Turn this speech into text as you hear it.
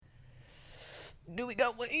Do we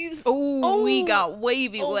got waves? Oh, we got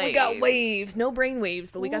wavy waves. We got waves. No brain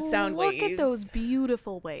waves, but we got sound waves. Look at those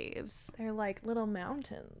beautiful waves. They're like little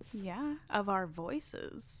mountains. Yeah, of our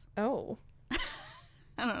voices. Oh.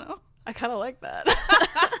 I don't know. I kind of like that.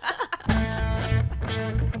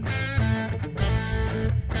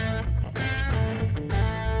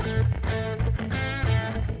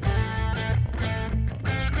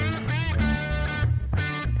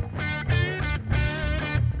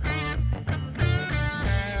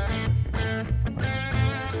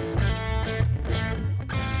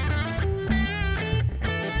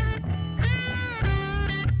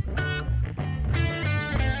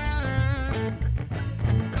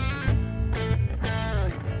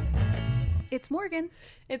 It's Morgan.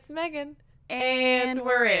 It's Megan. And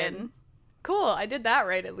we're in. Cool. I did that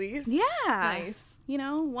right at least. Yeah. Nice. You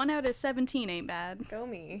know, 1 out of 17 ain't bad. Go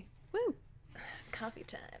me. Woo. Coffee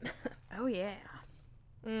time. Oh, yeah.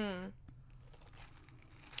 There's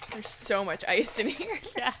so much ice in here.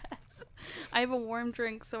 Yes. I have a warm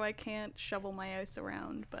drink, so I can't shovel my ice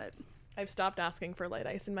around, but... I've stopped asking for light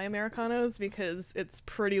ice in my Americanos because it's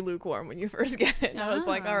pretty lukewarm when you first get it. And I was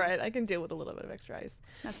like, all right, I can deal with a little bit of extra ice.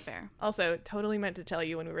 That's fair. Also, totally meant to tell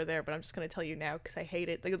you when we were there, but I'm just going to tell you now because I hate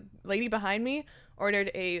it. The lady behind me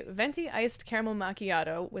ordered a venti iced caramel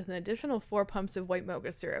macchiato with an additional 4 pumps of white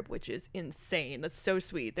mocha syrup, which is insane. That's so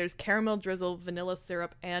sweet. There's caramel drizzle, vanilla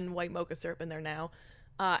syrup, and white mocha syrup in there now.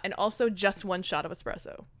 And also just 1 shot of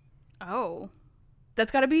espresso. Oh.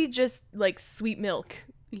 That's got to be just like sweet milk.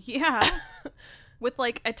 Yeah. With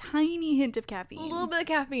like a tiny hint of caffeine. A little bit of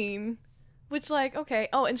caffeine. Which, like, okay.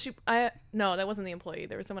 Oh, and no, that wasn't the employee.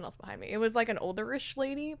 There was someone else behind me. It was like an older-ish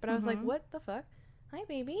lady, but I was like, what the fuck? Hi,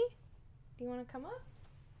 baby. Do you want to come up?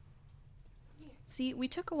 See, we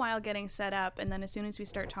took a while getting set up, and then as soon as we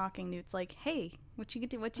start talking, Newt's like, hey, what you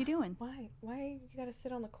doing? Why you gotta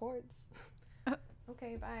sit on the cords?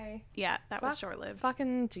 Okay, bye. Yeah, that was short-lived.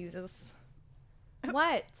 Fucking Jesus.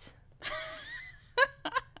 What?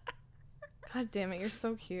 God damn it, you're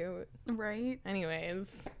so cute. Right?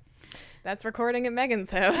 Anyways, that's recording at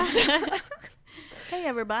Megan's house. Hey,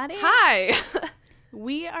 everybody. Hi!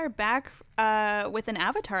 We are back with an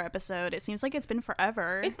Avatar episode. It seems like it's been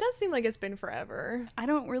forever. It does seem like it's been forever. I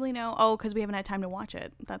don't really know. Oh, because we haven't had time to watch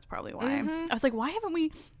it. That's probably why. I was like, why haven't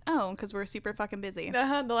we? Oh, because we're super fucking busy.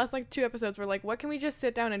 The last like 2 episodes were like, what can we just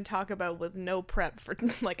sit down and talk about with no prep for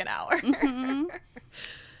like an hour?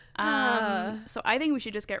 So I think we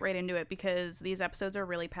should just get right into it because these episodes are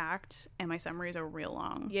really packed and my summaries are real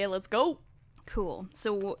long. Yeah, let's go. Cool.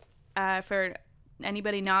 So for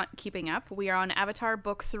anybody not keeping up, we are on Avatar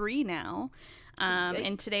Book 3 now.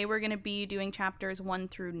 And today we're going to be doing chapters 1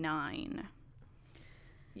 through 9.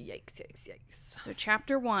 Yikes. So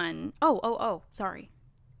chapter 1. Oh, sorry.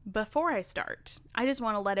 Before I start, I just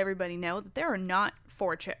want to let everybody know that there are not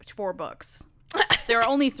 4 books. There are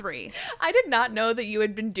only 3. I did not know that you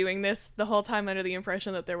had been doing this the whole time under the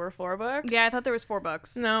impression that there were 4 books. Yeah, I thought there was 4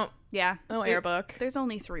 books. No. Yeah. No air book. There's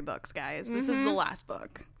only 3 books, guys. This is the last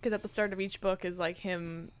book. Because at the start of each book is like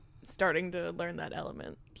him starting to learn that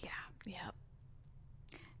element. Yeah.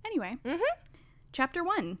 Anyway. Chapter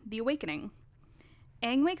 1, The Awakening.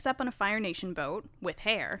 Aang wakes up on a Fire Nation boat with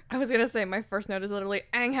hair. I was going to say, my first note is literally,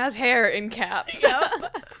 Aang has hair in caps.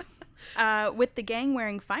 Yep. With the gang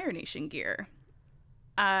wearing Fire Nation gear.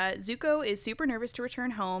 Zuko is super nervous to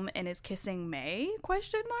return home and is kissing May? ?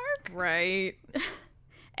 Right.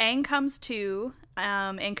 Aang comes to,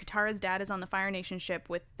 and Katara's dad is on the Fire Nation ship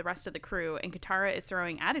with the rest of the crew, and Katara is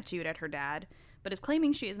throwing attitude at her dad, but is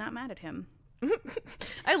claiming she is not mad at him.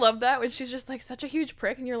 I love that when she's just like such a huge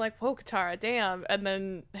prick and you're like, whoa, Katara, damn. And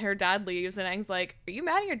then her dad leaves and Aang's like, are you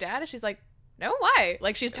mad at your dad? And she's like, no, why?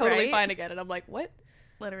 Like she's totally fine again. And I'm like, what?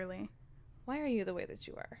 Literally. Why are you the way that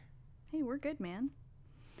you are? Hey, we're good, man.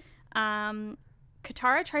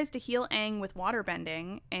 Katara tries to heal Aang with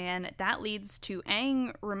waterbending, and that leads to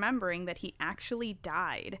Aang remembering that he actually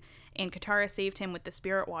died, and Katara saved him with the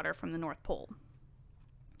spirit water from the North Pole.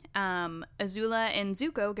 Azula and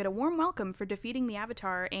Zuko get a warm welcome for defeating the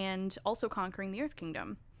Avatar and also conquering the Earth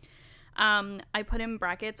Kingdom. I put in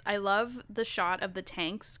brackets, I love the shot of the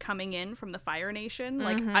tanks coming in from the Fire Nation.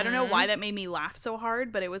 Like, I don't know why that made me laugh so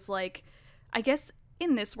hard, but it was like, I guess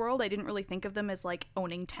in this world, I didn't really think of them as like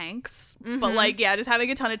owning tanks, but like, yeah, just having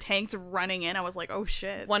a ton of tanks running in, I was like, oh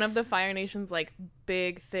shit. One of the Fire Nation's like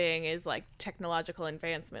big thing is like technological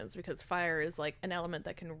advancements, because fire is like an element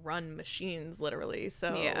that can run machines literally.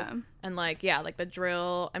 So yeah, and like like the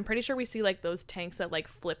drill, I'm pretty sure we see like those tanks that like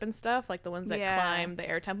flip and stuff, like the ones that climb the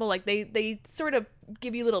air temple, like they sort of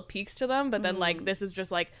give you little peeks to them, but then like this is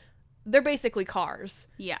just like they're basically cars.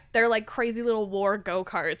 Yeah. They're like crazy little war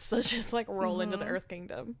go-karts that just like roll into the Earth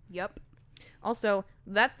Kingdom. Yep. Also,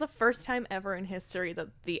 that's the first time ever in history that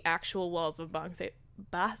the actual walls of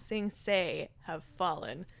Ba Sing Se have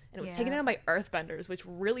fallen. And it was taken down by earthbenders, which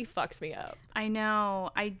really fucks me up. I know.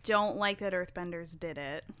 I don't like that earthbenders did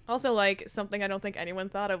it. Also, like, something I don't think anyone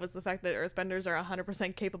thought of was the fact that earthbenders are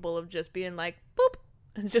 100% capable of just being like, boop,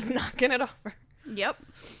 and just knocking it over. Yep.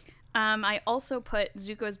 I also put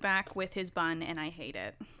Zuko's back with his bun, and I hate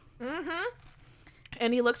it. Mm-hmm.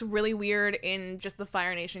 And he looks really weird in just the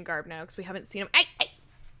Fire Nation garb now, because we haven't seen him.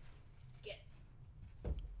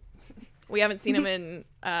 We haven't seen him in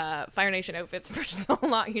Fire Nation outfits for so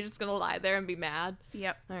long. He's just gonna lie there and be mad.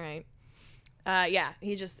 Yep. All right. Yeah,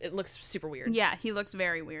 it looks super weird. Yeah, he looks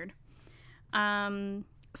very weird.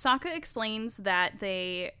 Sokka explains that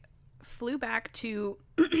they flew back to,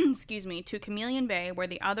 to Chameleon Bay, where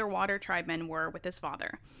the other water tribemen were with his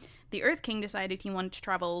father. The Earth King decided he wanted to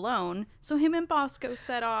travel alone, so him and Bosco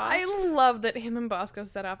set off. I love that him and Bosco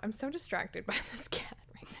set off. I'm so distracted by this cat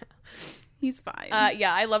right now. He's fine.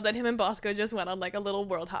 Yeah, I love that him and Bosco just went on like a little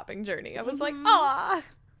world hopping journey. I was like, aw.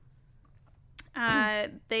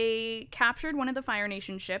 They captured one of the Fire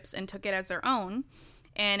Nation ships and took it as their own,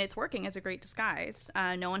 and it's working as a great disguise.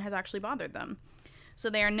 No one has actually bothered them. So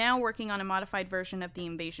they are now working on a modified version of the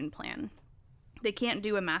invasion plan. They can't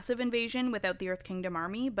do a massive invasion without the Earth Kingdom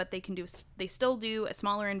army, but they still do a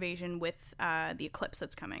smaller invasion with the eclipse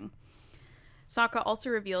that's coming. Sokka also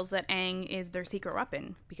reveals that Aang is their secret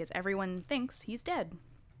weapon, because everyone thinks he's dead.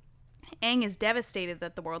 Aang is devastated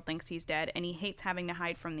that the world thinks he's dead, and he hates having to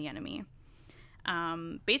hide from the enemy.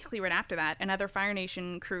 Basically, right after that, another Fire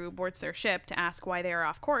Nation crew boards their ship to ask why they are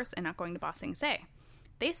off course and not going to Ba Sing Se.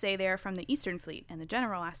 They say they are from the Eastern Fleet, and the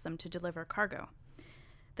general asks them to deliver cargo.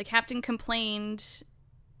 The captain complained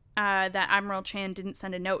that Admiral Chan didn't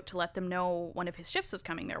send a note to let them know one of his ships was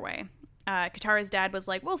coming their way. Katara's dad was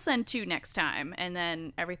like, we'll send 2 next time, and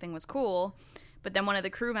then everything was cool. But then one of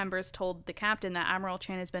the crew members told the captain that Admiral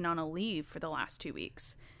Chan has been on a leave for the last 2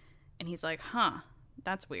 weeks. And he's like,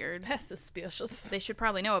 that's weird. That's suspicious. They should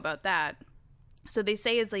probably know about that. So they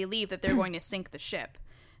say as they leave that they're going to sink the ship.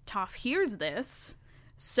 Toph hears this,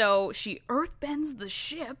 so she earthbends the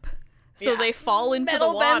ship. So they fall into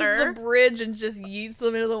the water. Bends the bridge and just yeets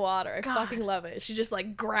them into the water. I fucking love it. She just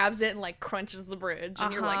like grabs it and like crunches the bridge,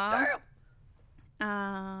 and you're like, damn.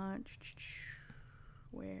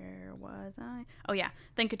 Where was I? Oh yeah.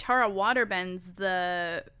 Then Katara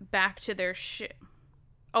waterbends back to their ship.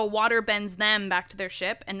 Oh, water bends them back to their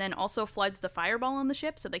ship, and then also floods the fireball on the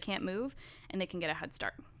ship, so they can't move, and they can get a head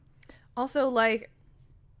start. Also, like,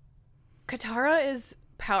 Katara is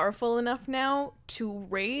powerful enough now to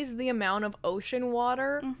raise the amount of ocean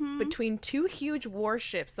water between 2 huge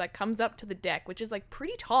warships that comes up to the deck, which is like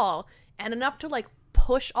pretty tall, and enough to like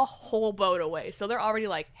push a whole boat away. So they're already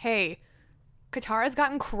like, hey, Katara's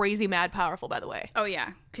gotten crazy mad powerful, by the way. Oh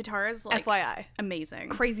yeah, Katara's like FYI. Amazing.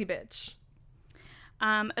 Crazy bitch.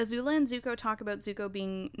 Azula and Zuko talk about Zuko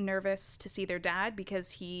being nervous to see their dad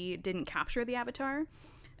because he didn't capture the Avatar.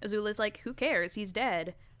 Azula's like, who cares? He's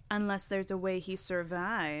dead. Unless there's a way he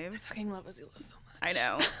survived. I fucking love Azula so much. I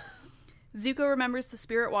know. Zuko remembers the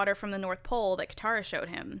spirit water from the North Pole that Katara showed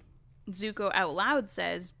him. Zuko out loud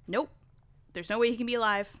says, nope, there's no way he can be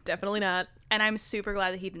alive. Definitely not. And I'm super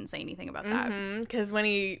glad that he didn't say anything about that. Because when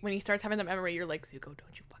he starts having that memory, you're like, Zuko,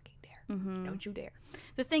 don't you fucking dare. Don't you dare.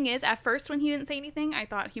 The thing is, at first when he didn't say anything, I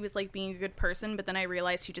thought he was like being a good person, but then I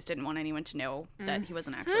realized he just didn't want anyone to know that he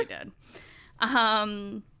wasn't actually dead.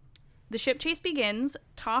 The ship chase begins.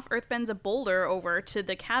 Toph earthbends a boulder over to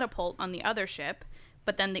the catapult on the other ship,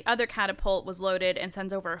 but then the other catapult was loaded and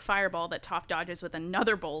sends over a fireball that Toph dodges with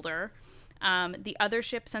another boulder. The other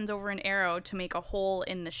ship sends over an arrow to make a hole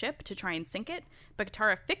in the ship to try and sink it, but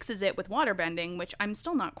Katara fixes it with waterbending, which I'm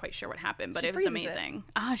still not quite sure what happened, but it was amazing.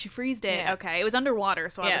 She freezed it. Yeah. Okay, it was underwater,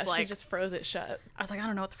 so I was like... she just froze it shut. I was like, I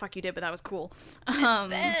don't know what the fuck you did, but that was cool.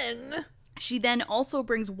 And then... She then also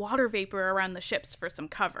brings water vapor around the ships for some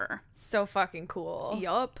cover. So fucking cool.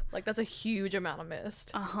 Yup. Like, that's a huge amount of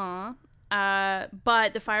mist.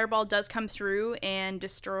 But the fireball does come through and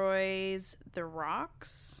destroys the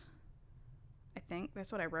rocks. I think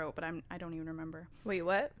that's what I wrote, but I don't even remember. Wait,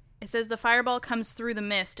 what? It says the fireball comes through the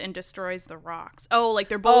mist and destroys the rocks. Oh, like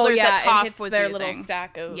their boulders that Toph was their using. Little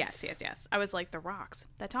stack of... Yes. I was like, the rocks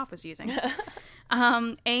that Toph was using.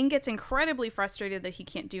 Aang gets incredibly frustrated that he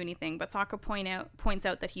can't do anything, but Sokka points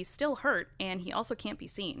out that he's still hurt and he also can't be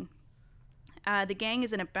seen. The gang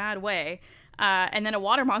is in a bad way, and then a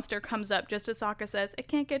water monster comes up just as Sokka says, "It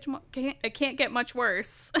can't get much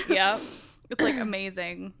worse." Yeah, it's like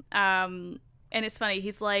amazing. And it's funny.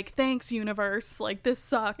 He's like, thanks, universe. Like, this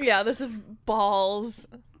sucks. Yeah, this is balls.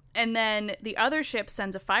 And then the other ship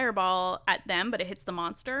sends a fireball at them, but it hits the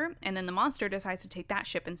monster. And then the monster decides to take that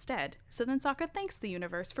ship instead. So then Sokka thanks the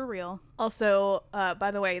universe for real. Also,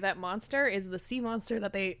 by the way, that monster is the sea monster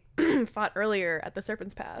that they fought earlier at the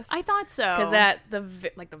Serpent's Pass. I thought so. Because at the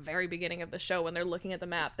very beginning of the show, when they're looking at the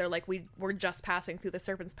map, they're like, we're just passing through the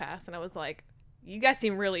Serpent's Pass. And I was like, you guys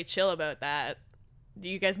seem really chill about that. Do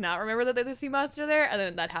you guys not remember that there's a sea monster there? And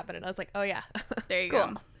then that happened, and I was like, oh yeah. There you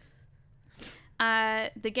go.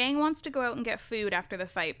 The gang wants to go out and get food after the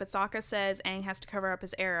fight, but Sokka says Aang has to cover up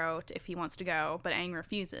his arrow if he wants to go, but Aang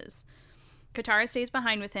refuses. Katara stays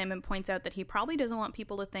behind with him and points out that he probably doesn't want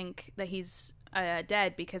people to think that he's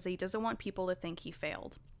dead because he doesn't want people to think he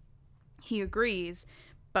failed. He agrees,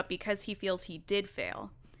 but because he feels he did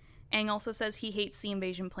fail. Aang also says he hates the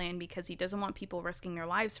invasion plan because he doesn't want people risking their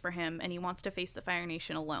lives for him, and he wants to face the Fire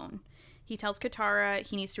Nation alone. He tells Katara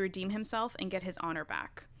he needs to redeem himself and get his honor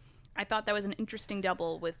back. I thought that was an interesting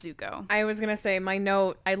double with Zuko. I was going to say, my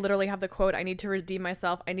note, I literally have the quote, I need to redeem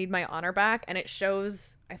myself, I need my honor back, and it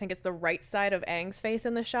shows, I think it's the right side of Aang's face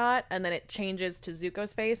in the shot, and then it changes to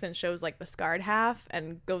Zuko's face and shows, like, the scarred half,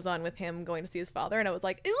 and goes on with him going to see his father, and I was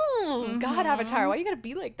like, ew, God, Avatar, why you gotta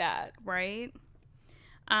be like that? Right?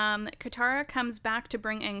 Katara comes back to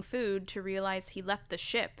bring Aang food to realize he left the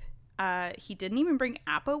ship. He didn't even bring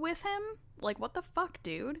Appa with him? Like, what the fuck,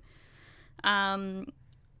 dude?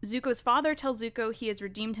 Zuko's father tells Zuko he has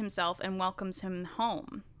redeemed himself and welcomes him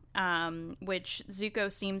home, which Zuko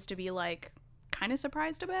seems to be, like, kind of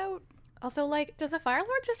surprised about. Also, like, does a Fire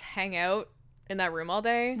Lord just hang out in that room all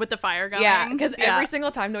day? With the fire going? Yeah, because every single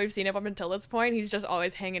time that we've seen him up until this point, he's just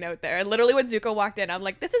always hanging out there. And literally when Zuko walked in, I'm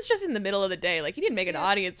like, this is just in the middle of the day. Like, he didn't make an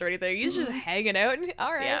audience or anything. He's just hanging out. And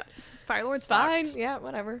all right. Yeah. Fire Lord's fine. fucked. Yeah,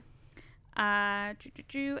 whatever.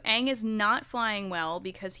 Aang is not flying well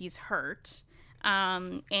because he's hurt.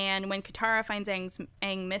 And when Katara finds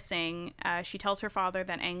Aang missing, she tells her father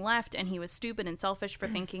that Aang left and he was stupid and selfish for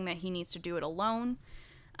thinking that he needs to do it alone.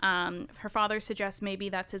 Her father suggests maybe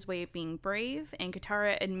that's his way of being brave, and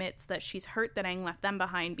Katara admits that she's hurt that Aang left them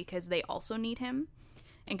behind because they also need him.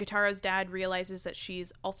 And Katara's dad realizes that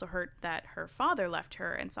she's also hurt that her father left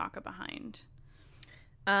her and Sokka behind.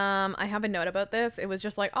 I have a note about this. It was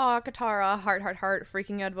just like, oh, Katara, heart,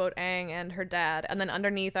 freaking out about Aang and her dad. And then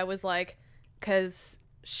underneath I was like, because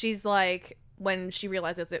she's like, when she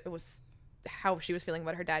realizes it was how she was feeling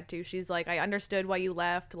about her dad too, she's like, I understood why you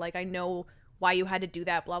left, like, I know why you had to do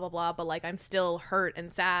that, blah blah blah, but like, I'm still hurt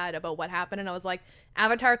and sad about what happened. And I was like,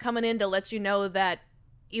 Avatar coming in to let you know that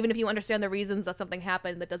even if you understand the reasons that something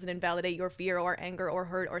happened, that doesn't invalidate your fear or anger or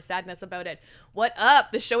hurt or sadness about it. What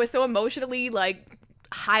up? The show is so emotionally, like,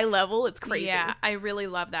 high level. It's crazy. Yeah, I really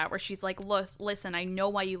love that, where she's like, listen, I know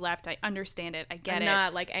why you left, I understand it, I get I'm it.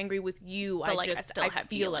 not like angry with you, but, like, I still have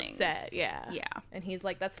feel feelings. upset. Yeah. And he's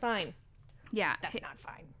like, that's fine. Yeah. That's not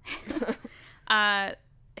fine.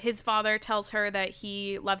 His father tells her that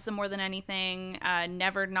he loves them more than anything,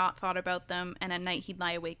 never not thought about them, and at night he'd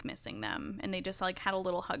lie awake missing them. And they just, like, had a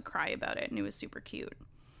little hug cry about it, and it was super cute.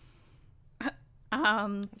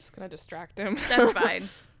 I'm just gonna distract him. That's fine.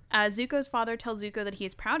 Zuko's father tells Zuko that he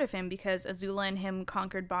is proud of him because Azula and him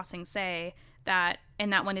conquered Ba Sing Se,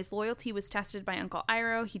 and that when his loyalty was tested by Uncle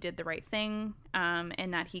Iroh, he did the right thing,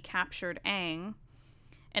 and that he captured Aang,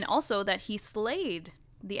 and also that he slayed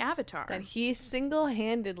the Avatar. That he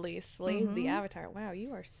single-handedly slayed the Avatar. Wow,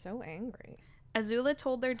 you are so angry. Azula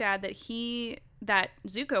told their dad that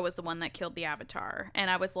Zuko was the one that killed the Avatar,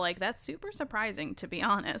 and I was like, that's super surprising, to be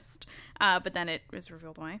honest. But then it was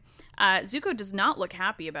revealed why. Zuko does not look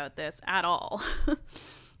happy about this at all.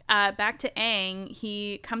 Back to Aang,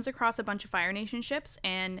 he comes across a bunch of Fire Nation ships,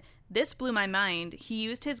 and this blew my mind. He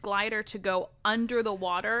used his glider to go under the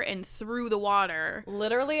water and through the water.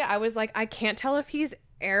 Literally, I was like, I can't tell if he's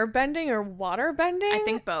airbending or water bending. I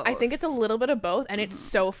think both. I think it's a little bit of both, and it's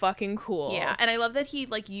so fucking cool. Yeah, and I love that he,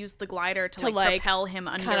 like, used the glider to like propel him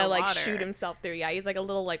under kind of water. like shoot himself through. Yeah, he's like a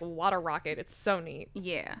little, like, water rocket. It's so neat.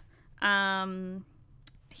 Yeah.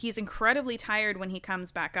 He's incredibly tired when he comes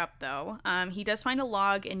back up, though. He does find a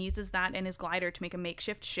log and uses that in his glider to make a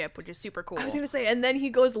makeshift ship, which is super cool. I was gonna say, and then he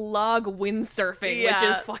goes log windsurfing, which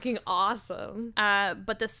is fucking awesome.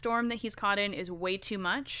 But the storm that he's caught in is way too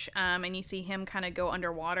much, and you see him kind of go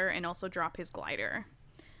underwater and also drop his glider.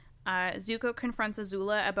 Zuko confronts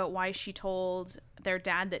Azula about why she told their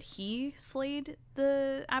dad that he slayed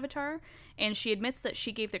the Avatar, and she admits that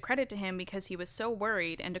she gave the credit to him because he was so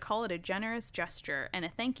worried, and to call it a generous gesture and a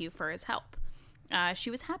thank you for his help.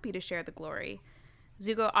 She was happy to share the glory.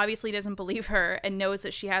 Zuko obviously doesn't believe her and knows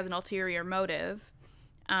that she has an ulterior motive.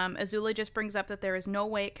 Azula just brings up that there is no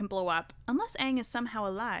way it can blow up unless Aang is somehow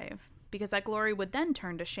alive, because that glory would then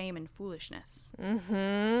turn to shame and foolishness.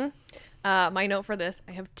 My note for this,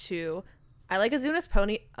 I have 2. I like Azula's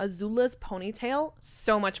ponytail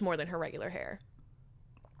so much more than her regular hair.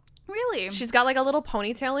 Really? She's got like a little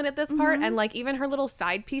ponytail in it this part, and like even her little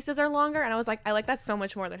side pieces are longer, and I was like, I like that so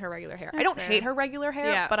much more than her regular hair. I don't hate her regular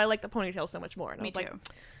hair, but I like the ponytail so much more. And I was like,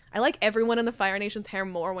 I like everyone in the Fire Nation's hair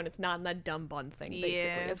more when it's not in that dumb bun thing,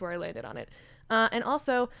 basically, is where I landed on it. And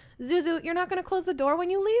also, Zuzu, you're not going to close the door when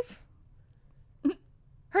you leave?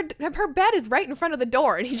 Her bed is right in front of the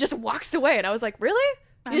door, and he just walks away, and I was like, really?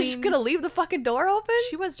 You're just going to leave the fucking door open?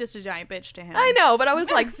 She was just a giant bitch to him. I know, but I was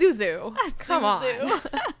like, Zuzu, come on.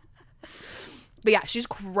 But yeah, she's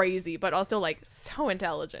crazy, but also like so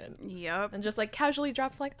intelligent. Yep. And just like casually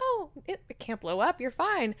drops like, oh, it can't blow up. You're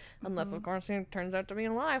fine. Unless, of course, it turns out to be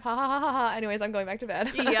alive. Ha ha ha ha ha. Anyways, I'm going back to bed.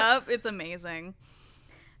 Yep. It's amazing.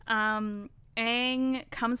 Aang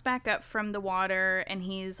comes back up from the water and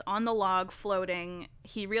he's on the log floating.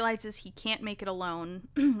 He realizes he can't make it alone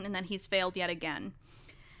and then he's failed yet again.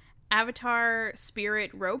 Avatar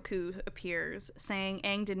spirit Roku appears, saying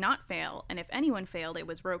Aang did not fail, and if anyone failed, it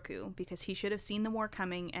was Roku, because he should have seen the war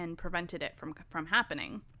coming and prevented it from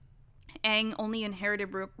happening. Aang only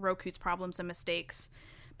inherited Roku's problems and mistakes,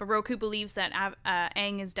 but Roku believes that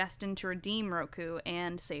Aang is destined to redeem Roku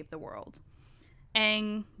and save the world.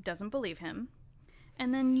 Aang doesn't believe him.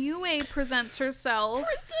 And then Yue presents herself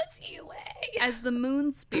as the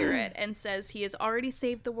moon spirit and says he has already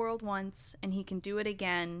saved the world once and he can do it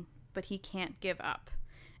again, but he can't give up.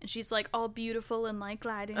 And she's like all beautiful and like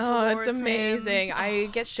gliding towards him. Oh, it's amazing. I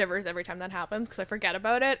get shivers every time that happens because I forget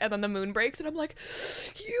about it, and then the moon breaks and I'm like,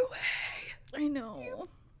 Yue. I know. You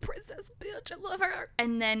princess bitch, I love her.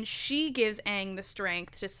 And then she gives Aang the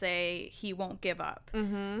strength to say he won't give up.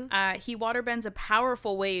 He waterbends a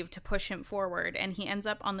powerful wave to push him forward, and he ends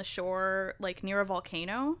up on the shore, like near a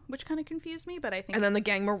volcano, which kind of confused me, but I think... And then the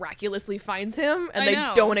gang miraculously finds him, and they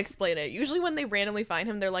don't explain it. Usually when they randomly find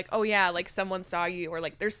him, they're like, oh yeah, like someone saw you, or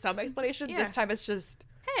like there's some explanation. Yeah. This time it's just...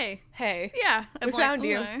 Hey. Yeah. We found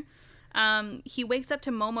you. He wakes up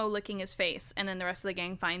to Momo licking his face, and then the rest of the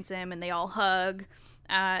gang finds him, and they all hug.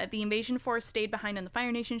 The invasion force stayed behind on the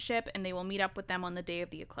Fire Nation ship, and they will meet up with them on the day of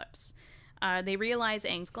the eclipse. They realize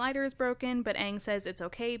Aang's glider is broken, but Aang says it's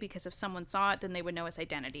okay because if someone saw it, then they would know his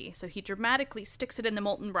identity. So he dramatically sticks it in the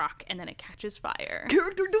molten rock, and then it catches fire.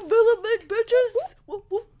 Character development, bitches! Whoop,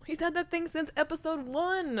 whoop. He's had that thing since episode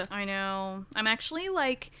 1. I know. I'm actually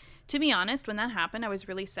like... To be honest, when that happened, I was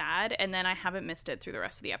really sad, and then I haven't missed it through the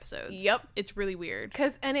rest of the episodes. Yep. It's really weird.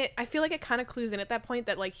 I feel like it kind of clues in at that point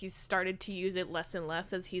that, like, he's started to use it less and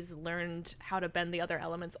less as he's learned how to bend the other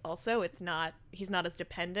elements also. He's not as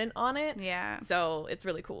dependent on it. Yeah. So it's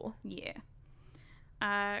really cool. Yeah.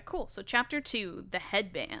 Cool. So chapter 2, the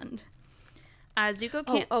headband. Zuko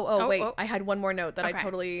can't... Wait. I had one more note that I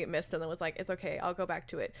totally missed and then was like, it's okay, I'll go back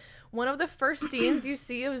to it. One of the first scenes you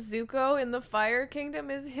see of Zuko in the Fire Kingdom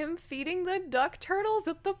is him feeding the duck turtles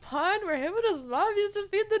at the pond where him and his mom used to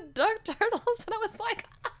feed the duck turtles. And I was like,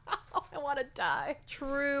 oh, I want to die.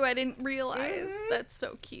 True, I didn't realize. That's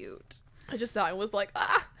so cute. I just thought it was like,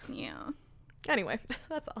 ah. Yeah. Anyway,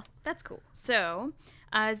 that's all. That's cool. So...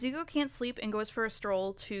 Zuko can't sleep and goes for a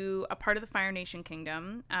stroll to a part of the Fire Nation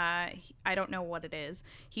kingdom. I don't know what it is.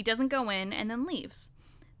 He doesn't go in and then leaves.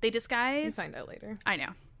 They disguise... You find out later. I know.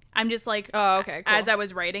 I'm just like... Oh, okay, cool. As I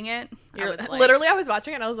was writing it, I was like... Literally, I was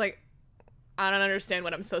watching it and I was like, I don't understand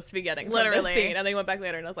what I'm supposed to be getting from this scene. And then he went back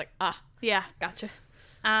later and I was like, yeah. Gotcha.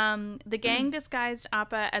 The gang disguised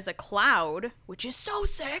Appa as a cloud, which is so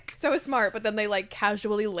sick. So smart, but then they like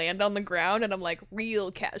casually land on the ground and I'm like,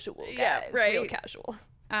 real casual, guys. Yeah, right. Real casual.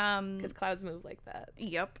 Because clouds move like that.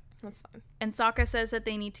 Yep. That's fine. And Sokka says that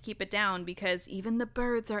they need to keep it down because even the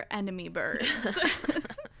birds are enemy birds.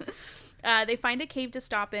 They find a cave to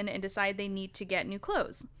stop in and decide they need to get new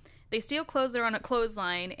clothes. They steal clothes that are on a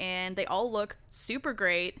clothesline, and they all look super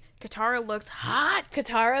great. Katara looks hot.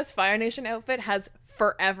 Katara's Fire Nation outfit has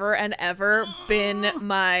forever and ever been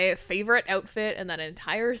my favorite outfit in that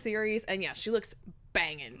entire series. And yeah, she looks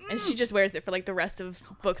banging. And she just wears it for like the rest of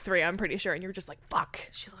book 3, I'm pretty sure. And you're just like, fuck.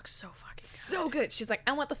 She looks so fucking good. So good. She's like,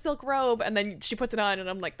 I want the silk robe. And then she puts it on and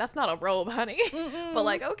I'm like, that's not a robe, honey. But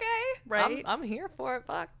like, okay. Right. I'm here for it.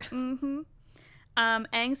 Fuck. Mm-hmm.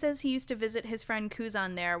 Aang says he used to visit his friend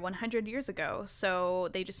Kuzan there 100 years ago, so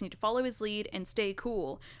they just need to follow his lead and stay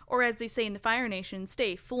cool. Or as they say in the Fire Nation,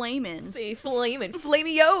 stay flamin'. Stay flamin'.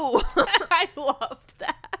 Flamey-o! I loved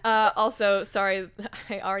that. Also, sorry,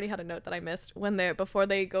 I already had a note that I missed. Before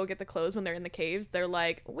they go get the clothes when they're in the caves, they're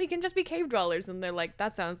like, we can just be cave dwellers. And they're like,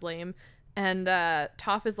 that sounds lame. And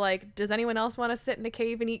Toph is like, does anyone else want to sit in a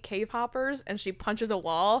cave and eat cave hoppers? And she punches a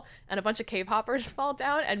wall, and a bunch of cave hoppers fall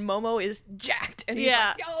down, and Momo is jacked. And he's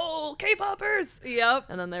like, yo, cave hoppers! Yep.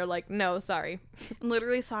 And then they're like, no, sorry.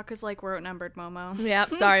 Literally, Sokka's like, we're outnumbered, Momo.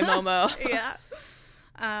 Yep, sorry, Momo. Yeah.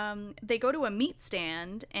 They go to a meat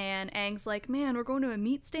stand, and Aang's like, man, we're going to a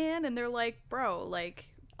meat stand? And they're like, bro, like...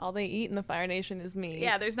 all they eat in the Fire Nation is meat.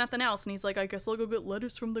 Yeah, there's nothing else. And he's like, I guess I'll go get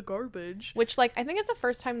lettuce from the garbage. Which, like, I think it's the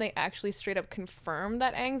first time they actually straight up confirm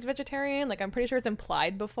that Aang's vegetarian. Like, I'm pretty sure it's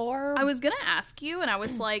implied before. I was gonna ask you, and I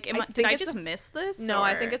was like, did I just miss this? No, or...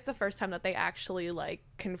 I think it's the first time that they actually, like,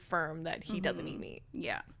 confirm that he doesn't eat meat.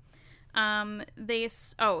 Yeah. Guards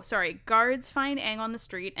find Aang on the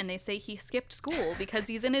street, and they say he skipped school because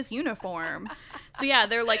he's in his uniform. So yeah,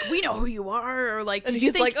 they're like, we know who you are, or like, and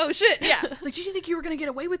he's like, oh shit. Yeah. It's like, did you think you were gonna get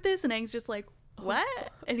away with this? And Aang's just like,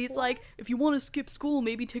 what? And he's like, if you want to skip school,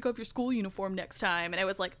 maybe take off your school uniform next time. And I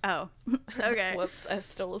was like, oh, okay. Whoops, I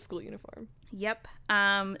stole a school uniform. Yep.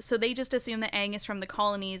 So they just assume that Aang is from the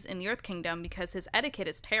colonies in the Earth Kingdom because his etiquette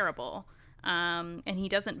is terrible. And he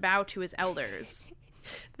doesn't bow to his elders.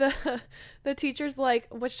 The teacher's like,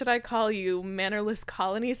 what should I call you, mannerless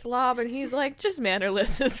colony slob? And he's like, just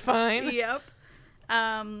mannerless is fine. Yep.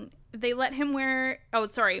 They let him wear,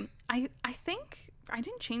 I think I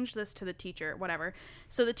didn't change this to the teacher, whatever.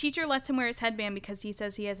 So the teacher lets him wear his headband because he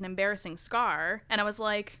says he has an embarrassing scar. And I was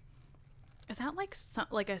like, is that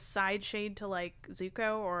like a side shade to like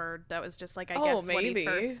Zuko, or that was just like, I guess maybe what he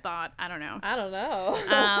first thought? I don't know.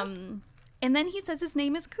 And then he says his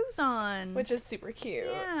name is Kuzan, which is super cute.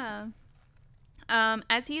 Yeah.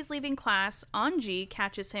 As he is leaving class, Anji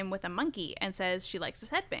catches him with a monkey and says she likes his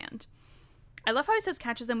headband. I love how he says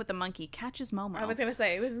catches him with a monkey. Catches Momo. I was gonna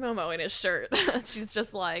say it was Momo in his shirt. She's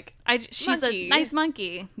just like, she's monkey. A nice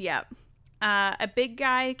monkey. Yep. A big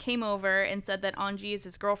guy came over and said that Anji is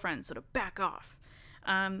his girlfriend, so to back off.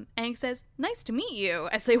 Aang says, nice to meet you,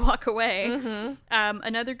 as they walk away. Mm-hmm.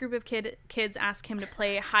 Another group of kids ask him to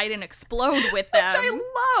play hide and explode with them. Which I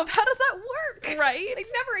love! How does that work? Right? They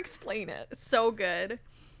never explain it. So good.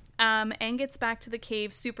 Aang gets back to the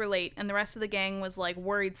cave super late, and the rest of the gang was, like,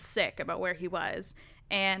 worried sick about where he was.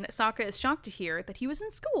 And Sokka is shocked to hear that he was in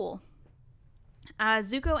school.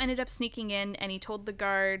 Zuko ended up sneaking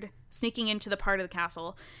into the part of the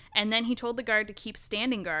castle, and then he told the guard to keep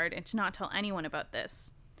standing guard and to not tell anyone about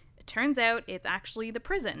this. It turns out it's actually the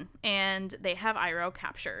prison, and they have Iroh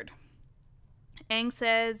captured. Aang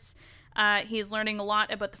says he's learning a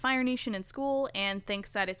lot about the Fire Nation in school and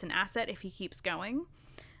thinks that it's an asset if he keeps going.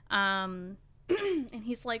 And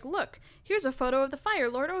he's like, look, here's a photo of the Fire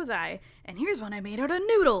Lord Ozai, and here's one I made out of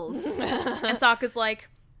noodles. And Sokka's like,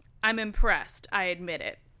 I'm impressed, I admit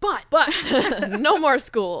it. But no more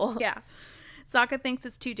school. Yeah. Sokka thinks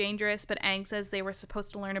it's too dangerous, but Aang says they were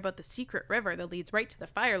supposed to learn about the secret river that leads right to the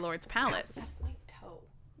Fire Lord's palace. That's my toe.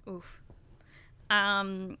 Oof.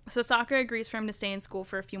 So Sokka agrees for him to stay in school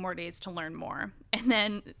for a few more days to learn more. And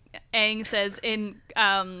then Aang says in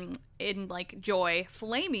like joy,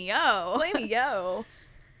 Flamey-o. Flamey-o.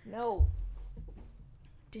 No.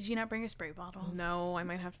 Did you not bring a spray bottle? No, I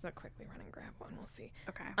might have to quickly run and grab one. We'll see.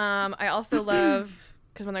 Okay. I also love,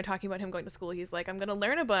 because when they're talking about him going to school, he's like, I'm going to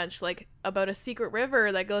learn a bunch, like, about a secret river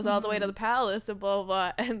that goes all the way to the palace and blah,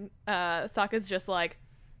 blah, blah. And Sokka's just like,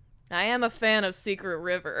 I am a fan of Secret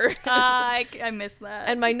River. I miss that.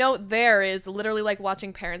 And my note there is literally like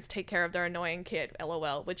watching parents take care of their annoying kid,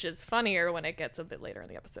 LOL, which is funnier when it gets a bit later in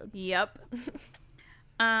the episode. Yep.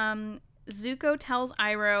 Zuko tells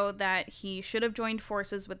Iroh that he should have joined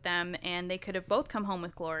forces with them and they could have both come home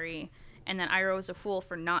with glory, and that Iroh is a fool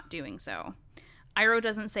for not doing so. Iroh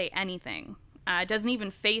doesn't say anything. Doesn't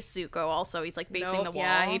even face Zuko also. He's like facing the wall.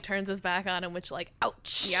 Yeah, he turns his back on him, which like,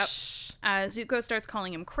 ouch. Yep. Zuko starts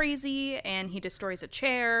calling him crazy, and he destroys a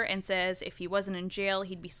chair and says if he wasn't in jail,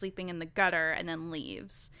 he'd be sleeping in the gutter, and then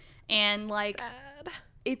leaves. And like, sad.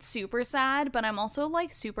 It's super sad, but I'm also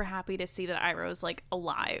like super happy to see that Iroh's like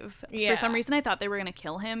alive. Yeah. For some reason, I thought they were going to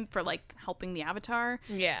kill him for like helping the Avatar.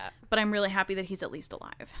 Yeah. But I'm really happy that he's at least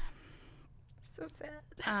alive. So sad.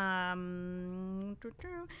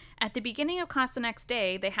 At the beginning of class the next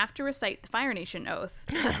day, they have to recite the Fire Nation oath,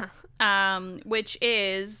 which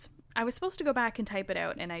is, I was supposed to go back and type it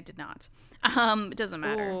out, and I did not. It doesn't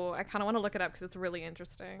matter. Oh, I kind of want to look it up because it's really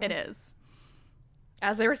interesting. It is.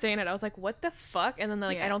 As they were saying it, I was like, what the fuck? And then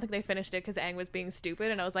like, Yeah. I don't think they finished it because Aang was being stupid,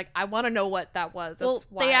 and I was like, I want to know what that was. That's Well,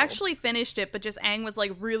 they wild. actually finished it, but just Aang was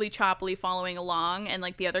like really choppily following along, and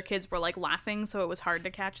like the other kids were like laughing, so it was hard to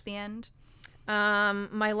catch the end.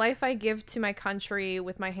 My life I give to my country.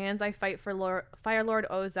 With my hands I fight for Fire Lord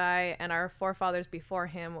Ozai and our forefathers before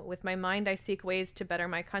him. With my mind I seek ways to better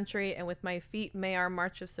my country, and with my feet may our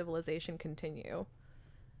march of civilization continue.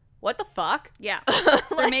 What the fuck? Yeah.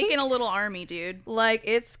 They're making a little army, dude. Like,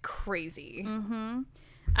 it's crazy. Mm-hmm.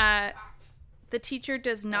 The teacher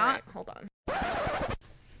does not... All right, hold on.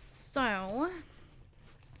 So,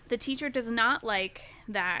 the teacher does not like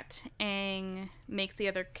that Aang makes the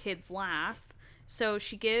other kids laugh, so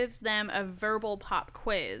she gives them a verbal pop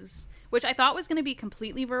quiz, which I thought was going to be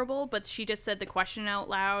completely verbal, but she just said the question out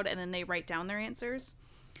loud, and then they write down their answers.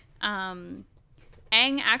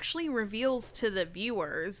 Aang actually reveals to the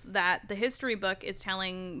viewers that the history book is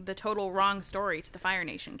telling the total wrong story to the Fire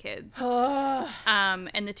Nation kids. And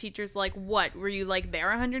the teacher's like, what? Were you, like, there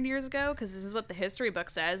 100 years ago? Because this is what the history book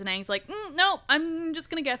says. And Aang's like, no, I'm just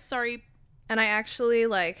going to guess. Sorry. And I actually,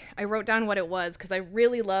 I wrote down what it was because I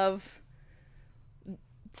really love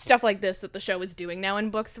stuff like this that the show is doing now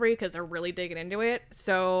in book 3 because they're really digging into it.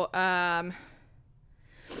 So,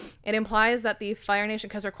 it implies that the Fire Nation,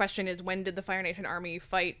 because her question is, when did the Fire Nation army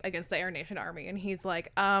fight against the Air Nation army? And he's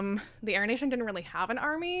like, the Air Nation didn't really have an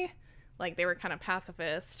army. Like, they were kind of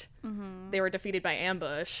pacifist. Mm-hmm. They were defeated by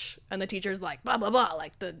ambush. And the teacher's like, blah, blah, blah.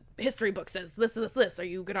 Like, the history book says this. Are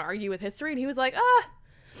you going to argue with history? And he was like,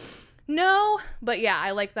 no. But yeah,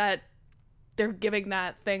 I like that they're giving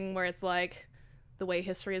that thing where it's like, the way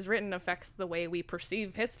history is written affects the way we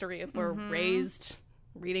perceive history if we're raised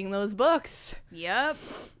reading those books. Yep.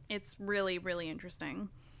 It's really, really interesting.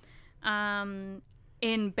 In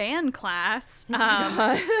band class,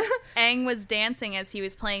 Aang was dancing as he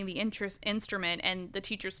was playing the instrument, and the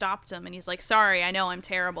teacher stopped him, and he's like, sorry, I know I'm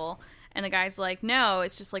terrible. And the guy's like, no,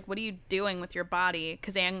 it's just like, what are you doing with your body?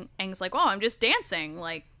 Because Aang's like, oh, I'm just dancing.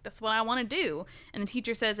 Like, that's what I want to do. And the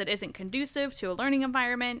teacher says it isn't conducive to a learning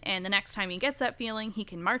environment, and the next time he gets that feeling, he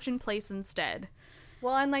can march in place instead.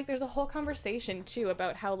 Well, and, there's a whole conversation, too,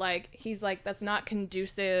 about how, he's like, that's not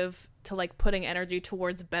conducive to, putting energy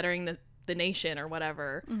towards bettering the nation or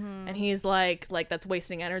whatever. Mm-hmm. And he's like, that's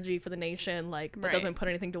wasting energy for the nation. That right. doesn't put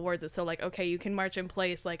anything towards it. So, okay, you can march in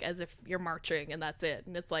place, as if you're marching, and that's it.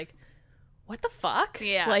 And it's like, what the fuck?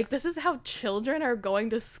 Yeah. This is how children are going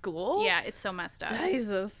to school? Yeah, it's so messed up.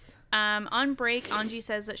 Jesus. On break, Anji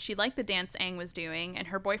says that she liked the dance Aang was doing, and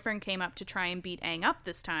her boyfriend came up to try and beat Aang up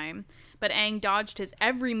this time. But Aang dodged his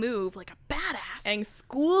every move like a badass. Aang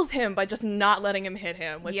schools him by just not letting him hit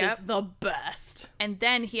him, which is the best. And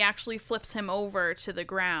then he actually flips him over to the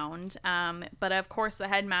ground. But of course the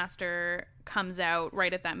headmaster comes out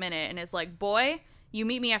right at that minute and is like, boy, you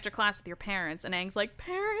meet me after class with your parents. And Aang's like,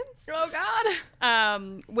 parents? Oh,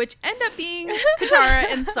 God. Which end up being Katara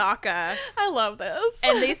and Sokka. I love this.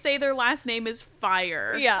 And they say their last name is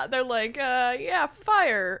Fire. Yeah, they're like, yeah,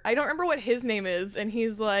 Fire. I don't remember what his name is. And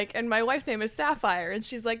he's like, and my wife's name is Sapphire. And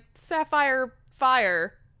she's like, Sapphire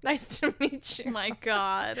Fire. Nice to meet you. My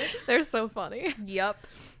God. They're so funny. Yep.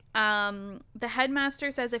 The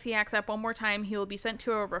headmaster says if he acts up one more time, he will be sent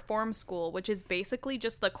to a reform school, which is basically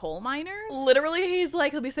just the coal miners. Literally, he's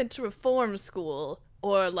like, he'll be sent to reform school,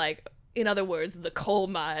 or in other words, the coal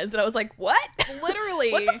mines. And I was like, what?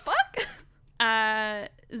 Literally. What the fuck?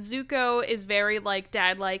 Zuko is very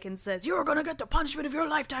dad-like and says, you're gonna get the punishment of your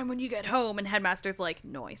lifetime when you get home. And headmaster's like,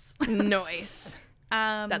 noise. Noise.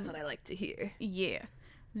 That's what I like to hear. Yeah.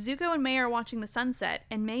 Zuko and May are watching the sunset,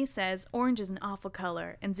 and May says, orange is an awful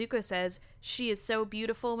color. And Zuko says, she is so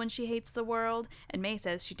beautiful when she hates the world. And May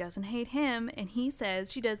says she doesn't hate him, and he says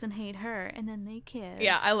she doesn't hate her, and then they kiss.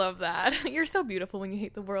 Yeah, I love that. You're so beautiful when you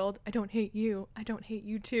hate the world. I don't hate you. I don't hate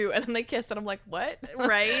you too. And then they kiss, and I'm like, what?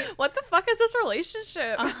 Right? What the fuck is this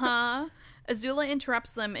relationship? Uh-huh. Azula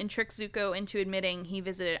interrupts them and tricks Zuko into admitting he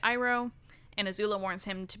visited Iroh. And Azula warns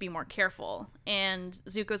him to be more careful. And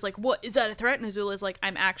Zuko's like, what? Is that a threat? And Azula's like,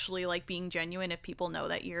 I'm actually, being genuine. If people know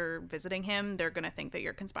that you're visiting him, they're going to think that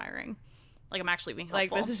you're conspiring. I'm actually being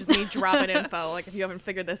helpful. This is just me dropping info. If you haven't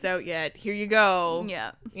figured this out yet, here you go.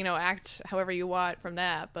 Yeah. Act however you want from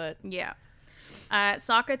that, but... Yeah.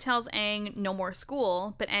 Sokka tells Aang no more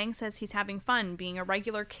school, but Aang says he's having fun being a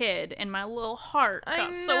regular kid, and my little heart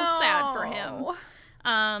got so sad for him.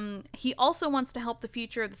 He also wants to help the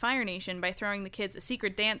future of the Fire Nation by throwing the kids a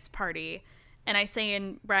secret dance party. And I say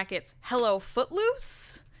in brackets, hello,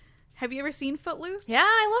 Footloose? Have you ever seen Footloose? Yeah,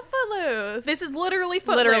 I love Footloose. This is literally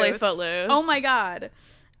Footloose. Literally Footloose. Oh my God.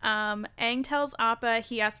 Aang tells Appa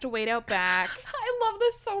he has to wait out back. I love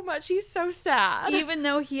this so much. He's so sad. Even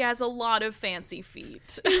though he has a lot of fancy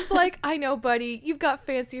feet. He's like, I know, buddy. You've got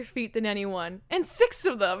fancier feet than anyone. And 6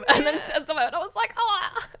 of them. And then sends them out. I was like, oh.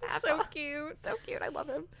 So cute. So cute. I love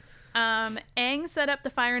him. Aang set up the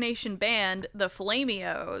Fire Nation band, the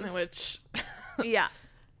Flamios. Which... Yeah.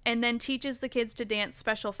 And then teaches the kids to dance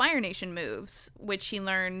special Fire Nation moves, which he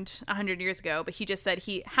learned 100 years ago, but he just said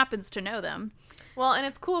he happens to know them. Well, and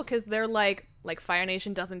it's cool because they're like Fire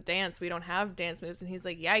Nation doesn't dance. We don't have dance moves. And he's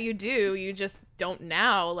like, yeah, you do. You just don't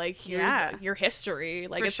now. Like, here's your history.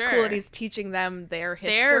 Like, it's cool that he's teaching them their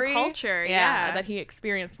history. Their culture, yeah. That he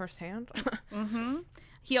experienced firsthand. Mm-hmm.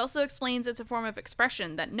 He also explains it's a form of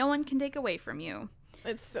expression that no one can take away from you.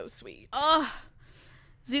 It's so sweet. Ugh.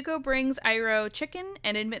 Zuko brings Iroh chicken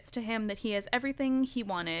and admits to him that he has everything he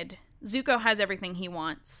wanted. Zuko has everything he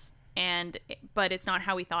wants, but it's not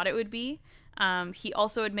how he thought it would be. He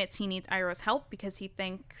also admits he needs Iroh's help because he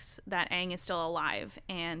thinks that Aang is still alive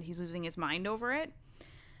and he's losing his mind over it.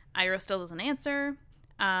 Iroh still doesn't answer.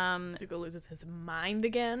 Zuko loses his mind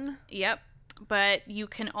again. Yep. But you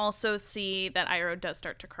can also see that Iroh does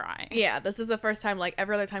start to cry. Yeah, this is the first time, like,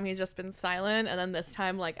 every other time he's just been silent, and then this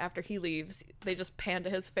time, like, after he leaves, they just pan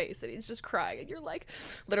to his face, and he's just crying, and you're like,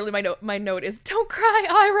 literally my note is, don't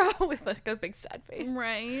cry, Iroh, with, like, a big sad face.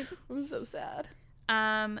 Right. I'm so sad.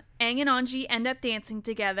 Aang and Anji end up dancing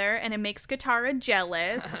together, and it makes Katara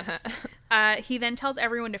jealous. He then tells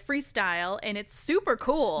everyone to freestyle, and it's super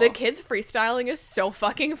cool. The kids freestyling is so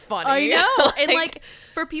fucking funny. I know. And, like,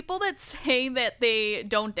 for people that say that they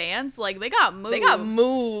don't dance, like, they got moves. They got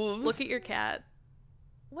moves. Look at your cat.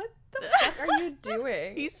 What the fuck are you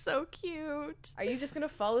doing? He's so cute. Are you just gonna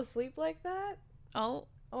fall asleep like that? Oh.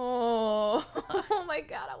 Oh. Oh my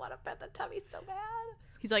god, I want to pet the tummy so bad.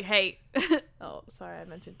 He's like, hey. Oh, sorry, I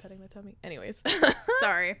mentioned petting the tummy. Anyways.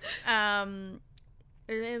 Sorry. Aang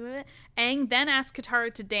then asks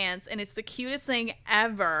Katara to dance, and it's the cutest thing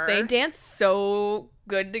ever. They dance so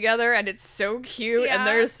good together, and it's so cute, and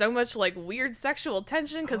there's so much, like, weird sexual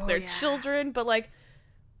tension because they're children, but, like,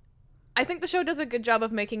 I think the show does a good job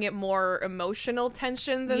of making it more emotional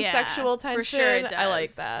tension than sexual tension. For sure it does. I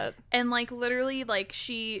like that. And, like, literally, like,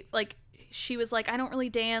 she was like, I don't really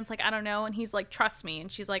dance, like, I don't know, and he's like, trust me, and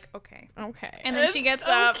she's like, okay. And then she gets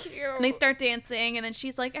up, and they start dancing, and then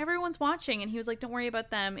she's like, everyone's watching, and he was like, don't worry about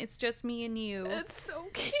them, it's just me and you. It's so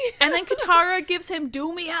cute. And then Katara gives him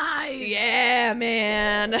doomy eyes. Yeah,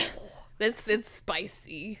 man. It's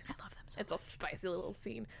spicy. I love them so It's a spicy little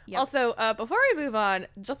scene. Yep. Also, before we move on,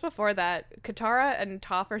 just before that, Katara and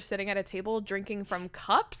Toph are sitting at a table drinking from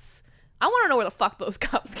cups. I want to know where the fuck those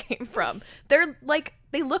cups came from. They're, like,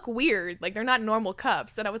 they look weird. Like, they're not normal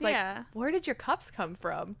cups. And I was like, where did your cups come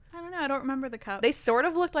from? I don't know. I don't remember the cups. They sort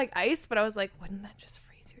of looked like ice, but I was like, wouldn't that just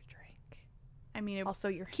freeze your drink? I mean, also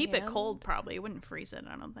your keep hand? it cold, probably. It wouldn't freeze it,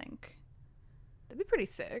 I don't think. That'd be pretty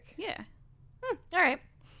sick. Yeah. All right.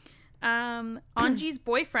 Anji's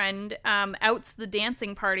boyfriend outs the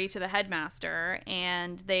dancing party to the headmaster,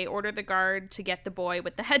 and they order the guard to get the boy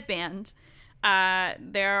with the headband.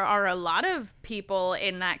 There are a lot of people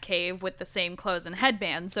in that cave with the same clothes and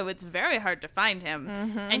headbands, so it's very hard to find him.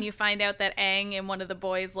 Mm-hmm. And you find out that Aang and one of the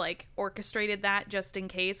boys, like, orchestrated that just in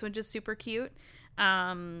case, which is super cute.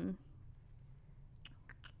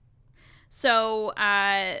 So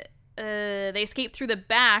they escape through the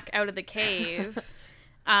back out of the cave.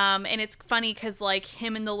 And it's funny because, like,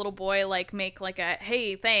 him and the little boy, like, make, like, a,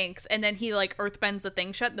 hey, thanks. And then he, like, earthbends the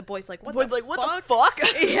thing shut, and the boy's like, what the fuck?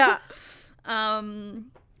 Yeah.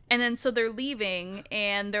 And then so they're leaving,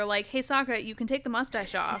 and they're like, hey, Sokka, you can take the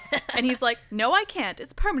mustache off. And he's like, no, I can't.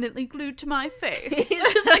 It's permanently glued to my face. He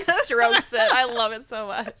just, like, strokes it. I love it so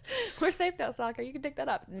much. We're safe now, Sokka. You can take that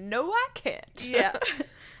off. No, I can't. Yeah.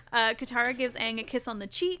 Katara gives Aang a kiss on the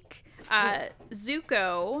cheek.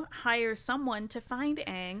 Zuko hires someone to find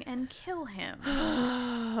Aang and kill him.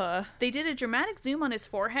 They did a dramatic zoom on his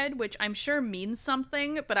forehead, which I'm sure means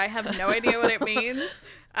something, but I have no idea what it means.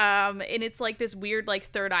 And it's like this weird, like,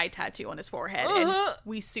 third eye tattoo on his forehead. And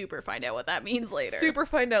we super find out what that means later. Super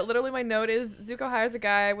find out. Literally, my note is Zuko hires a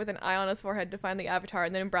guy with an eye on his forehead to find the Avatar.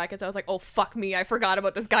 And then in brackets, I was like, oh, fuck me. I forgot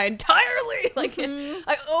about this guy entirely. Like,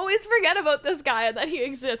 I always forget about this guy and that he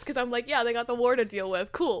exists. Because I'm like, yeah, they got the war to deal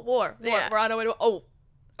with. Cool. War. Yeah. We're on our way to...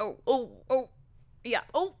 Yeah.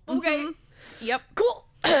 Oh, okay. Mm-hmm. Yep. Cool.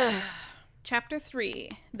 Chapter 3,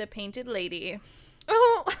 The Painted Lady.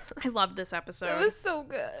 Oh, I loved this episode. It was so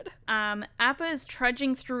good. Appa is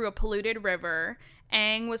trudging through a polluted river.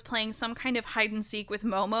 Aang was playing some kind of hide and seek with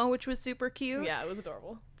Momo, which was super cute. Yeah, it was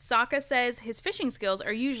adorable. Sokka says his fishing skills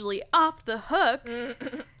are usually off the hook,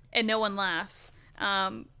 and no one laughs.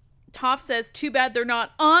 Toph says, too bad they're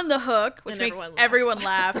not on the hook, which makes everyone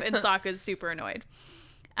laugh, and Sokka's super annoyed.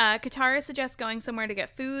 Katara suggests going somewhere to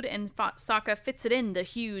get food, and Sokka fits it in the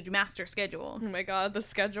huge master schedule. Oh my god, the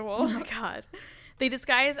schedule. Oh my god. They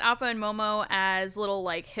disguise Appa and Momo as little,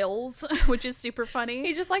 like, hills, which is super funny.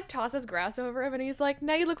 He just, like, tosses grass over him, and he's like,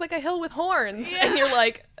 now you look like a hill with horns. Yeah. And you're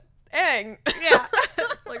like, Aang. Yeah.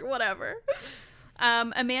 Like, whatever.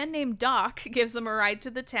 A man named Doc gives them a ride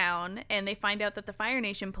to the town, and they find out that the Fire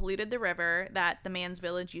Nation polluted the river that the man's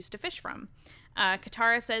village used to fish from.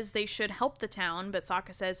 Katara says they should help the town, but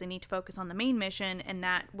Sokka says they need to focus on the main mission, and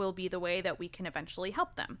that will be the way that we can eventually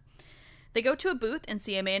help them. They go to a booth and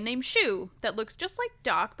see a man named Shu that looks just like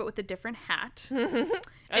Doc, but with a different hat.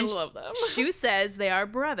 I love them. Shu says they are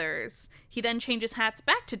brothers. He then changes hats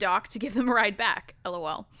back to Doc to give them a ride back.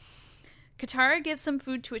 LOL. Katara gives some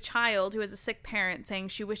food to a child who has a sick parent, saying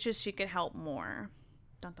she wishes she could help more.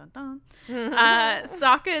 Dun, dun, dun.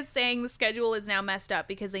 Sokka is saying the schedule is now messed up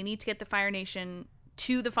because they need to get the Fire Nation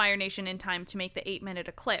to the Fire Nation in time to make the 8-minute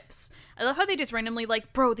eclipse. I love how they just randomly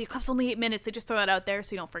like, bro, the eclipse only 8 minutes. They just throw that out there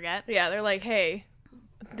so you don't forget. Yeah, they're like, hey,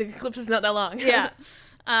 the eclipse is not that long. Yeah.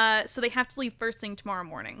 So they have to leave first thing tomorrow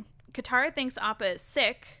morning. Katara thinks Appa is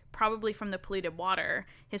sick, probably from the polluted water.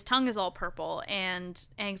 His tongue is all purple, and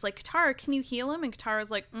Aang's like, Katara, can you heal him? And Katara's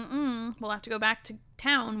like, we'll have to go back to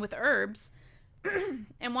town with herbs.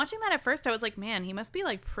 And watching that at first, I was like, man, he must be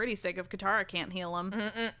like pretty sick if Katara can't heal him.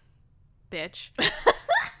 Bitch.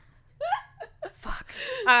 Fuck.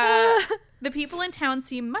 The people in town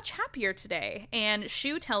seem much happier today, and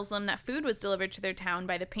Shu tells them that food was delivered to their town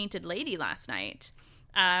by the Painted Lady last night.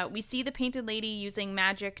 We see the Painted Lady using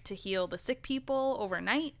magic to heal the sick people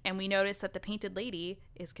overnight, and we notice that the Painted Lady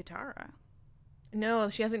is Katara. No,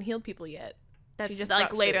 she hasn't healed people yet. That's just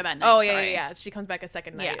like later food. that night. Oh, yeah. She comes back a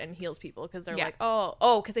second night and heals people because they're like,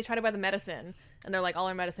 because they try to buy the medicine, and they're like, all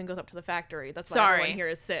our medicine goes up to the factory. That's why everyone here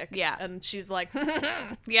is sick. Yeah. And she's like,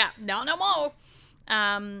 yeah, no more.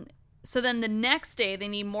 So then the next day, they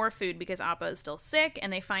need more food because Appa is still sick,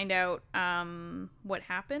 and they find out what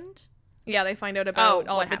happened. Yeah, they find out about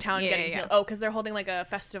the town getting healed. Oh, because they're holding like a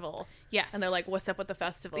festival. Yes. And they're like, what's up with the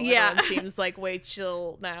festival? Yeah. Everyone seems like way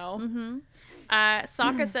chill now. Mm-hmm.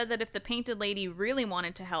 Sokka said that if the Painted Lady really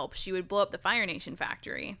wanted to help, she would blow up the Fire Nation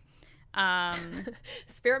factory.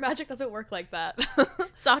 Spirit magic doesn't work like that.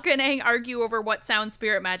 Sokka and Aang argue over what sound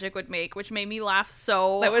spirit magic would make, which made me laugh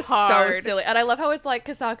so hard. That was so silly. And I love how it's like,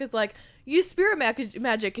 because Sokka's like, use spirit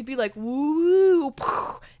magic. It'd be like, woo.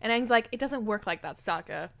 And Aang's like, it doesn't work like that,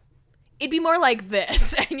 Sokka. It'd be more like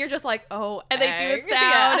this. And you're just like, oh, and they do a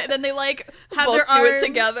sound, and then they like have both their do arms it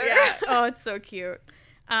together. Yeah. Oh, it's so cute.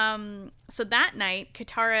 So that night,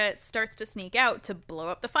 Katara starts to sneak out to blow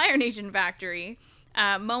up the Fire Nation factory.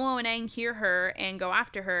 Momo and Aang hear her and go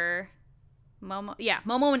after her. Momo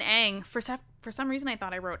and Aang, for some reason I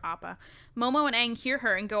thought I wrote Appa. Momo and Aang hear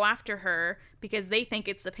her and go after her because they think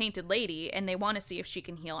it's the Painted Lady and they want to see if she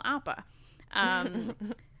can heal Appa.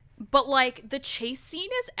 But, like, the chase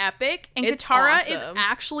scene is epic, and Katara is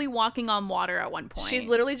actually walking on water at one point. She's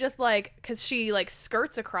literally just, like, because she, like,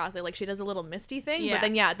 skirts across it. Like, she does a little misty thing. Yeah. But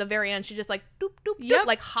then, at the very end, she just, like, doop, doop, doop,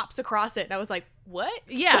 like, hops across it. And I was like, what?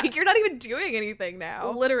 Yeah. Like, you're not even doing anything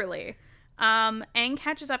now. Literally. Aang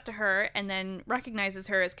catches up to her and then recognizes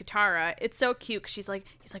her as Katara. It's so cute, 'cause he's like,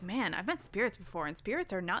 man, I've met spirits before, and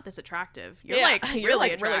spirits are not this attractive. You're, like,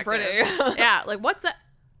 really attractive. Really pretty. Yeah, like, what's that?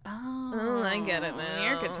 Oh, I get it now.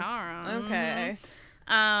 You're Katara. Okay.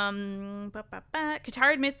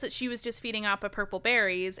 Katara admits that she was just feeding Appa purple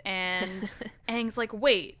berries, and Aang's like,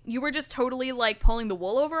 wait, you were just totally, like, pulling the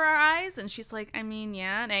wool over our eyes? And she's like, I mean,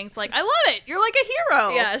 yeah. And Aang's like, I love it. You're like a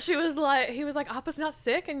hero. Yeah, he was like, Appa's not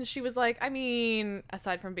sick. And she was like, I mean,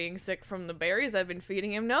 aside from being sick from the berries I've been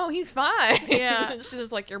feeding him, no, he's fine. Yeah. She's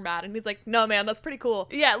just like, you're mad. And he's like, no, man, that's pretty cool.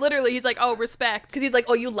 Yeah, literally. He's like, oh, respect. Because he's like,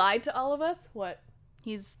 oh, you lied to all of us? What?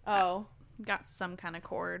 He's got some kind of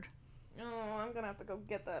cord. Oh, I'm gonna have to go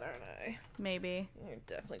get that, aren't I? Maybe. You're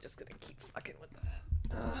definitely just gonna keep fucking with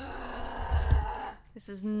that. This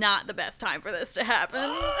is not the best time for this to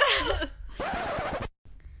happen.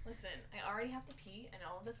 Listen, I already have to pee, and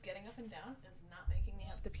all of this getting up and down is not making me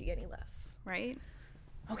have to pee any less. Right?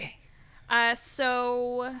 Okay.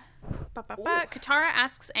 So Katara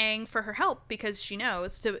asks Aang for her help because he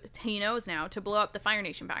knows now to blow up the Fire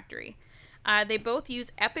Nation factory. They both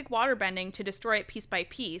use epic waterbending to destroy it piece by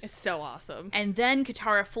piece. It's so awesome. And then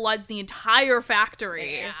Katara floods the entire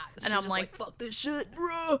factory. Yeah, and I'm like, fuck this shit,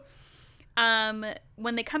 bro.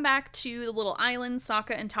 When they come back to the little island,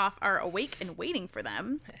 Sokka and Toph are awake and waiting for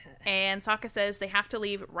them. And Sokka says they have to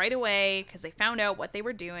leave right away because they found out what they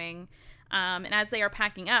were doing. And as they are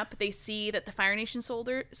packing up, they see that the Fire Nation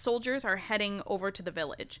soldiers are heading over to the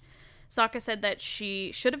village. Sokka said that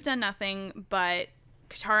she should have done nothing, but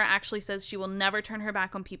Katara actually says she will never turn her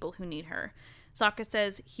back on people who need her. Sokka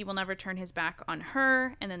says he will never turn his back on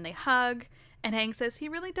her, and then they hug, And Aang says, he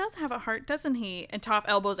really does have a heart, doesn't he? And Toph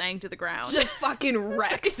elbows Aang to the ground. Just fucking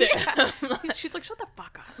wrecks it. She's like, shut the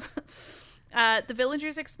fuck up. The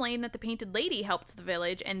villagers explain that the Painted Lady helped the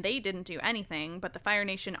village and they didn't do anything, but the Fire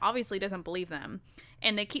Nation obviously doesn't believe them.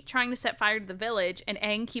 And they keep trying to set fire to the village, and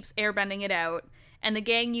Aang keeps airbending it out. And the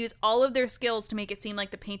gang use all of their skills to make it seem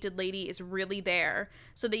like the Painted Lady is really there.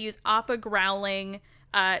 So they use Appa growling,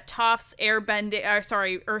 Toph's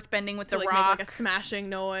earthbending with the like, rock. Make, like, a smashing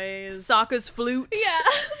noise. Sokka's flute.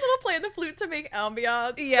 Yeah, little playing the flute to make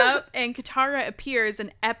ambiance. Yep, and Katara appears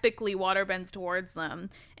and epically waterbends towards them.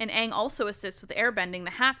 And Aang also assists with airbending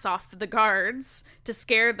the hats off the guards to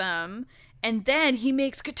scare them. And then he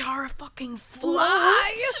makes Katara fucking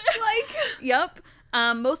fly. Yep.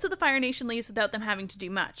 Most of the Fire Nation leaves without them having to do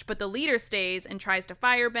much, but the leader stays and tries to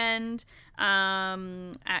firebend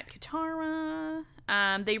at Katara.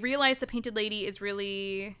 They realize the Painted Lady is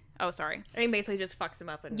really... Oh, sorry. I mean, basically just fucks him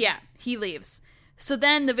up. And yeah, he leaves. So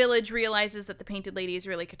then the village realizes that the Painted Lady is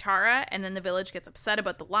really Katara, and then the village gets upset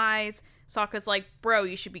about the lies. Sokka's like, bro,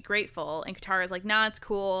 you should be grateful. And Katara's like, nah, it's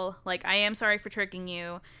cool. Like, I am sorry for tricking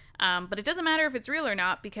you. But it doesn't matter if it's real or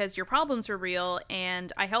not because your problems were real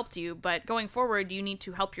and I helped you. But going forward, you need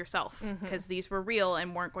to help yourself because these were real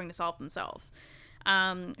and weren't going to solve themselves.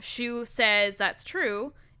 Shu says that's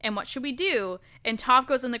true. And what should we do? And Toph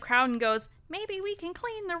goes in the crowd and goes, maybe we can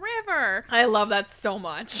clean the river. I love that so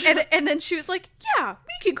much. And then Shu's like, yeah,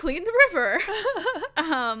 we can clean the river.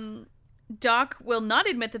 Doc will not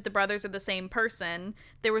admit that the brothers are the same person.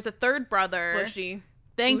 There was a third brother. Bushy.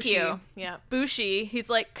 Thank Bushi. you. Yeah. Bushi. He's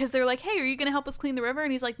like, because they're like, hey, are you going to help us clean the river?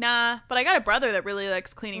 And he's like, nah, but I got a brother that really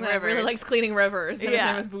likes cleaning rivers. Really likes cleaning rivers. And Yeah.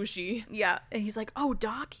 his name is Bushi. Yeah. And he's like, oh,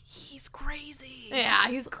 Doc, he's crazy. Yeah,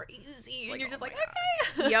 he's crazy. And you're just like,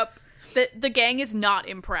 okay. Yep. The gang is not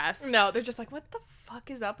impressed. No, they're just like, what the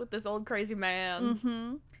fuck is up with this old crazy man?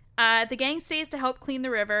 Mm-hmm. The gang stays to help clean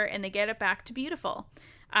the river, and they get it back to beautiful.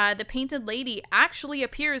 The Painted Lady actually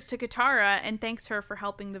appears to Katara and thanks her for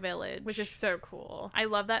helping the village. Which is so cool. I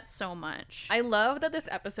love that so much. I love that this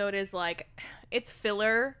episode is like, it's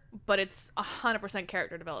filler, but it's 100%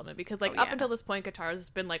 character development. Because like up until this point, Katara's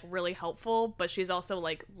been like really helpful, but she's also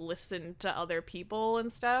like listened to other people and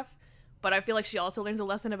stuff. But I feel like she also learns a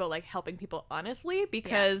lesson about like helping people honestly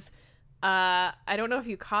because... I don't know if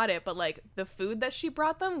you caught it, but like the food that she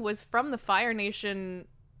brought them was from the Fire Nation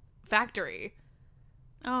factory.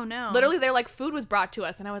 Oh no. Literally, they're like, food was brought to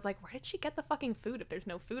us, and I was like, where did she get the fucking food if there's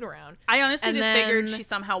no food around? I honestly figured she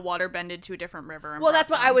somehow waterbended to a different river. And well,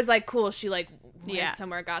 that's what I was like, cool, she like went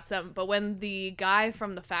somewhere, got some. But when the guy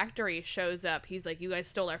from the factory shows up, he's like, you guys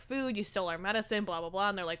stole our food, you stole our medicine, blah, blah, blah.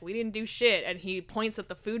 And they're like, we didn't do shit. And he points at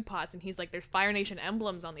the food pots, and he's like, there's Fire Nation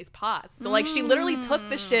emblems on these pots. So like, she literally took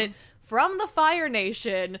the shit from the Fire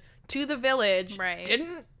Nation to the village,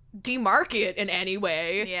 didn't demark it in any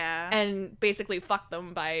way, and basically fucked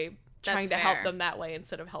them by trying to help them that way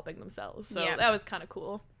instead of helping themselves. So that was kind of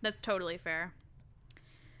cool. That's totally fair.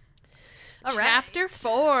 All right. Chapter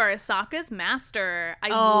 4, Sokka's Master. I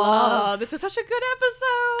love this was such a good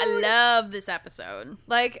episode. I love this episode.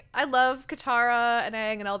 Like, I love Katara and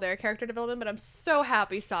Aang and all their character development, but I'm so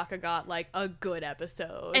happy Sokka got like a good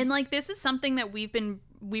episode. And like, this is something that we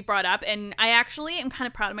brought up, and I actually am kind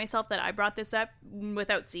of proud of myself that I brought this up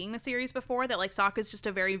without seeing the series before, that like Sokka's just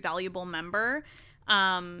a very valuable member.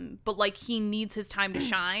 But like, he needs his time to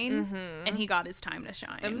shine, and he got his time to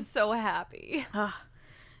shine. I'm so happy.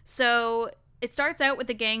 So it starts out with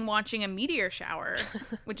the gang watching a meteor shower,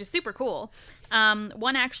 which is super cool.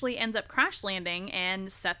 One actually ends up crash landing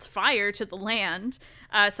and sets fire to the land.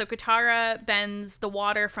 So Katara bends the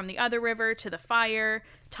water from the other river to the fire.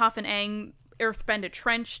 Toph and Aang earthbend a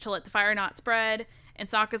trench to let the fire not spread. And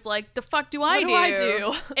Sokka's like, the fuck do I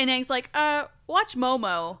do? And Aang's like, watch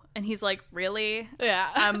Momo. And he's like, really? Yeah.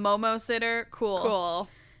 A Momo sitter? Cool.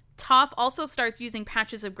 Toph also starts using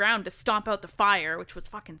patches of ground to stomp out the fire, which was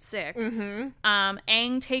fucking sick.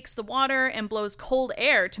 Aang takes the water and blows cold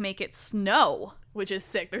air to make it snow. Which is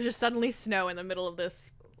sick. There's just suddenly snow in the middle of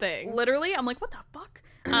this thing. Literally, I'm like, what the fuck?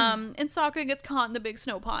 And Sokka gets caught in the big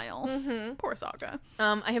snow pile. Poor Sokka.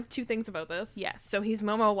 I have two things about this. Yes. So he's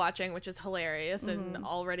Momo watching, which is hilarious and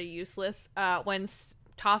already useless. When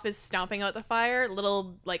Toph is stomping out the fire,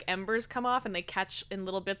 little like embers come off and they catch in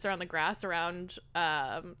little bits around the grass around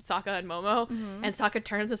Sokka and Momo. And Sokka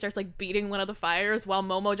turns and starts like beating one of the fires while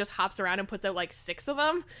Momo just hops around and puts out like 6 of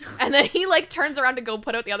them. And then he like turns around to go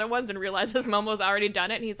put out the other ones and realizes Momo's already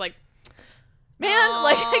done it. And he's like, man,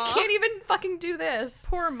 like, I can't even fucking do this.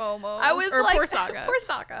 Poor Momo. I was or like, poor Sokka. Poor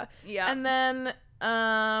Sokka. Yeah. And then,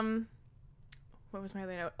 what was my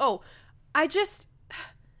other note? Oh,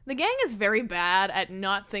 the gang is very bad at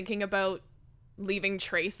not thinking about leaving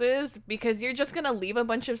traces, because you're just gonna leave a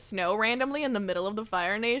bunch of snow randomly in the middle of the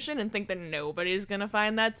Fire Nation and think that nobody's gonna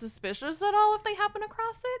find that suspicious at all if they happen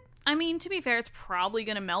across it. I mean, to be fair, it's probably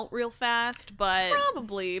gonna melt real fast, but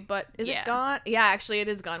Probably, but is it gone? Yeah, actually, it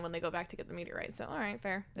is gone when they go back to get the meteorite. So, all right,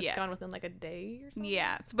 fair. It's gone within like a day or something.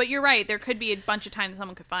 Yeah, but you're right. There could be a bunch of times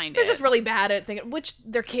someone could find They're it. just really bad at thinking. Which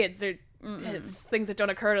they're kids. They're it's things that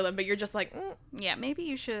don't occur to them. But you're just like, yeah, maybe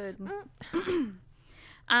you should.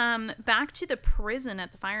 Back to the prison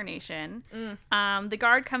at the Fire Nation. The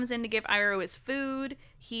guard comes in to give Iroh his food.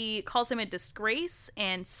 He calls him a disgrace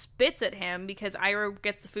and spits at him because Iroh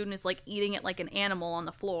gets the food and is like eating it like an animal on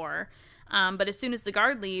the floor. But as soon as the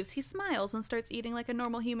guard leaves, he smiles and starts eating like a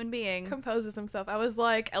normal human being. Composes himself. I was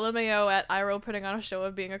like LMAO at Iroh putting on a show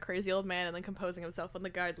of being a crazy old man and then composing himself when the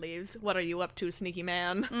guard leaves. What are you up to, sneaky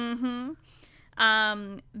man?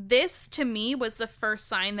 This to me was the first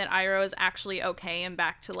sign that Iroh is actually okay and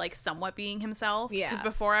back to like somewhat being himself. Yeah. Because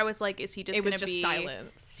before I was like, is he just going to be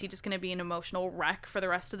silence? Is he just going to be an emotional wreck for the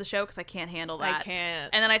rest of the show? Because I can't handle that. I can't.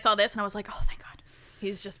 And then I saw this and I was like, oh, thank God.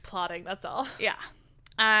 He's just plotting. That's all. Yeah.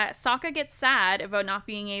 Sokka gets sad about not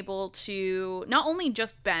being able to not only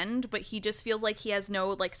just bend, but he just feels like he has no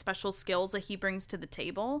like special skills that he brings to the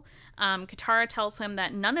table. Katara tells him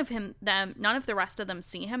that none of the rest of them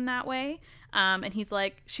see him that way. And she's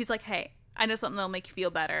like, hey, I know something that'll make you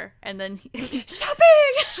feel better. And then shopping.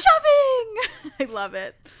 I love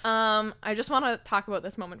it. I just want to talk about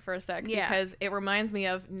this moment for a sec because it reminds me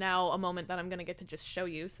of now a moment that I'm going to get to just show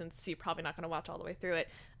you, since you're probably not going to watch all the way through it.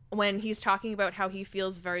 When he's talking about how he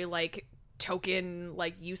feels very like token,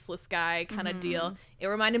 like useless guy kind of deal, it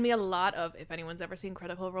reminded me a lot of, if anyone's ever seen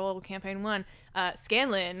Critical Role Campaign 1,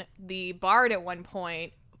 Scanlan, the bard at one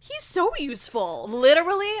point. He's so useful.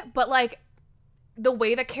 Literally, but like the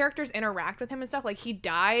way that characters interact with him and stuff, like he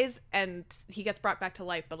dies and he gets brought back to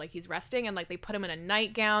life, but like he's resting and like they put him in a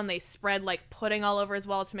nightgown, they spread like pudding all over his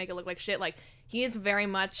walls to make it look like shit. Like he is very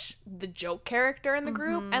much the joke character in the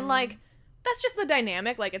group, and like that's just the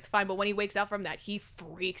dynamic. Like, it's fine. But when he wakes up from that, he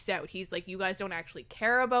freaks out. He's like, you guys don't actually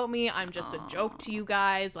care about me. I'm just a joke to you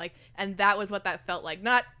guys. Like, and that was what that felt like.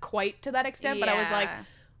 Not quite to that extent, but I was like,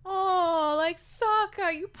 oh, like,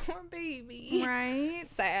 Sokka, you poor baby. Right?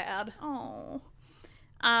 Sad. Oh.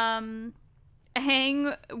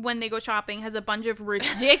 Aang, when they go shopping, has a bunch of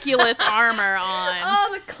ridiculous armor on.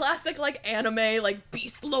 Oh, the classic, like, anime, like,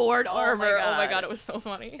 Beast Lord armor. Oh my god, it was so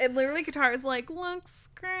funny. And literally Katara's like, looks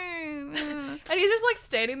great. And he's just, like,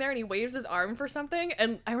 standing there and he waves his arm for something.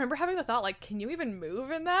 And I remember having the thought, like, can you even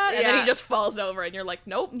move in that? And then he just falls over and you're like,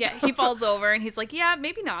 nope. Yeah, he falls over and he's like, yeah,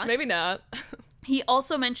 maybe not. Maybe not. He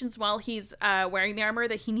also mentions while he's wearing the armor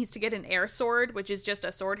that he needs to get an air sword, which is just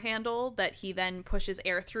a sword handle that he then pushes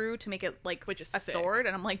air through to make it like which is a sick. sword.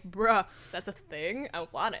 And I'm like, bruh. That's a thing? I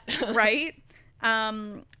want it. Right?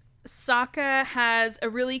 Sokka has a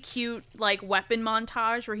really cute like weapon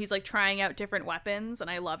montage where he's like trying out different weapons, and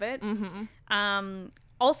I love it.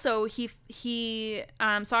 Also,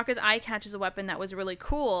 Sokka's eye catches a weapon that was really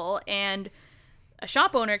cool, and a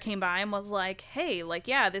shop owner came by and was like, hey, like,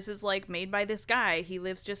 yeah, this is, like, made by this guy. He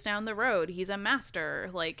lives just down the road. He's a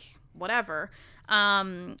master. Like, whatever.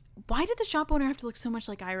 Why did the shop owner have to look so much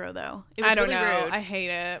like Iroh, though? It was really rude. I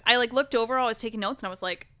hate it. I, like, looked over, I was taking notes, and I was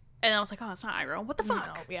like, oh, that's not Iroh. What the fuck?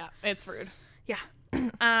 No, yeah, it's rude. Yeah.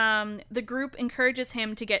 The group encourages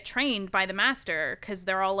him to get trained by the master because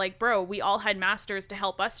they're all like, bro, we all had masters to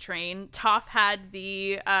help us train. Toph had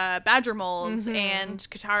the badger molds, and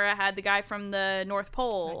Katara had the guy from the North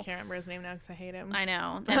Pole. I can't remember his name now because I hate him. I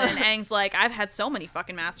know. And then Aang's like, I've had so many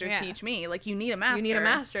fucking masters teach me. Like, you need a master. You need a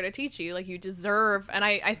master to teach you. Like, you deserve. And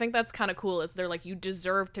I think that's kind of cool. Is they're like, you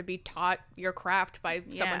deserve to be taught your craft by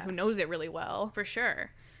someone who knows it really well. For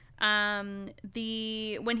sure. When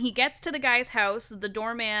he gets to the guy's house, the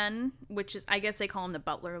doorman, which is, I guess they call him the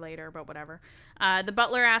butler later, but whatever. The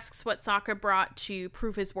butler asks what Sokka brought to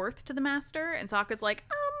prove his worth to the master, and Sokka's like,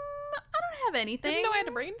 I don't have anything. Didn't know I had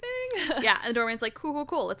to bring anything. Yeah, and the doorman's like,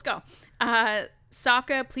 cool, let's go.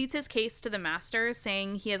 Sokka pleads his case to the master,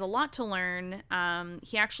 saying he has a lot to learn.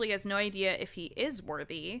 He actually has no idea if he is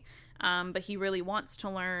worthy, but he really wants to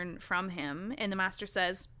learn from him. And the master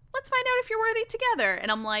says, let's find out if you're worthy together.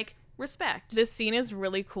 And I'm like, respect. This scene is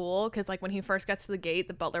really cool because, like, when he first gets to the gate,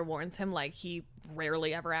 the butler warns him, like, he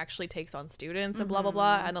rarely ever actually takes on students and blah, blah,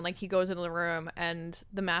 blah. And then, like, he goes into the room and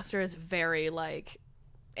the master is very, like,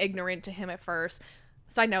 ignorant to him at first.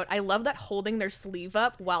 Side note, I love that holding their sleeve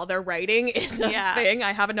up while they're writing is a thing.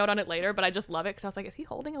 I have a note on it later, but I just love it because I was like, is he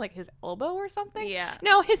holding, like, his elbow or something? Yeah.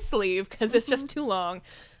 No, his sleeve because it's just too long.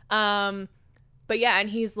 But yeah, and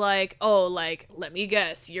he's like, oh, like, let me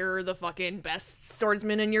guess, you're the fucking best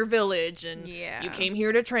swordsman in your village, and you came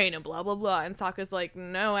here to train, and blah, blah, blah. And Sokka's like,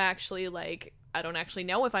 no, actually, like, I don't actually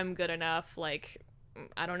know if I'm good enough, like,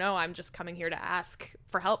 I don't know, I'm just coming here to ask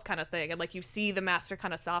for help kind of thing. And, like, you see the master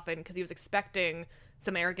kind of soften, because he was expecting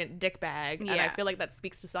some arrogant dickbag, and I feel like that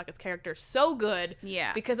speaks to Sokka's character so good,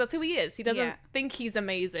 because that's who he is. He doesn't think he's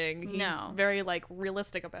amazing. He's very, like,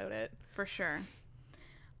 realistic about it. For sure.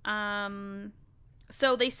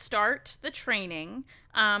 So they start the training.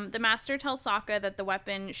 The master tells Sokka that the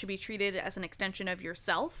weapon should be treated as an extension of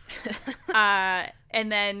yourself. And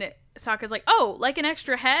then Sokka's like, oh, like an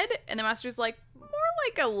extra head? And the master's like, more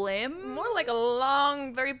like a limb. More like a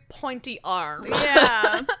long, very pointy arm.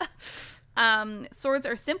 Yeah. Swords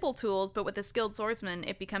are simple tools, but with a skilled swordsman,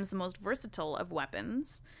 it becomes the most versatile of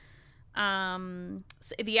weapons. So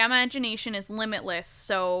the imagination is limitless,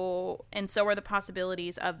 so are the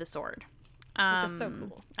possibilities of the sword. Which is so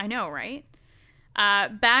cool. I know, right?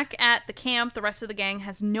 Back at the camp, the rest of the gang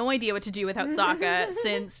has no idea what to do without Sokka,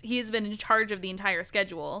 since he has been in charge of the entire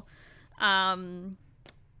schedule.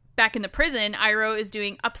 Back in the prison, Iroh is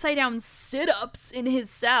doing upside-down sit-ups in his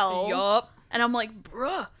cell. Yup. And I'm like,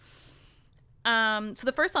 bruh. So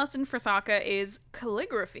the first lesson for Sokka is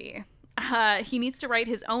calligraphy. He needs to write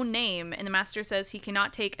his own name, and the master says he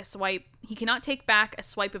cannot take back a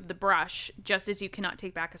swipe of the brush, just as you cannot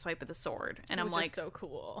take back a swipe of the sword. And I'm like, so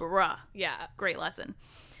cool. Bruh. Yeah. Great lesson.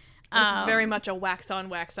 This is very much a wax on,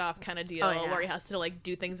 wax off kind of deal, where he has to, like,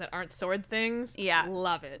 do things that aren't sword things. Yeah.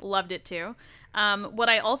 Love it. Loved it too. What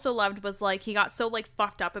I also loved was, like, he got so, like,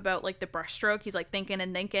 fucked up about, like, the brush stroke. He's, like, thinking,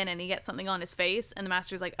 and he gets something on his face, and the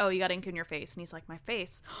master's like, oh, you got ink in your face. And he's like, my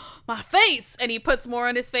face. My face! And he puts more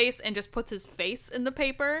on his face and just puts his face in the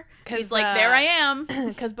paper. He's like, there I am.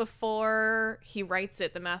 Because before he writes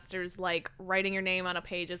it, the master's like, writing your name on a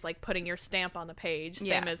page is like putting your stamp on the page.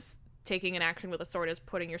 Same as taking an action with a sword is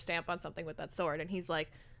putting your stamp on something with that sword. And he's like,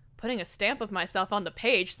 putting a stamp of myself on the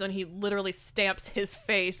page. So then he literally stamps his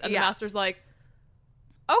face. And the master's like,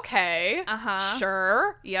 okay,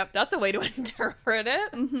 sure. Yep. That's a way to interpret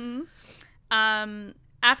it. Mm-hmm.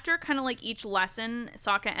 After kind of like each lesson,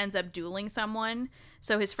 Sokka ends up dueling someone.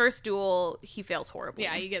 So his first duel, he fails horribly.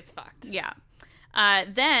 Yeah, he gets fucked. Yeah.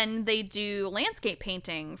 Then they do landscape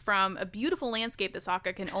painting from a beautiful landscape that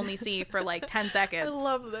Sokka can only see for like 10 seconds. I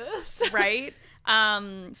love this. Right?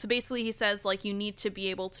 So basically he says, like, you need to be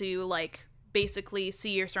able to, like, basically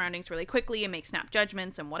see your surroundings really quickly and make snap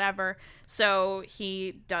judgments and whatever. So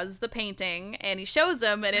he does the painting and he shows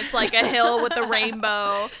them, and it's like a hill with a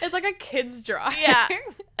rainbow. It's like a kid's drawing. Yeah.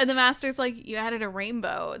 And the master's like, you added a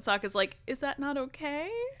rainbow. And Sokka's like, is that not okay?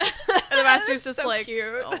 And the master's just so like,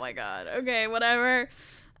 cute. Oh my god, okay, whatever.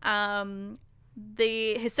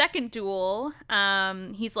 His second duel,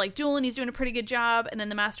 he's like dueling, he's doing a pretty good job, and then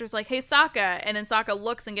the master's like, hey, Sokka, and then Sokka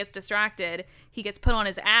looks and gets distracted. He gets put on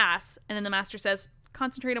his ass, and then the master says,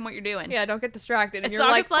 concentrate on what you're doing. Yeah, don't get distracted. And you're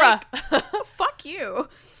Sokka's like, bruh. Fuck you.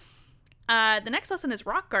 The next lesson is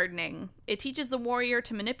rock gardening. It teaches the warrior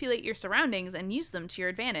to manipulate your surroundings and use them to your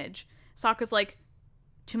advantage. Sokka's like,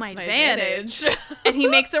 to my advantage. And he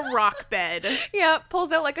makes a rock bed. Yeah,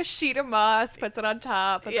 pulls out like a sheet of moss, puts it on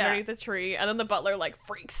top, puts it underneath the tree, and then the butler like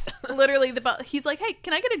freaks. Literally, he's like, hey,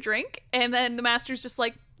 can I get a drink? And then the master's just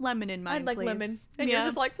like, lemon in mine, I'd like please. lemon. And you're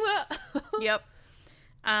just like, Yep.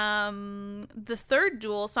 The third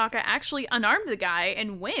duel, Sokka actually unarmed the guy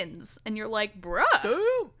and wins. And you're like, bruh.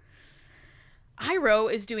 Boom.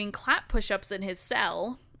 Iroh is doing clap push-ups in his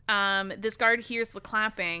cell. This guard hears the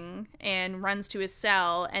clapping and runs to his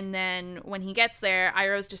cell, and then when he gets there,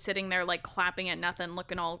 Iroh's just sitting there like clapping at nothing,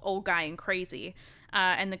 looking all old guy and crazy.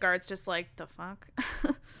 And the guard's just like, the fuck?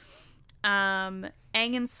 Aang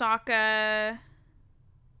and Sokka...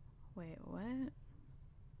 Wait, what?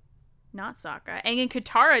 Not Sokka. Aang and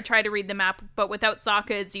Katara try to read the map, but without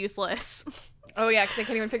Sokka, it's useless. Oh yeah, because they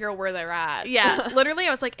can't even figure out where they're at. Yeah, literally,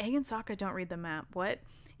 I was like, Aang and Sokka don't read the map. What?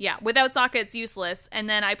 Yeah, without Sokka, it's useless. And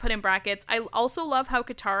then I put in brackets, I also love how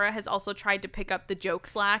Katara has also tried to pick up the joke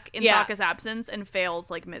slack in Sokka's absence and fails,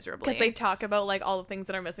 like, miserably. Because they talk about, like, all the things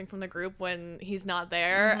that are missing from the group when he's not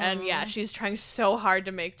there. Mm-hmm. And, yeah, she's trying so hard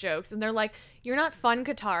to make jokes. And they're like, you're not fun,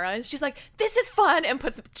 Katara. And she's like, this is fun. And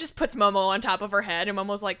puts Momo on top of her head. And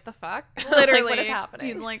Momo's like, the fuck? Literally. Like, what is happening?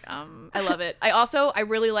 He's like, I love it. I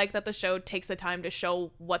really like that the show takes the time to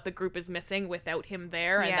show what the group is missing without him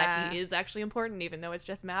there. And that he is actually important. Even though it's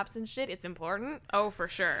just maps and shit, it's important. Oh, for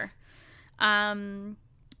sure.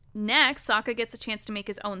 Next, Sokka gets a chance to make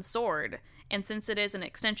his own sword. And since it is an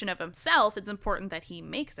extension of himself, it's important that he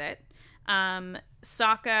makes it.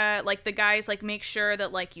 Sokka, like, the guys, like, make sure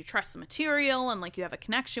that, like, you trust the material and, like, you have a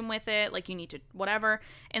connection with it, like, you need to whatever.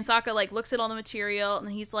 And Sokka, like, looks at all the material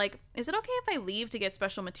and he's like, is it okay if I leave to get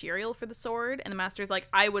special material for the sword? And the master's like,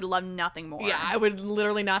 I would love nothing more. Yeah, I would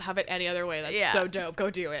literally not have it any other way. That's so dope. Go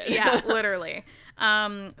do it. Yeah, literally.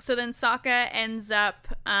 So then Sokka ends up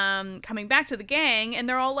coming back to the gang, and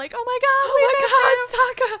they're all like, "Oh my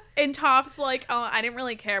god, Sokka!" And Toph's like, "Oh, I didn't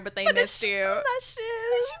really care, but they missed you."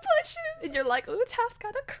 And you're like, "Ooh, Toph's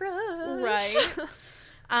got a crush."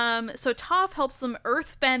 Right. So Toph helps them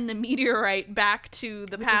earthbend the meteorite back to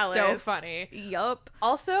the palace. Is so funny. Yup.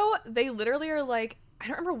 Also, they literally are like, I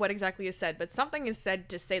don't remember what exactly is said, but something is said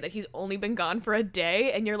to say that he's only been gone for a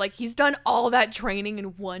day, and you're like, he's done all that training in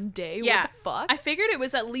one day? Yeah. What the fuck? I figured it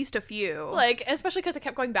was at least a few. Like, especially because I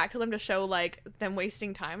kept going back to them to show, like, them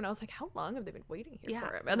wasting time, and I was like, how long have they been waiting here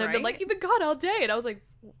for him? And they've been like, you've been gone all day, and I was like,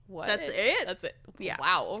 what? That's it? That's it. Yeah.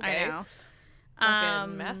 Wow, okay. I know.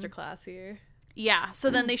 Fucking masterclass here. Yeah, so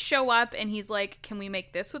then they show up, and he's like, can we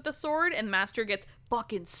make this with the sword? And the master gets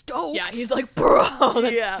fucking stoked. Yeah, he's like, bro,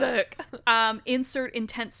 that's sick. Insert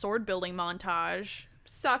intense sword building montage.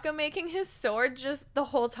 Sokka making his sword, just the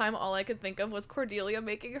whole time all I could think of was Cordelia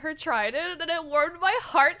making her trident, and it warmed my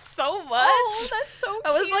heart so much. Oh, that's so cute.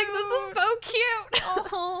 I was like, this is so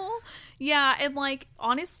cute. Oh. Yeah, and like,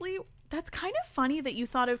 honestly, that's kind of funny that you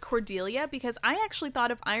thought of Cordelia, because I actually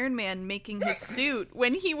thought of Iron Man making his suit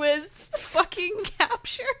when he was fucking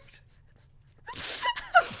captured.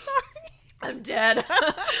 I'm sorry. I'm dead.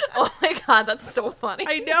 Oh my god, that's so funny.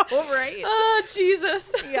 I know, right? Oh,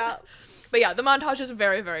 Jesus. Yeah. But yeah, the montage is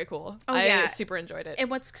very, very cool. Oh, I super enjoyed it. And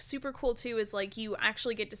what's super cool, too, is, like, you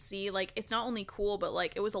actually get to see, like, it's not only cool, but,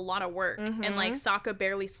 like, it was a lot of work. Mm-hmm. And, like, Sokka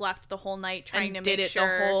barely slept the whole night trying to make sure. Did it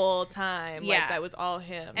the whole time. Yeah. Like, that was all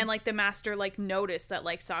him. And, like, the master, like, noticed that,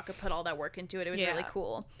 like, Sokka put all that work into it. It was really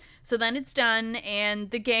cool. So then it's done,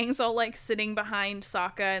 and the gang's all, like, sitting behind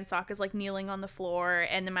Sokka, and Sokka's, like, kneeling on the floor,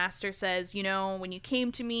 and the master says, you know, when you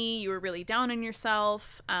came to me, you were really down on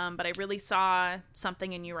yourself, but I really saw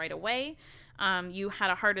something in you right away. You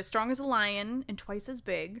had a heart as strong as a lion and twice as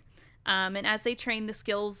big. And as they trained, the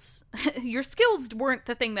skills, your skills weren't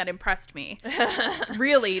the thing that impressed me.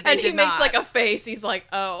 Really, they and he did makes not. like a face. He's like,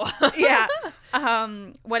 oh. Yeah.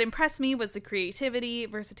 What impressed me was the creativity,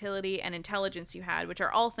 versatility, and intelligence you had, which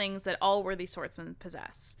are all things that all worthy swordsmen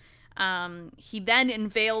possess. He then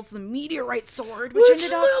unveils the meteorite sword, which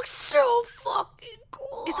ended up looks so fucking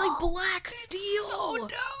cool. It's like black steel. So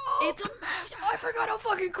dope. It's amazing. I forgot how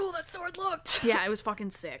fucking cool that sword looked. Yeah, it was fucking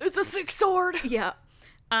sick. It's a sick sword. Yeah.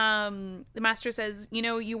 The master says, you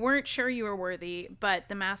know, you weren't sure you were worthy, but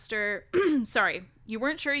the master, sorry, you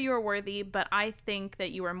weren't sure you were worthy, but I think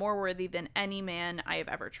that you are more worthy than any man I have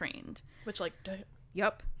ever trained. Which, like,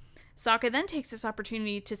 Yup. Sokka then takes this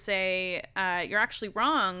opportunity to say, you're actually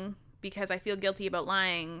wrong because I feel guilty about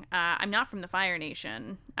lying. I'm not from the Fire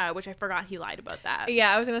Nation, which I forgot he lied about that.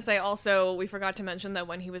 Yeah, I was going to say also, we forgot to mention that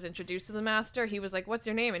when he was introduced to the master, he was like, what's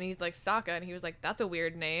your name? And he's like, Sokka. And he was like, that's a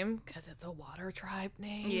weird name because it's a water tribe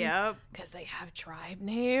name. Yep. Because they have tribe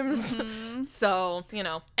names. Mm-hmm. So, you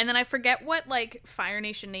know. And then I forget what, like, Fire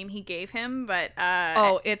Nation name he gave him, but...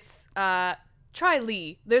 it's, try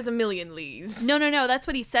Lee. There's a million Lees. No, that's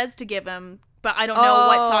what he says to give him, but I don't know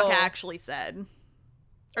what Sokka actually said.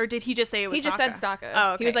 Or did he just say it was Sokka? He just said Sokka.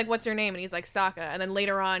 Oh, okay. He was like, what's your name? And he's like, Sokka. And then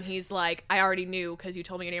later on, he's like, I already knew because you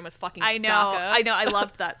told me your name was fucking I know. Sokka. I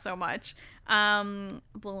loved that so much. Blah,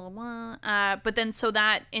 blah, blah. But then so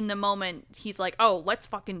that in the moment, he's like, oh, let's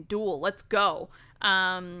fucking duel. Let's go.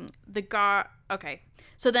 Okay.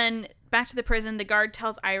 So then back to the prison, the guard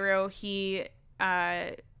tells Iroh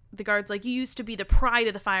the guard's like, you used to be the pride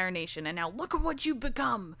of the Fire Nation, and now look at what you've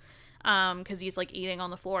become. Because he's, like, eating on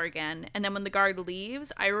the floor again. And then when the guard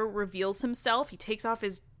leaves, Iroh reveals himself. He takes off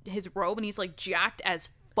his robe, and he's, like, jacked as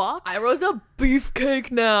fuck. Iroh's a beefcake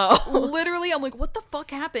now. Literally, I'm like, what the fuck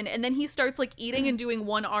happened? And then he starts, like, eating and doing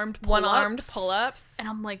one-armed pull-ups. And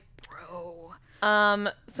I'm like, bro.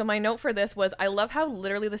 So my note for this was, I love how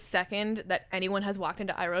literally the second that anyone has walked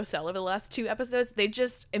into Iroh's cell over the last 2 episodes, they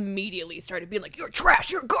just immediately started being like, you're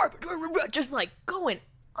trash, you're garbage, just, like, going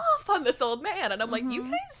off on this old man. And I'm like, you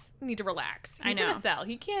guys need to relax. He's in a cell.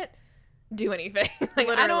 He can't do anything. Like,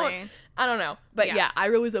 literally. I don't know. But yeah,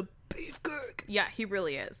 Iroh is a beefcake. Yeah, he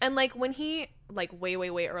really is. And like when he, like way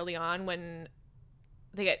early on, when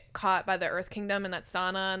they get caught by the Earth Kingdom in that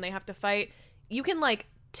sauna and they have to fight, you can like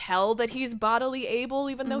tell that he's bodily able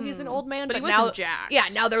even though he's an old man. But he now, wasn't jacked. Yeah,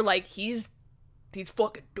 now they're like, he's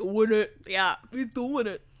fucking doing it. Yeah. He's doing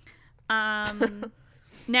it.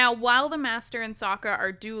 Now, while the master and Sokka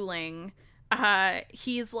are dueling,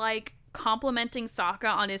 he's like complimenting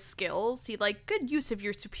Sokka on his skills. He like, good use of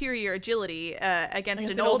your superior agility against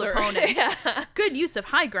an old opponent. Yeah. Good use of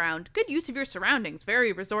high ground. Good use of your surroundings.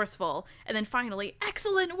 Very resourceful. And then finally,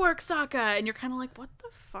 excellent work, Sokka. And you're kind of like, what the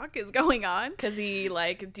fuck is going on? Because he,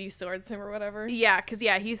 like, de-swords him or whatever. Yeah, because,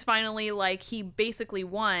 yeah, he's finally, like, he basically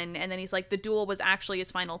won. And then he's like, the duel was actually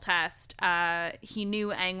his final test. He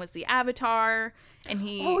knew Aang was the Avatar. And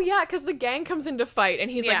he... Oh, yeah, because the gang comes in to fight,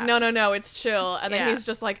 and he's like, no, it's chill. And then he's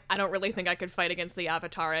just like, I don't really think I could fight against the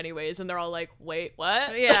Avatar anyways. And they're all like, wait,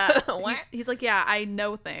 what? Yeah. What? He's like, yeah, I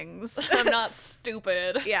know things. I'm not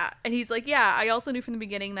stupid. Yeah. And he's like, yeah, I also knew from the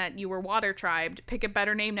beginning that you were water tribed. Pick a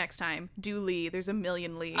better name next time. Do Lee. There's a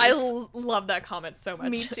million Lees. I love that comment so much.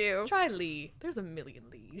 Me too. Try Lee. There's a million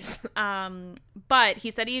Lees. But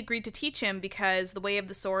he said he agreed to teach him because the way of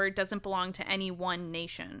the sword doesn't belong to any one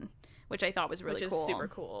nation, which I thought was really cool. Which is super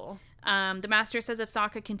cool. The master says if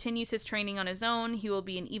Sokka continues his training on his own, he will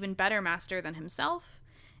be an even better master than himself.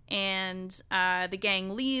 And the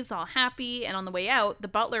gang leaves all happy, and on the way out, the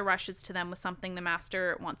butler rushes to them with something the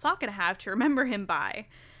master wants Sokka to have to remember him by.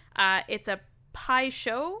 It's a Pai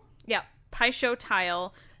Sho? Yeah. Pai Sho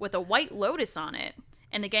tile with a white lotus on it.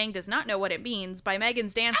 And the gang does not know what it means. By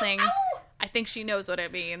Megan's dancing, I think she knows what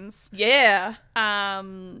it means. Yeah.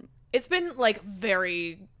 It's been, like,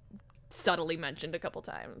 very subtly mentioned a couple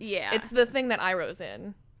times. Yeah. It's the thing that Iroh's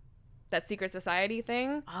in. That secret society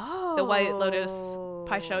thing. Oh. The White Lotus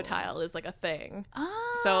Pai Sho tile is like a thing.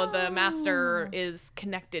 Oh. So the master is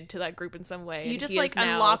connected to that group in some way. You just like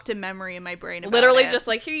unlocked a memory in my brain about literally it. just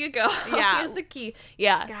like, here you go. Yeah. Here's the key.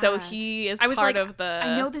 Yeah. God. So he is part like, of the...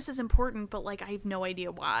 I know this is important, but like I have no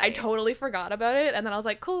idea why. I totally forgot about it. And then I was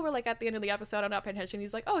like, cool, we're like at the end of the episode. I'm not paying attention.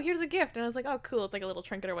 He's like, oh, here's a gift. And I was like, oh, cool. It's like a little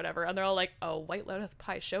trinket or whatever. And they're all like, oh, White Lotus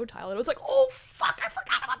Pai Sho tile. And it was like, oh, fuck, I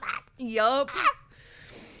forgot about that. Yup.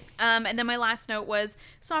 And then my last note was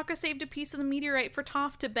Sokka saved a piece of the meteorite for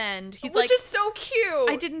Toph to bend. He's Which is so cute.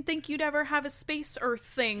 I didn't think you'd ever have a space Earth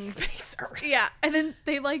thing. Space Earth. Yeah. And then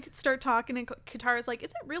they like start talking and Katara's like,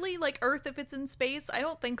 is it really like Earth if it's in space? I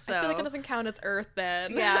don't think so. I feel like it doesn't count as Earth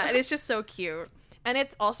then. Yeah. And it's just so cute. And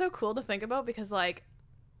it's also cool to think about because like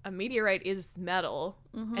a meteorite is metal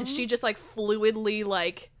and she just like fluidly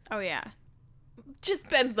like... Oh yeah. Just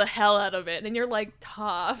bends the hell out of it, and you're like,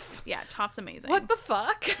 Toph. Yeah, Toph's amazing. What the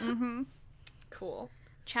fuck? Mm-hmm. Cool.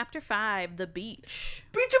 Chapter 5, The Beach.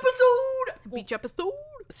 Beach episode! Beach episode!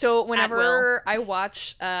 So whenever I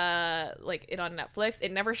watch like it on Netflix,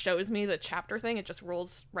 it never shows me the chapter thing. It just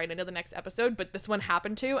rolls right into the next episode, but this one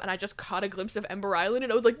happened to, and I just caught a glimpse of Ember Island,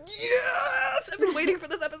 and I was like, yes! I've been waiting for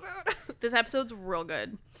this episode. This episode's real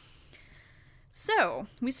good. So,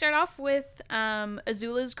 we start off with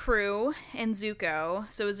Azula's crew and Zuko.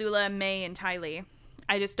 So, Azula, Mai, and Ty Lee.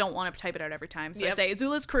 I just don't want to type it out every time. So, I say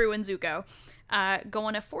Azula's crew and Zuko go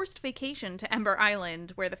on a forced vacation to Ember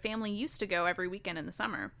Island, where the family used to go every weekend in the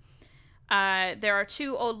summer. There are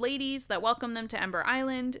two old ladies that welcome them to Ember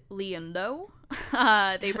Island, Lee and Lo.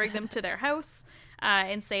 They bring them to their house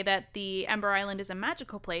and say that the Ember Island is a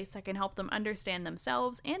magical place that can help them understand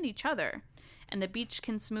themselves and each other. And the beach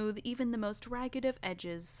can smooth even the most ragged of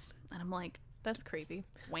edges. And I'm like, that's creepy.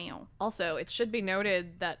 Wow. Also, it should be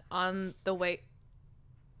noted that on the way...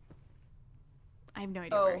 I have no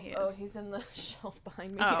idea where he is. Oh, he's in the shelf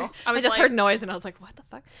behind me. Oh, I just heard noise and I was like, what the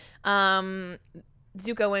fuck?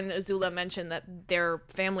 Zuko and Azula mentioned that their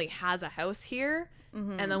family has a house here.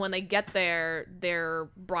 Mm-hmm. And then when they get there, they're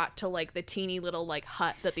brought to like the teeny little like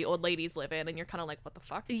hut that the old ladies live in, and you're kind of like, what the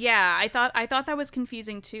fuck? Yeah, I thought that was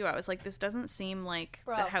confusing too. I was like, this doesn't seem like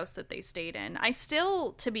the house that they stayed in. I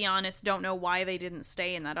still, to be honest, don't know why they didn't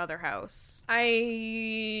stay in that other house.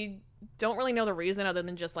 I don't really know the reason other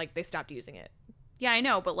than just like they stopped using it. Yeah, I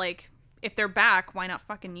know, but like if they're back, why not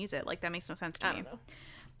fucking use it? Like that makes no sense to me.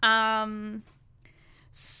 I don't know.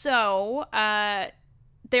 So,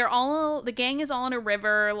 the gang is all in a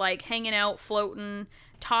river, like, hanging out, floating.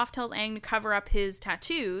 Toph tells Aang to cover up his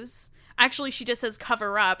tattoos. Actually, she just says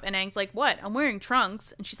cover up, and Aang's like, what? I'm wearing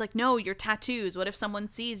trunks. And she's like, no, your tattoos. What if someone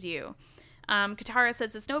sees you? Katara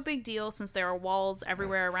says it's no big deal since there are walls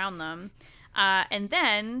everywhere around them. And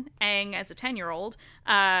then Aang, as a 10-year-old,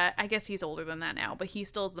 I guess he's older than that now, but he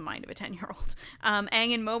still has the mind of a 10-year-old.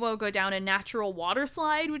 Aang and Momo go down a natural water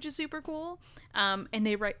slide, which is super cool. And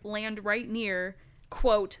they land right near...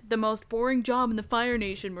 quote, the most boring job in the Fire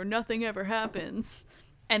Nation where nothing ever happens.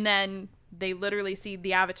 And then they literally see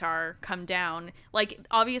the Avatar come down. Like,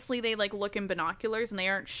 obviously they, like, look in binoculars and they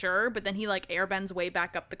aren't sure, but then he, like, airbends way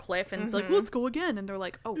back up the cliff and is like, let's go again. And they're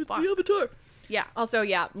like, oh, it's fuck. the Avatar. Yeah. Also,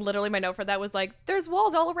 yeah, literally my note for that was like, there's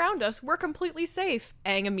walls all around us. We're completely safe.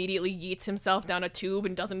 Aang immediately yeets himself down a tube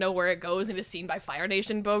and doesn't know where it goes and is seen by Fire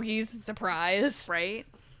Nation bogies. Surprise. Right?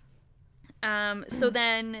 So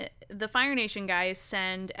then the Fire Nation guys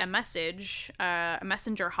send a message, a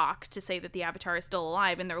messenger hawk, to say that the Avatar is still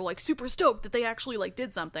alive, and they're like super stoked that they actually like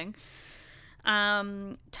did something.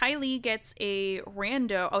 Ty Lee gets a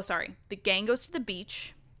rando. Oh, sorry. The gang goes to the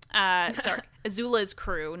beach. Sorry. Azula's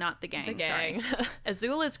crew, not the gang. The gang. Sorry.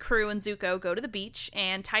 Azula's crew and Zuko go to the beach,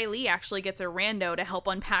 and Ty Lee actually gets a rando to help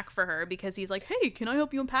unpack for her because he's like, hey, can I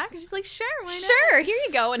help you unpack? And she's like, sure, why not? Sure, here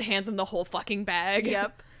you go, and hands him the whole fucking bag.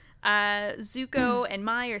 Yep. Zuko and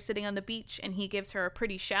Mai are sitting on the beach, and he gives her a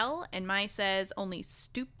pretty shell, and Mai says only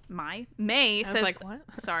May says, like, what?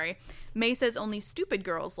 Sorry. May says only stupid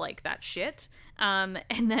girls like that shit. And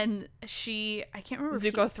then I can't remember.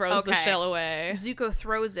 Zuko throws the shell away. Zuko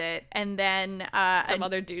throws it, and then some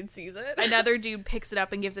other dude sees it. Another dude picks it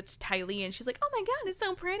up and gives it to Ty Lee, and she's like, oh my god, it's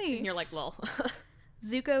so pretty. And you're like, lol.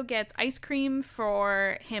 Zuko gets ice cream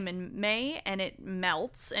for him and May, and it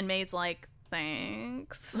melts, and May's like,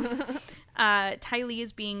 thanks. Ty Lee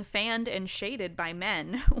is being fanned and shaded by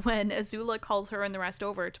men when Azula calls her and the rest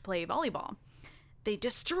over to play volleyball. They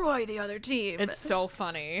destroy the other team. It's so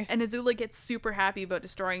funny. And Azula gets super happy about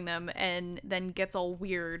destroying them and then gets all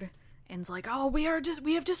weird and's like, oh, we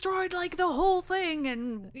have destroyed like the whole thing,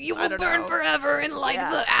 and you will burn forever in like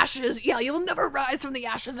the ashes. Yeah, you will never rise from the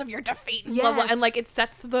ashes of your defeat. Yes. And like it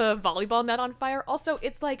sets the volleyball net on fire. Also,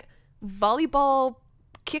 it's like volleyball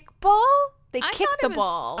kickball. They kicked the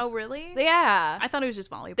ball. Oh, really? Yeah. I thought it was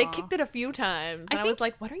just volleyball. They kicked it a few times. And I was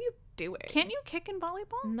like, what are you doing? Can't you kick in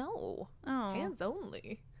volleyball? No. Oh. Hands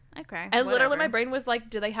only. Okay. And literally my brain was like,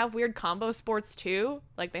 do they have weird combo sports too?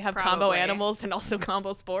 Like they have combo animals and also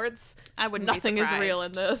combo sports? I wouldn't Nothing be surprised. is real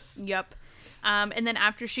in this. Yep. And then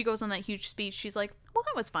after she goes on that huge speech, she's like, well,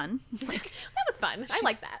 that was fun. Like, that was fun. I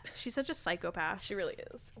like that. She's such a psychopath. She really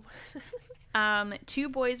is. Two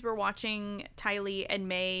boys were watching Ty Lee and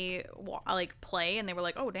May play, and they were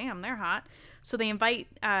like, oh, damn, they're hot. So they invite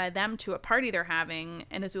them to a party they're having,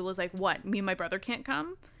 and Azula's like, what, me and my brother can't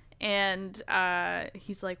come? And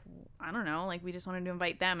he's like, I don't know, like, we just wanted to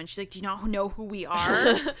invite them. And she's like, do you not know who we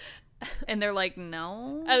are? And they're like,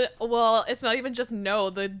 no. Well, it's not even just no.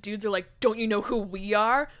 The dudes are like, don't you know who we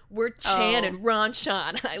are? We're Chan and Ron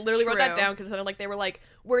Shan. And I literally wrote that down because they were like,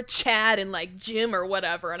 we're Chad and like Jim or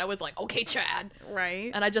whatever. And I was like, okay, Chad. Right.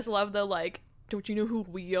 And I just love the like, don't you know who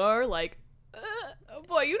we are? Like,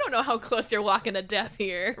 boy, you don't know how close you're walking to death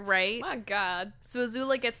here. Right. My God. So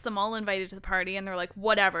Azula gets them all invited to the party, and they're like,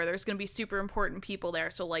 whatever, there's going to be super important people there,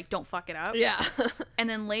 so, like, don't fuck it up. Yeah. And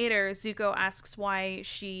then later, Zuko asks why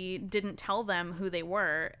she didn't tell them who they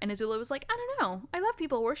were, and Azula was like, I don't know. I love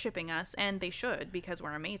people worshiping us, and they should, because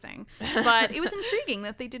we're amazing. But it was intriguing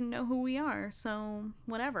that they didn't know who we are, so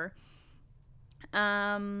whatever.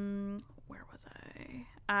 Where was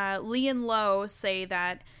I? Lee and Lo say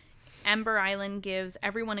that Ember Island gives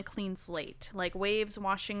everyone a clean slate, like waves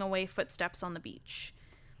washing away footsteps on the beach.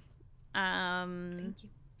 Thank you.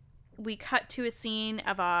 We cut to a scene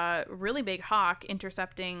of a really big hawk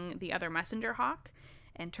intercepting the other messenger hawk,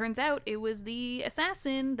 and turns out it was the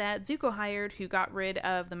assassin that Zuko hired who got rid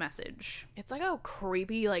of the message. It's like a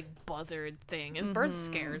creepy, like, buzzard thing. His bird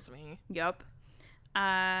scares me. Yup.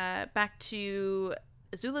 Back to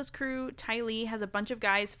Azula's crew. Ty Lee has a bunch of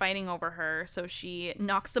guys fighting over her, so she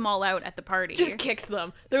knocks them all out at the party. Just kicks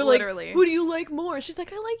them. They're literally like, who do you like more? She's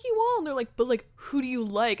like, I like you all. And they're like, but like, who do you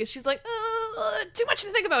like? And she's like, too much to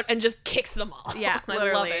think about, and just kicks them all. Yeah, I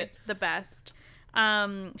literally. love it. The best.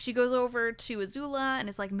 She goes over to Azula and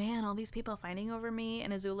is like, man, all these people fighting over me.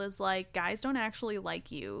 And Azula's like, guys don't actually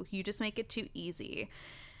like you. You just make it too easy.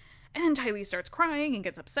 And then Ty Lee starts crying and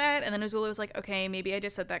gets upset. And then Azula was like, okay, maybe I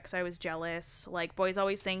just said that because I was jealous. Like, boys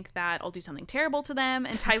always think that I'll do something terrible to them.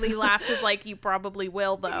 And Ty Lee laughs as like, you probably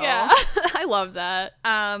will, though. Yeah, I love that.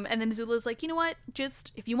 And then Azula's like, you know what?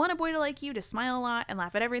 Just, if you want a boy to like you, just smile a lot and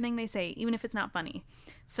laugh at everything they say, even if it's not funny.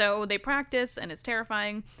 So they practice, and it's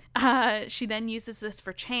terrifying. She then uses this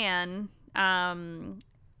for Chan.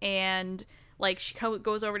 And like, she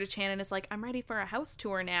goes over to Chan and is like, I'm ready for a house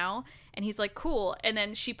tour now. And he's like, cool. And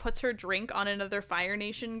then she puts her drink on another Fire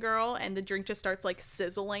Nation girl, and the drink just starts like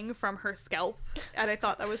sizzling from her scalp. And I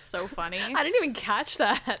thought that was so funny. I didn't even catch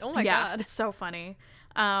that. Oh my God. It's so funny.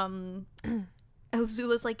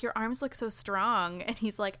 Azula's like, your arms look so strong. And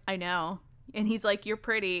he's like, I know. And he's like, you're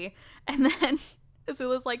pretty. And then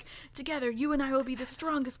Azula's like, together, you and I will be the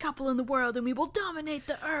strongest couple in the world, and we will dominate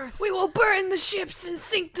the earth. We will burn the ships and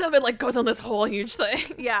sink them. It like goes on this whole huge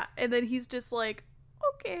thing. Yeah. And then he's just like,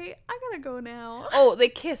 okay, I gotta go now. Oh, they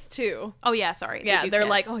kiss too. Oh yeah, sorry. Yeah, they're kiss.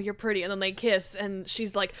 like, oh, you're pretty, and then they kiss, and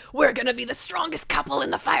she's like, we're gonna be the strongest couple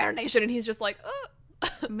in the Fire Nation, and he's just like,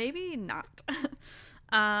 maybe not.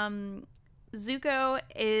 Zuko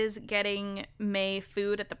is getting May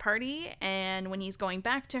food at the party, and when he's going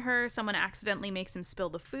back to her, someone accidentally makes him spill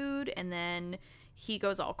the food, and then he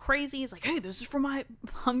goes all crazy. He's like, hey, this is for my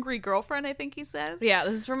hungry girlfriend, I think he says. Yeah,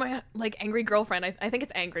 this is for my, like, angry girlfriend. I think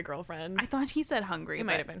it's angry girlfriend. I thought he said hungry. It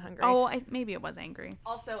might have been hungry. Oh, maybe it was angry.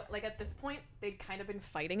 Also, like, at this point, they'd kind of been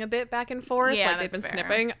fighting a bit back and forth. Yeah, like, they've been fair.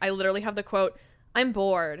 snipping. I literally have the quote, I'm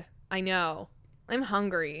bored. I know. I'm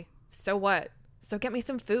hungry. So what? So get me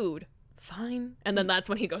some food. Fine. And then that's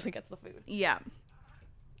when he goes and gets the food. Yeah.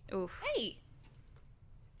 Oof. Hey.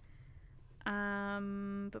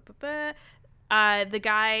 The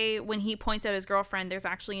guy, when he points out his girlfriend, there's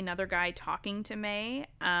actually another guy talking to May,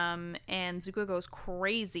 and Zuko goes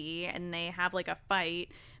crazy, and they have, like, a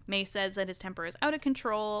fight. May says that his temper is out of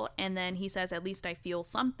control, and then he says, at least I feel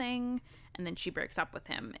something, and then she breaks up with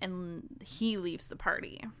him, and he leaves the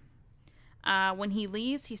party. When he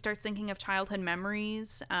leaves, he starts thinking of childhood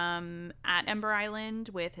memories at Ember Island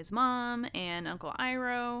with his mom and Uncle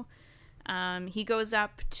Iroh. He goes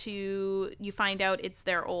up to, you find out it's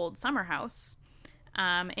their old summer house,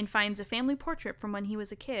 and finds a family portrait from when he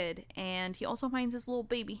was a kid. And he also finds his little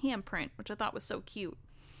baby handprint, which I thought was so cute.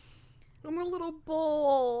 I'm a little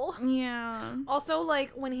bowl. Yeah. Also,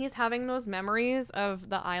 like, when he's having those memories of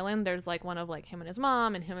the island, there's, like, one of, like, him and his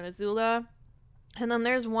mom and him and Azula. And then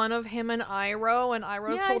there's one of him and Iroh, and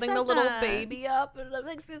Iroh's holding the little baby up, and that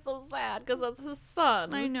makes me so sad, because that's his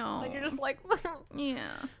son. I know. Like, you're just like... Yeah.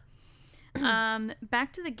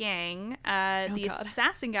 Back to the gang. The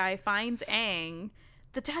assassin guy finds Aang.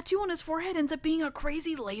 The tattoo on his forehead ends up being a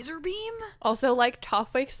crazy laser beam. Also, like,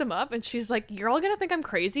 Toph wakes him up, and she's like, you're all gonna think I'm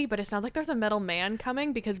crazy, but it sounds like there's a metal man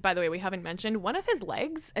coming, because, by the way, we haven't mentioned, one of his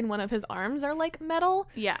legs and one of his arms are, like, metal.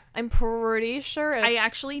 Yeah. I'm pretty sure I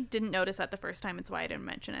actually didn't notice that the first time. It's why I didn't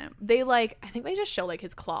mention it. They, like, I think they just show, like,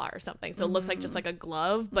 his claw or something, so it looks like just, like, a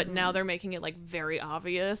glove, but now they're making it, like, very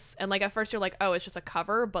obvious. And, like, at first you're like, oh, it's just a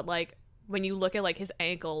cover, but, like, when you look at, like, his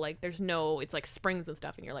ankle, like, it's, like, springs and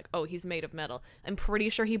stuff, and you're like, oh, he's made of metal. I'm pretty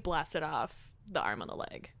sure he blasted off the arm on the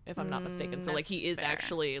leg, if I'm not mistaken. So, like, he is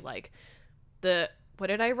actually, like, what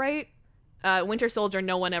did I write? Winter Soldier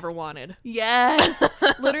no one ever wanted. Yes.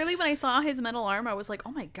 Literally, when I saw his metal arm, I was like,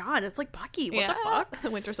 oh my god, it's like Bucky. What the fuck?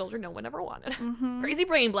 The Winter Soldier no one ever wanted. Crazy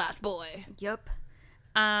brain blast boy. Yep.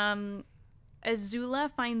 Azula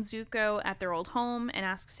finds Zuko at their old home and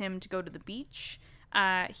asks him to go to the beach.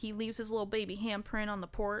 He leaves his little baby handprint on the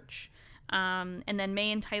porch. And then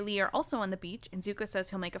May and Ty Lee are also on the beach, and Zuko says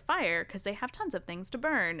he'll make a fire because they have tons of things to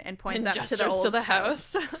burn, and points up to the old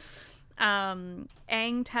house.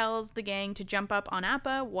 Aang tells the gang to jump up on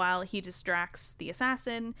Appa while he distracts the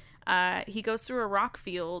assassin. He goes through a rock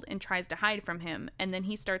field and tries to hide from him, and then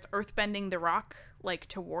he starts earthbending the rock, like,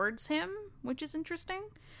 towards him, which is interesting.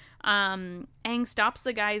 Aang stops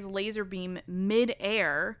the guy's laser beam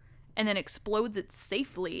mid-air and then explodes it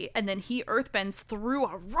safely, and then he earthbends through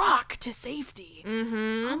a rock to safety.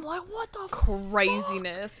 I'm like, what the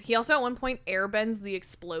craziness. Fuck? He also at one point airbends the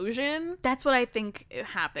explosion. That's what I think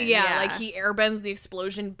happened. Yeah, like he airbends the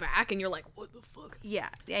explosion back, and you're like, what the fuck? Yeah,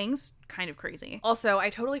 Aang's kind of crazy. Also, I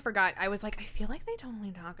totally forgot. I was like, I feel like they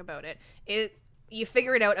totally talk about it. You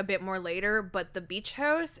figure it out a bit more later, but the beach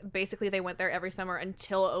house, basically they went there every summer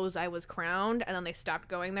until Ozai was crowned, and then they stopped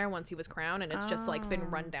going there once he was crowned, and it's just, like, been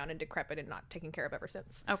run down and decrepit and not taken care of ever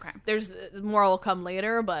since. Okay. There's more will come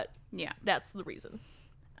later, but yeah, that's the reason.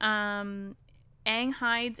 Aang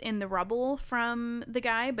hides in the rubble from the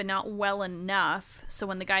guy, but not well enough. So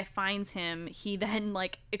when the guy finds him, he then,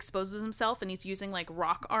 like, exposes himself, and he's using, like,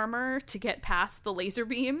 rock armor to get past the laser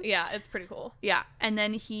beam. Yeah, it's pretty cool. Yeah, and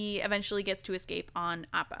then he eventually gets to escape on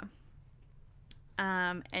Appa.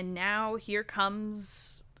 And now here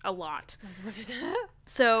comes a lot.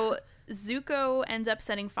 So Zuko ends up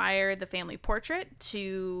setting fire the family portrait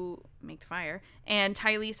to make the fire, and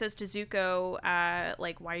Ty Lee says to Zuko,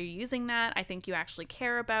 like, why are you using that? I think you actually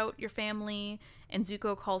care about your family. And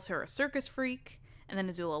Zuko calls her a circus freak, and then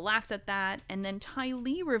Azula laughs at that, and then Ty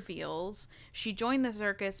Lee reveals she joined the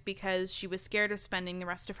circus because she was scared of spending the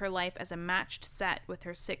rest of her life as a matched set with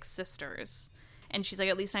her 6 sisters. And she's like,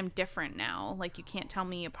 at least I'm different now. Like, you can't tell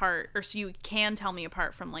me apart. Or so you can tell me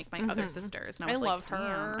apart from, like, my other sisters. And I was love like,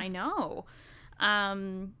 her. damn, I know.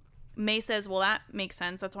 May says, well, that makes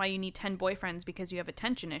sense. That's why you need 10 boyfriends, because you have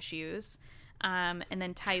attention issues. And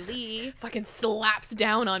then Ty Lee fucking slaps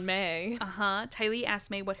down on May. Ty Lee asks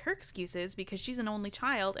May what her excuse is because she's an only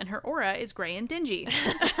child and her aura is gray and dingy.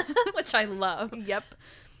 Which I love. Yep.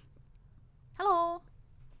 Hello.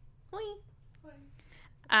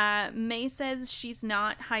 May says she's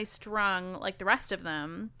not high-strung like the rest of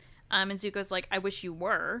them. And Zuko's like, I wish you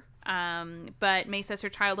were. But May says her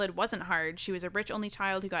childhood wasn't hard. She was a rich only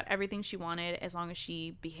child who got everything she wanted as long as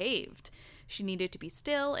she behaved. She needed to be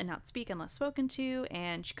still and not speak unless spoken to,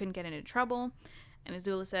 and she couldn't get into trouble. And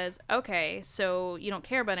Azula says, okay, so you don't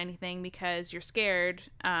care about anything because you're scared,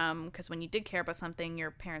 because when you did care about something,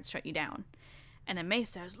 your parents shut you down. And then May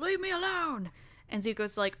says, leave me alone! And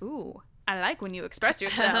Zuko's like, ooh, I like when you express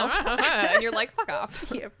yourself. And you're like, fuck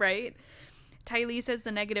off. Yeah, right? Ty Lee says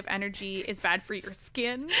the negative energy is bad for your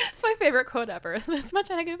skin. It's my favorite quote ever. This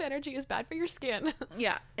much negative energy is bad for your skin.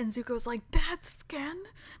 Yeah. And Zuko's like, bad skin?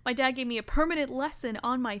 My dad gave me a permanent lesson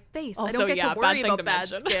on my face. Also, I don't get to worry about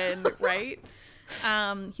bad mention. skin, right?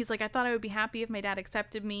 He's like, I thought I would be happy if my dad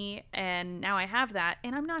accepted me, and now I have that,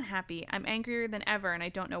 and I'm not happy. I'm angrier than ever, and I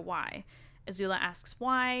don't know why. Azula asks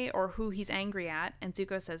why or who he's angry at, and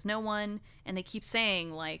Zuko says no one, and they keep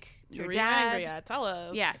saying, like, your Who are dad. you angry at? Tell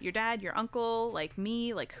us. Yeah, your dad, your uncle, like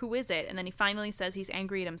me, like who is it? And then he finally says he's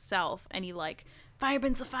angry at himself, and he like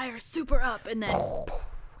firebends the fire super up, and then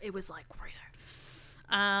it was like right there.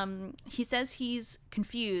 He says he's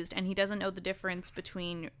confused and he doesn't know the difference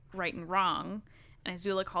between right and wrong, and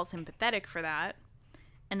Azula calls him pathetic for that.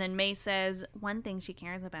 And then May says one thing she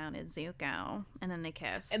cares about is Zuko, and then they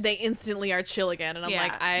kiss. And they instantly are chill again, and I'm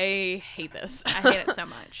like, I hate this. I hate it so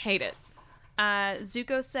much. Hate it.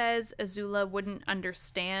 Zuko says Azula wouldn't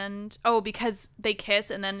understand. Oh, because they kiss,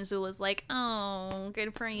 and then Azula's like, oh,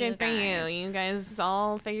 good for you Good for guys. you. You guys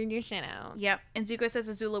all figured your shit out. Yep. And Zuko says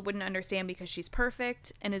Azula wouldn't understand because she's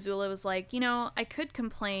perfect. And Azula was like, you know, I could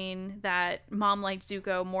complain that Mom liked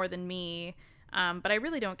Zuko more than me, but I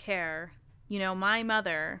really don't care. You know, my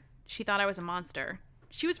mother, she thought I was a monster.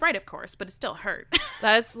 She was right, of course, but it still hurt.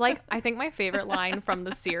 That's like, I think my favorite line from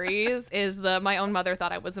the series is my own mother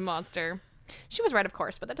thought I was a monster. She was right, of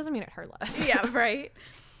course, but that doesn't mean it hurt less. Yeah, right.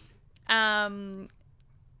 So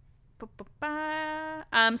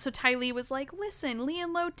Ty Lee was like, listen, Lee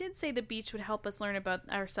and Lo did say the beach would help us learn about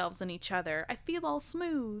ourselves and each other. I feel all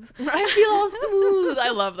smooth. I feel all smooth. I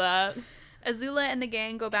love that. Azula and the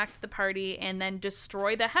gang go back to the party and then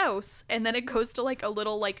destroy the house, and then it goes to like a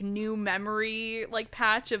little like new memory like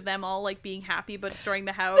patch of them all like being happy but destroying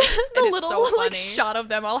the house. The and little it's so funny. like shot of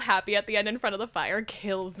them all happy at the end in front of the fire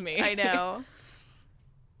kills me. I know.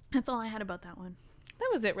 That's all I had about that one. That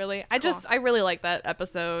was it, really. Cool. I really like that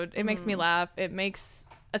episode. It makes me laugh. It makes,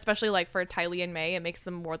 especially like for Ty Lee and May, it makes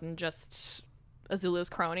them more than just Azula's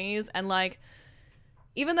cronies. And like,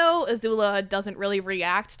 even though Azula doesn't really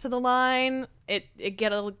react to the line,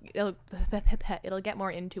 it'll get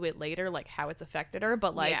more into it later, like how it's affected her.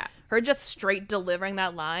 But like her just straight delivering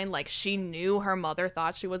that line, like she knew her mother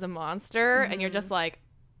thought she was a monster, and you're just like,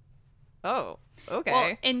 oh, okay.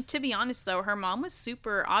 Well, and to be honest though, her mom was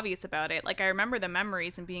super obvious about it. Like I remember the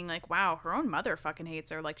memories and being like, wow, her own mother fucking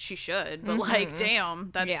hates her. Like she should, but like, damn,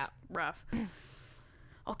 that's rough.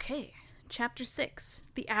 Okay. Chapter 6,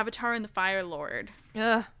 The Avatar and the Fire Lord.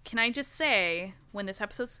 Ugh. Can I just say, when this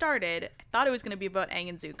episode started, I thought it was going to be about Aang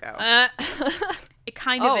and Zuko. It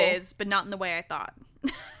kind of is, but not in the way I thought.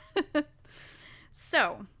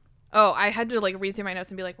 So. Oh, I had to like read through my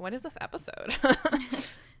notes and be like, what is this episode?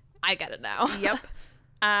 I get it now. Yep.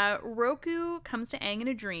 Roku comes to Aang in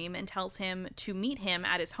a dream and tells him to meet him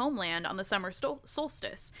at his homeland on the summer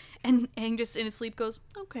solstice. And Aang just in his sleep goes,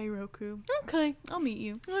 okay, Roku. Okay. I'll meet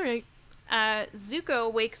you. All right. Zuko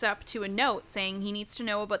wakes up to a note saying he needs to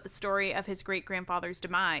know about the story of his great-grandfather's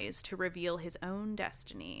demise to reveal his own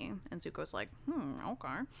destiny. And Zuko's like,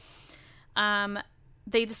 okay.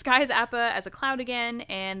 They disguise Appa as a cloud again,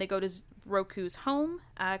 and they go to Roku's home.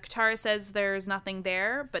 Katara says there's nothing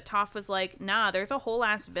there, but Toph was like, nah, there's a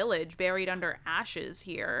whole-ass village buried under ashes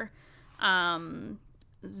here. And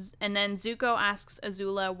then Zuko asks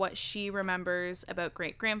Azula what she remembers about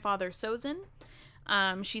great-grandfather Sozin.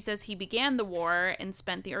 She says he began the war and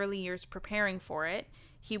spent the early years preparing for it.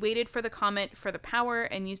 He waited for the comet for the power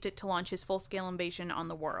and used it to launch his full-scale invasion on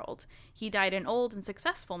the world. He died an old and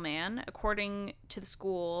successful man. According to the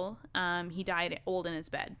school, he died old in his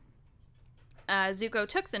bed. Zuko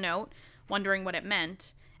took the note, wondering what it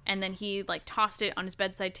meant, and then he like tossed it on his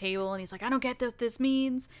bedside table, and he's like, I don't get what this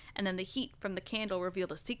means. And then the heat from the candle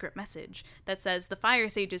revealed a secret message that says the Fire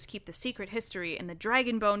Sages keep the secret history in the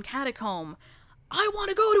Dragonbone Catacomb. I want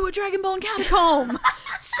to go to a Dragonbone Catacomb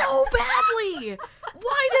so badly.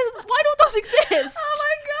 Why don't those exist? Oh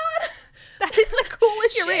my god. That is the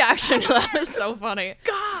coolest Your shit. reaction to that was so funny.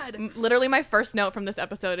 God. Literally, my first note from this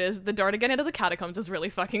episode is the door to get into the catacombs is really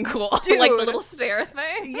fucking cool. Dude. Like the little stair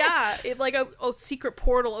thing. Yeah, it like a secret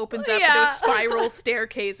portal opens up into a spiral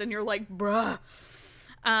staircase, and you're like, bruh.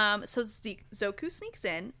 So Zoku sneaks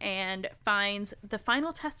in and finds the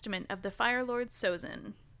final testament of the Fire Lord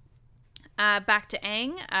Sozin. Back to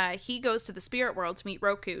Aang, he goes to the spirit world to meet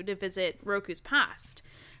Roku to visit Roku's past.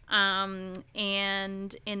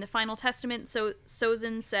 And in the final testament,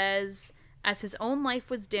 Sozin says, as his own life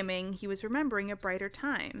was dimming, he was remembering a brighter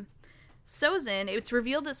time. It's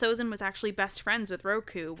revealed that Sozin was actually best friends with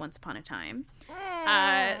Roku once upon a time.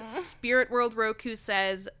 Spirit World Roku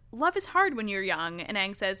says, love is hard when you're young. And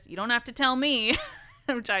Aang says, you don't have to tell me,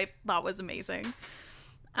 which I thought was amazing.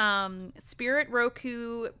 Spirit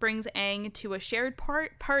Roku brings Aang to a shared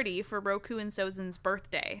party for Roku and Sozin's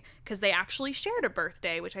birthday, because they actually shared a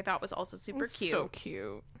birthday, which I thought was also super cute. So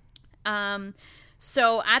cute.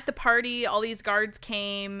 So at the party, all these guards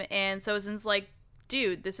came, and Sozin's like,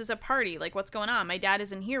 dude, this is a party. Like, what's going on? My dad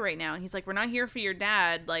isn't here right now. And he's like, we're not here for your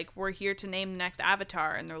dad. Like, we're here to name the next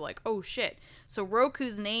avatar. And they're like, oh, shit. So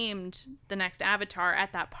Roku's named the next avatar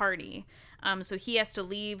at that party. So he has to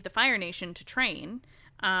leave the Fire Nation to train.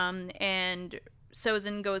 And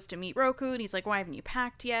Sozin goes to meet Roku, and he's like, why haven't you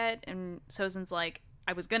packed yet? And Sozin's like,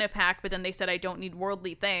 I was gonna pack, but then they said I don't need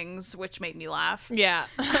worldly things, which made me laugh. Yeah.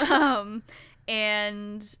 Where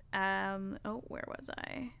was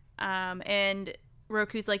I? And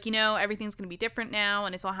Roku's like, everything's going to be different now,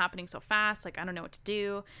 and it's all happening so fast, like, I don't know what to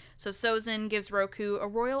do. So Sozin gives Roku a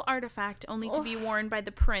royal artifact only to be worn by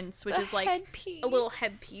the prince, which is like a little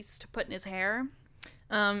headpiece to put in his hair.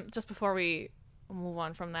 Just before we move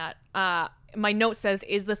on from that, my note says,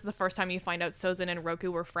 is this the first time you find out Sozin and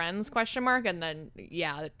Roku were friends, ? And then,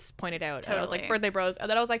 yeah, it's pointed out. Totally. And I was like, birthday bros. And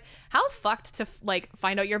then I was like, how fucked to,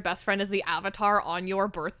 find out your best friend is the avatar on your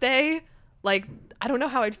birthday? Like, I don't know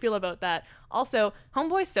how I'd feel about that. Also,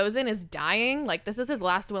 homeboy Sozin is dying. Like, this is his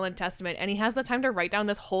last will and testament, and he has the time to write down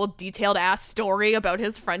this whole detailed-ass story about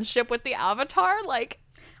his friendship with the avatar. Like,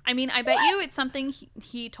 I mean, I bet you it's something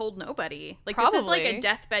he told nobody. Like, probably. This is like a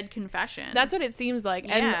deathbed confession. That's what it seems like.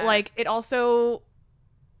 Yeah. And, like, it also...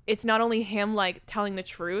 It's not only him, like, telling the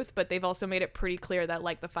truth, but they've also made it pretty clear that,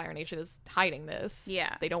 like, the Fire Nation is hiding this.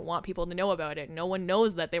 Yeah. They don't want people to know about it. No one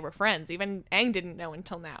knows that they were friends. Even Aang didn't know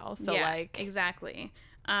until now. So, yeah, like... exactly.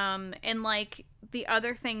 And, like, the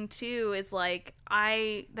other thing, too, is, like,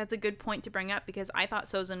 that's a good point to bring up, because I thought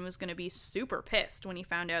Sozin was going to be super pissed when he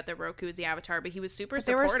found out that Roku is the avatar, but he was super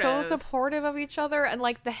supportive. They were so supportive of each other, and,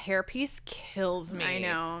 like, the hairpiece kills me. I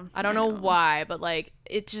know. I don't know why, but, like,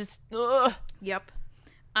 it just... Ugh. Yep.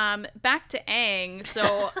 Back to Aang.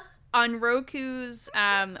 So on Roku's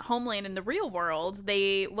homeland in the real world,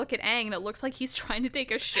 they look at Aang and it looks like he's trying to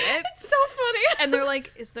take a shit. It's so funny. And they're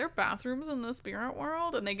like, is there bathrooms in the spirit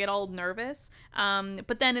world? And they get all nervous.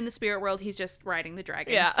 But then in the spirit world, he's just riding the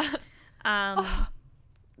dragon. Yeah.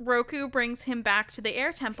 Roku brings him back to the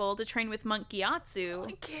air temple to train with monk Gyatso.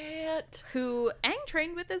 I can't. Who Aang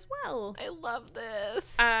trained with as well. I love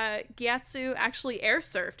this. Gyatso actually air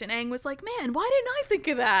surfed, and Aang was like, man, why didn't I think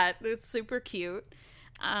of that? It's super cute.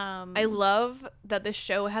 I love that this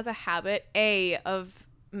show has a habit, of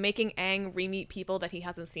making Aang re-meet people that he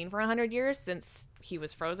hasn't seen for 100 years since he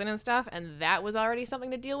was frozen and stuff, and that was already something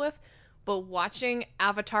to deal with. But watching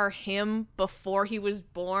Avatar him before he was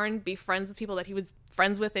born be friends with people that he was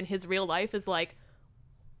friends with in his real life is like,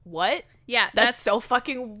 what? Yeah, that's so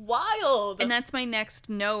fucking wild. And that's my next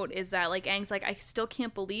note, is that, like, Aang's like, I still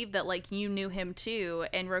can't believe that, like, you knew him too.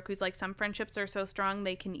 And Roku's like, some friendships are so strong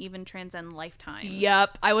they can even transcend lifetimes. Yep.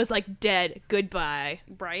 I was like, dead. Goodbye.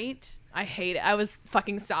 Right? I hate it. I was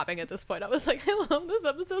fucking sobbing at this point. I was like, I love this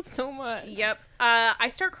episode so much. Yep. I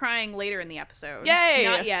start crying later in the episode. Yay!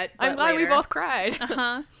 Not yet, but I'm glad we later. both cried.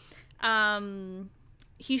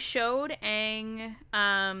 He showed Aang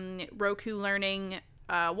Roku learning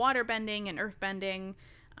water bending and earth bending.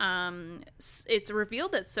 It's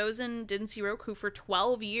revealed that Sozin didn't see Roku for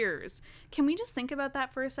 12 years. Can we just think about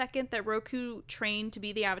that for a second? That Roku trained to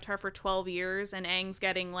be the Avatar for 12 years, and Aang's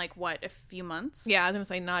getting, like, what, a few months? Yeah, I was gonna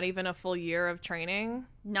say not even a full year of training.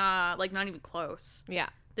 Nah, like, not even close. Yeah.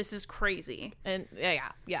 This is crazy. And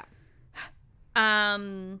yeah.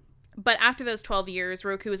 But after those 12 years,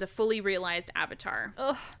 Roku is a fully realized avatar.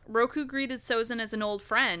 Ugh. Roku greeted Sozin as an old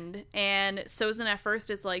friend, and Sozin at first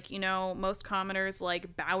is like, most commoners,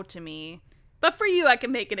 like, bow to me. But for you, I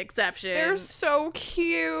can make an exception. They're so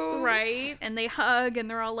cute. Right? And they hug, and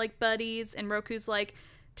they're all, like, buddies, and Roku's like,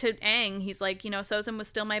 to Aang, he's like, Sozin was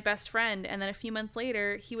still my best friend, and then a few months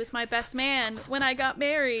later, he was my best man when I got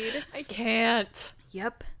married. I can't.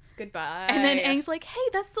 Yep. Goodbye. And then Aang's like, hey,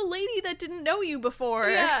 that's the lady that didn't know you before.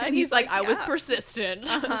 Yeah, and he's like, I was persistent.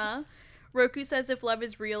 Roku says if love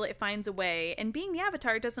is real, it finds a way. And being the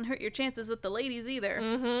Avatar doesn't hurt your chances with the ladies either.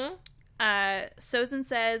 Mm-hmm. Sozin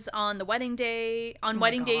says on wedding days,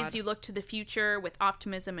 you look to the future with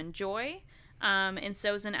optimism and joy. And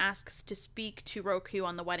Sozin asks to speak to Roku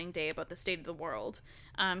on the wedding day about the state of the world.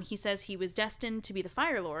 He says he was destined to be the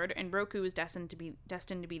Fire Lord, and Roku was destined to be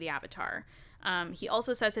the Avatar. He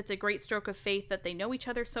also says it's a great stroke of faith that they know each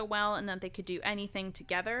other so well and that they could do anything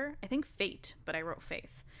together. I think fate, but I wrote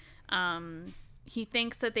faith. He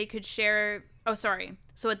thinks that they could share... Oh, sorry.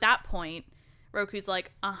 So at that point, Roku's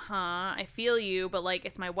like, I feel you, but, like,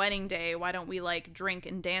 it's my wedding day. Why don't we, like, drink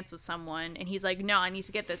and dance with someone? And he's like, no, I need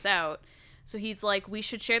to get this out. So he's like, we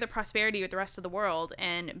should share the prosperity with the rest of the world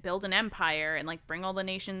and build an empire and, like, bring all the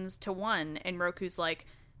nations to one. And Roku's like,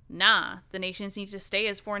 nah, the nations need to stay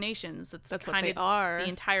as 4 nations. That's kind of the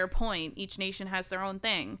entire point. Each nation has their own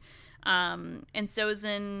thing. And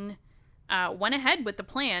Sozin went ahead with the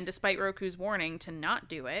plan despite Roku's warning to not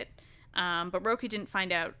do it. But Roku didn't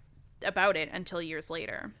find out about it until years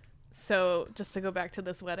later. So just to go back to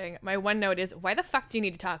this wedding, my one note is, why the fuck do you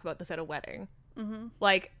need to talk about this at a wedding? Mm-hmm.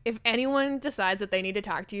 Like, if anyone decides that they need to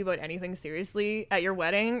talk to you about anything seriously at your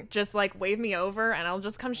wedding, just, like, wave me over and I'll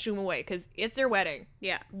just come shoo 'em away, because it's your wedding.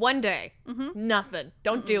 Yeah. One day. Mm-hmm. Nothing.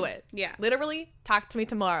 Don't do it. Yeah. Literally, talk to me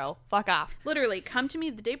tomorrow. Fuck off. Literally, come to me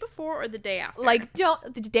the day before or the day after. Like, do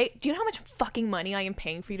you know how much fucking money I am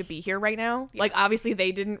paying for you to be here right now? Yeah. Like, obviously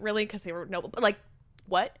they didn't really, because they were noble, but, like,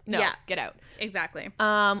 what? No, yeah. Get out. Exactly.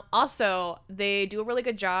 Also, they do a really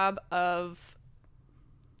good job of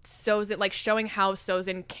Sozin, like, showing how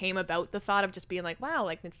Sozin came about the thought of just being like, wow,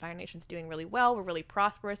 like, the Fire Nation's doing really well, we're really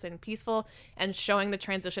prosperous and peaceful, and showing the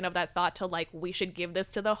transition of that thought to, like, we should give this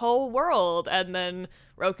to the whole world. And then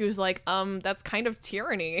Roku's like, that's kind of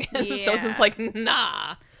tyranny. And Sozin's like,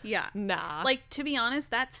 nah. Yeah. Nah. Like, to be honest,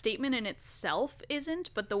 that statement in itself isn't,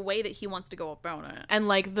 but the way that he wants to go about it. And,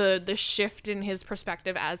 like, the shift in his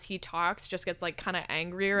perspective as he talks just gets, like, kind of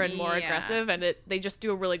angrier and more aggressive. And they just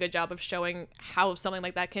do a really good job of showing how something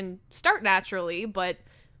like that can start naturally, but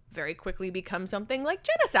very quickly become something like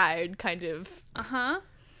genocide, kind of.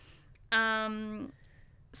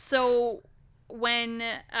 So when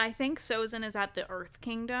I think Sozin is at the Earth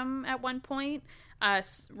Kingdom at one point,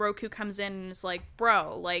 Roku comes in and is like,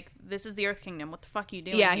 bro, like, this is the Earth Kingdom. What the fuck you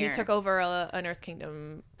doing here? Yeah, he took over an Earth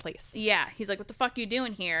Kingdom place. Yeah, he's like, what the fuck you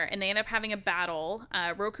doing here? And they end up having a battle.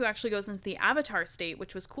 Roku actually goes into the Avatar state,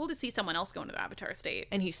 which was cool to see someone else go into the Avatar state.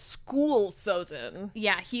 And he schools Sozin.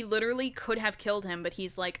 Yeah, he literally could have killed him, but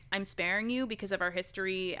he's like, I'm sparing you because of our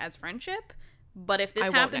history as friendship. But if this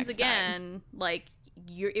happens again, like,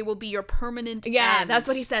 it will be your permanent end. That's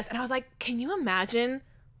what he says. And I was like, can you imagine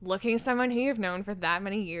looking someone who you've known for that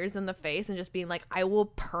many years in the face and just being like, I will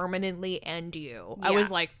permanently end you? Yeah. I was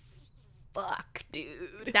like, fuck,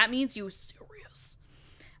 dude. That means you serious.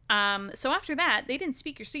 So after that, they didn't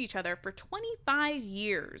speak or see each other for 25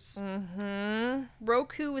 years. Mm-hmm.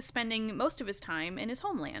 Roku was spending most of his time in his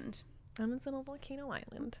homeland. And it's in a volcano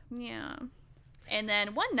island. Yeah. And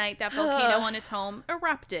then one night, that volcano on his home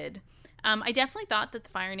erupted. I definitely thought that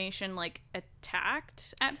the Fire Nation, like,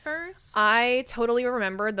 attacked at first. I totally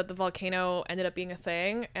remembered that the volcano ended up being a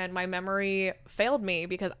thing, and my memory failed me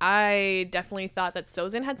because I definitely thought that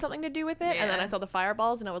Sozin had something to do with it, and then I saw the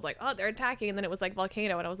fireballs, and I was like, oh, they're attacking, and then it was, like,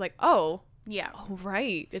 volcano, and I was like, oh. Yeah. Oh,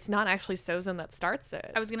 right. It's not actually Sozin that starts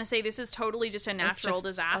it. I was going to say, this is totally just a natural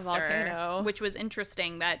disaster, a volcano. Which was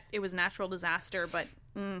interesting that it was a natural disaster, but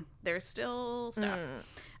there's still stuff.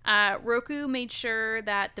 Roku made sure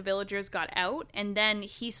that the villagers got out, and then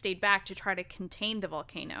he stayed back to try to contain the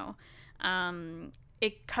volcano.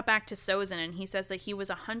 It cut back to Sozin, and he says that he was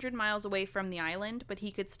 100 miles away from the island, but he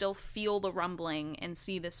could still feel the rumbling and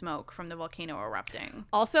see the smoke from the volcano erupting.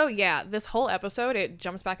 Also, yeah, this whole episode, it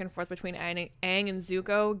jumps back and forth between Aang and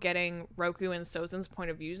Zuko, getting Roku and Sozin's point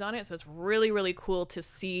of views on it. So it's really, really cool to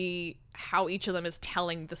see how each of them is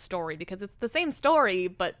telling the story, because it's the same story,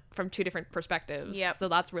 but from 2 different perspectives. Yep. So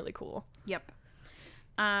that's really cool. Yep.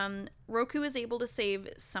 Roku was able to save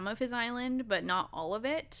some of his island, but not all of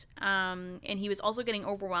it. And he was also getting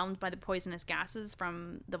overwhelmed by the poisonous gases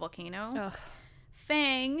from the volcano. Ugh.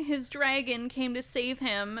 Fang, his dragon, came to save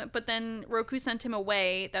him, but then Roku sent him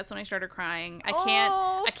away. That's when I started crying. I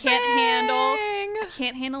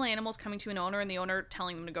can't handle animals coming to an owner and the owner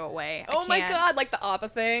telling them to go away. My god, like the Appa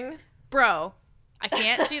thing. Bro, I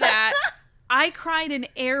can't do that. I cried in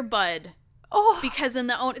Air Bud. Oh, because in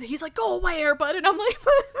the he's like, go away, Air Bud, and I'm like,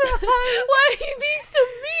 why are you being so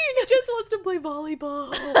He just wants to play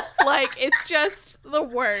volleyball. Like, it's just the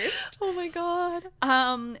worst. Oh my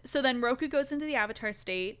god. So then Roku goes into the Avatar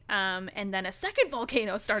state, and then a second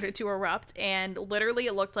volcano started to erupt, and literally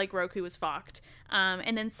it looked like Roku was fucked.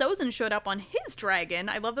 And then Sozin showed up on his dragon.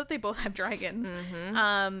 I love that they both have dragons.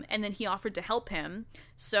 And then he offered to help him.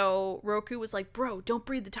 So Roku was like, bro, don't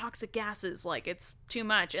breathe the toxic gases. Like, it's too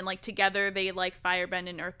much. And, like, together they, like, firebend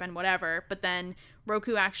and earthbend, whatever. But then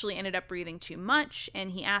Roku actually ended up breathing too much,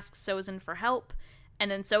 and he asks Sozin for help.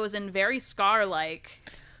 And then Sozin, very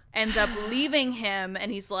Scar-like, ends up leaving him.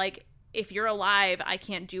 And he's like, if you're alive, I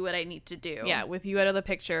can't do what I need to do. Yeah, with you out of the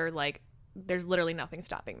picture, like, there's literally nothing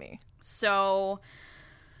stopping me. So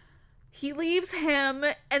he leaves him,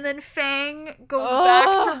 and then Fang goes back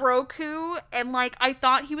to Roku, and, like, I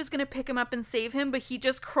thought he was gonna pick him up and save him, but he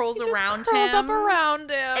just curls around up around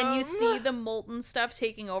him, and you see the molten stuff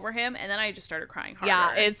taking over him, and then I just started crying harder.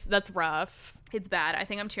 Yeah, that's rough. It's bad. I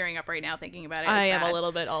think I'm tearing up right now thinking about it. I am a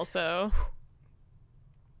little bit also.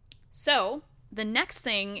 So the next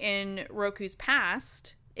thing in Roku's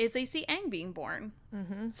past is they see Aang being born.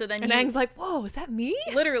 So then Aang's like, whoa, is that me?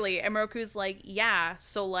 Literally, and Roku's like, yeah,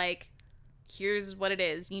 so, like, here's what it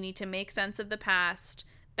is. You need to make sense of the past.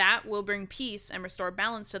 That will bring peace and restore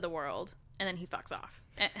balance to the world. And then he fucks off.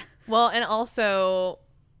 Well, and also,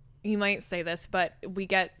 you might say this, but we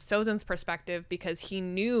get Sozin's perspective because he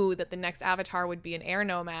knew that the next avatar would be an air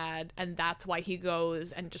nomad, and that's why he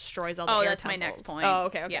goes and destroys all the air that's temples. my next point. Oh,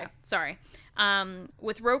 okay. Yeah, sorry.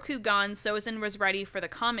 With Roku gone, Sozin was ready for the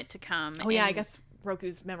comet to come. Oh, yeah, I guess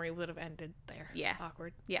Roku's memory would have ended there. Yeah.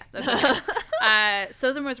 Awkward. Yes, that's okay.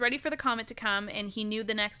 Sozin was ready for the comet to come, and he knew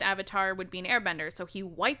the next avatar would be an airbender, so he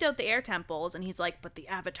wiped out the air temples, and he's like, but the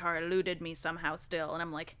avatar eluded me somehow still, and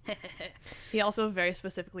I'm like, He also very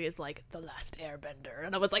specifically is like, the last airbender,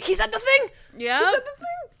 and I was like, he said the thing! Yeah. He said the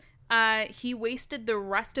thing! He wasted the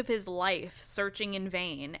rest of his life searching in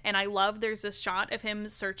vain. And I love there's this shot of him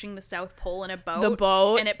searching the South Pole in a boat. The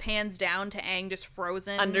boat. And it pans down to Aang just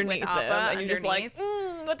frozen underneath with Appa him. And you're just like,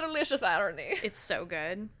 what delicious irony. It's so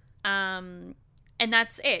good. And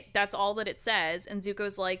that's it. That's all that it says. And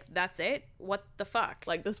Zuko's like, that's it? What the fuck?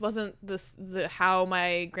 Like, this wasn't the how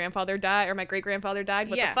my grandfather died or my great-grandfather died?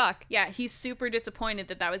 What the fuck? Yeah, he's super disappointed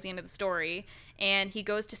that was the end of the story. And he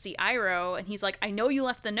goes to see Iroh, and he's like, I know you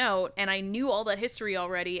left the note, and I knew all that history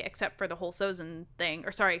already except for the whole Sozin thing.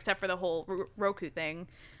 Or sorry, except for the whole Roku thing.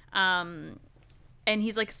 And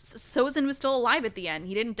he's like, Sozin was still alive at the end.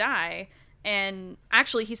 He didn't die. And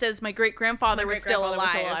actually, he says, my great-grandfather was still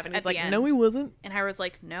alive. And he's like, the end. no, he wasn't. And Iroh's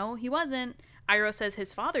like, no, he wasn't. Iroh says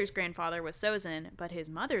his father's grandfather was Sozin, but his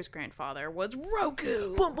mother's grandfather was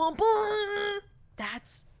Roku. Boom, boom, boom.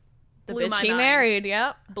 That's the blew bitch my he mind. married,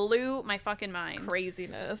 yep. Blew my fucking mind.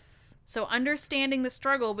 Craziness. So understanding the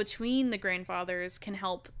struggle between the grandfathers can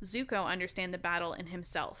help Zuko understand the battle in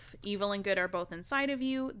himself. Evil and good are both inside of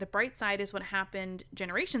you. The bright side is what happened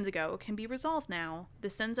generations ago can be resolved now. The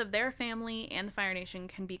sins of their family and the Fire Nation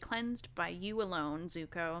can be cleansed by you alone,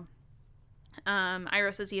 Zuko.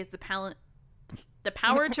 Iroh says he has the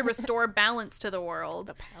power to restore balance to the world.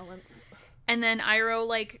 The balance. And then Iroh,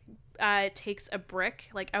 like, takes a brick,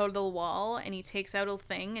 like, out of the wall, and he takes out a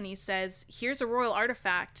thing, and he says, here's a royal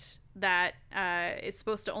artifact that is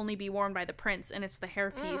supposed to only be worn by the prince, and it's the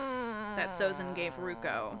hairpiece that Sozin gave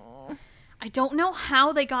Ruko. I don't know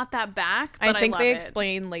how they got that back, but I think love they it.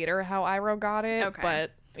 explain later how Iroh got it, Okay.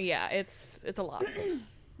 but yeah, it's a lot.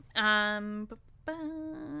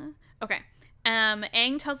 Okay.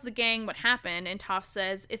 Aang tells the gang what happened, and Toph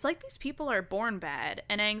says, it's like these people are born bad.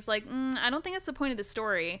 And Aang's like, I don't think that's the point of the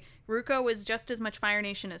story. Ruko was just as much Fire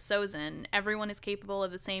Nation as Sozin. Everyone is capable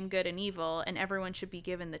of the same good and evil, and everyone should be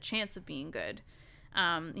given the chance of being good.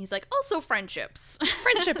 He's like, also friendships.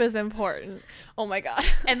 Friendship is important. Oh my god.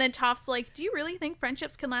 And then Toph's like, do you really think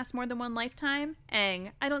friendships can last more than one lifetime?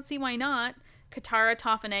 Aang, I don't see why not. Katara,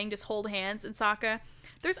 Toph, and Aang just hold hands, and Sokka,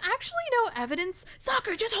 there's actually no evidence.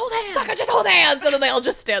 Sokka, just hold hands. Sokka, just hold hands. And then they all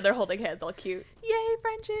just stand there holding hands, all cute. Yay,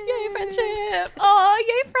 friendship. Yay, friendship. Oh,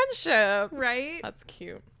 yay, friendship. Right? That's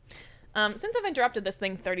cute. Since I've interrupted this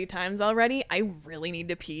thing 30 times already, I really need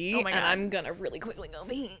to pee. Oh my God. And I'm gonna really quickly go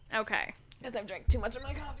pee. Okay. Because I've drank too much of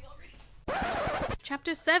my coffee already.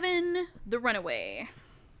 Chapter 7, The Runaway.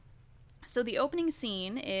 So the opening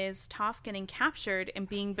scene is Toph getting captured and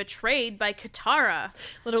being betrayed by Katara.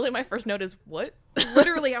 Literally, my first note is, what?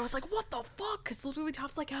 Literally, I was like, what the fuck? Because literally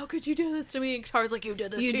Toph's like, how could you do this to me? And Katara's like, you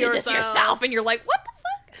did this to yourself. And you're like, what the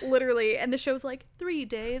fuck? Literally. And the show's like, 3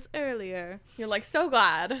 days earlier. You're like, so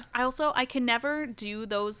glad. I can never do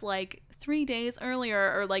those, like, 3 days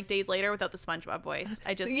earlier or, like, days later without the SpongeBob voice.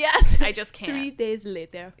 I just can't. 3 days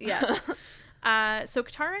later. Yes. So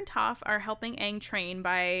Katara and Toph are helping Aang train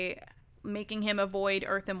by making him avoid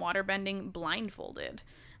earth and water bending blindfolded.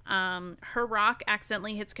 Her rock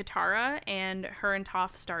accidentally hits Katara, and her and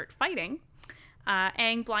Toph start fighting.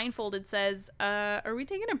 Aang, blindfolded, says, are we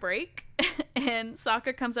taking a break? And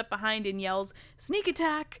Sokka comes up behind and yells, sneak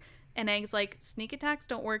attack! And Aang's like, sneak attacks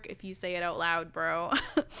don't work if you say it out loud, bro.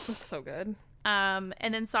 That's so good. And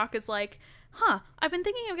then Sokka's like, I've been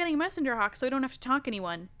thinking of getting a messenger hawk so I don't have to talk to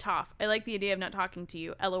anyone. Toph, I like the idea of not talking to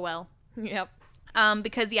you. LOL. Yep.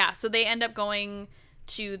 Because, so they end up going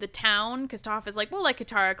to the town, because Toph is like, we'll let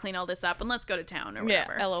Katara clean all this up and let's go to town or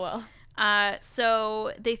whatever. Yeah, LOL.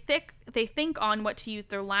 So they think on what to use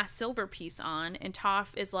their last silver piece on, and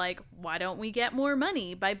Toph is like, why don't we get more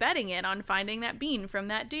money by betting it on finding that bean from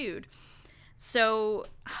that dude? So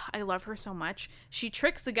I love her so much. She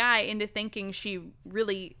tricks the guy into thinking she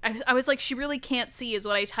really, I was like, she really can't see is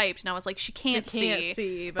what I typed. And I was like, she can't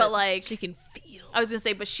see, but like she can feel. I was going to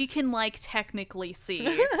say, but she can like technically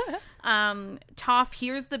see. Toph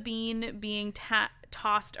hears the bean being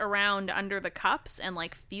tossed around under the cups and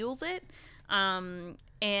like feels it. And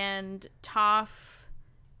Toph,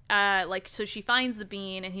 so she finds the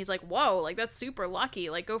bean and he's like, whoa, like that's super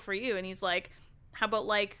lucky. Like go for you. And he's like, how about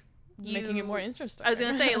like, making it more interesting. I was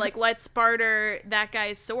gonna say, like, let's barter that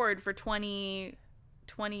guy's sword for 20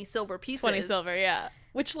 silver pieces. 20 silver, yeah.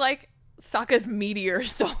 Which, like, Sokka's meteor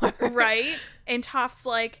sword. Right? And Toph's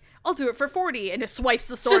like, I'll do it for 40, and just swipes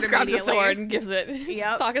the sword immediately. Just grabs the sword and gives it.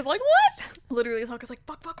 Yep. Sokka's like, what? Literally, Sokka's like,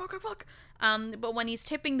 fuck. But when he's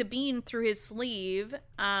tipping the bean through his sleeve,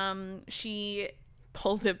 she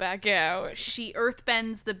pulls it back out. She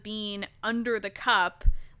earthbends the bean under the cup,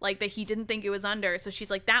 like that he didn't think it was under. So she's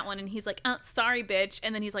like, that one. And he's like, sorry, bitch.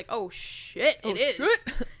 And then he's like, oh, shit, it is.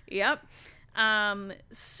 Shit. Yep.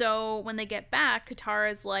 So when they get back,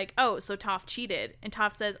 Katara's like, oh, so Toph cheated. And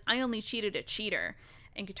Toph says, I only cheated a cheater.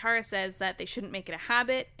 And Katara says that they shouldn't make it a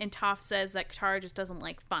habit. And Toph says that Katara just doesn't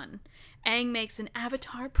like fun. Aang makes an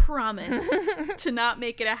Avatar promise to not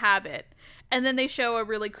make it a habit. And then they show a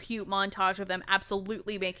really cute montage of them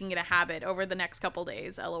absolutely making it a habit over the next couple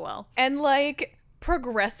days. LOL. And like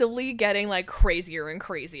progressively getting like crazier and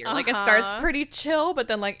crazier. Like it starts pretty chill, but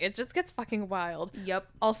then like it just gets fucking wild. Yep.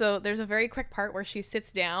 Also, there's a very quick part where she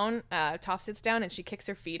sits down, Toph sits down and she kicks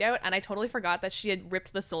her feet out, and I totally forgot that she had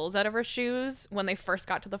ripped the soles out of her shoes when they first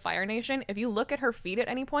got to the Fire Nation. If you look at her feet at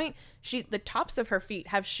any point, the tops of her feet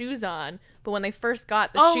have shoes on, but when they first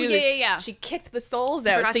got the shoes, she kicked the soles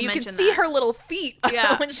out, so you can see her little feet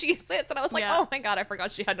when she sits, and I was like, oh my god, I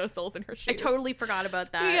forgot she had no soles in her shoes. I totally forgot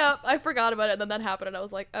about that. Yep, I forgot about it, and then that happened, and I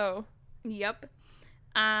was like, oh. Yep.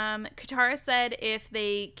 Katara said if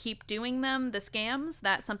they keep doing them, the scams,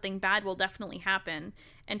 that something bad will definitely happen.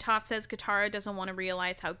 And Toph says Katara doesn't want to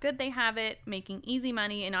realize how good they have it, making easy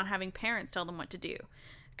money and not having parents tell them what to do.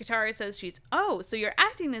 Katara says so you're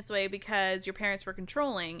acting this way because your parents were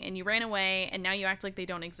controlling and you ran away and now you act like they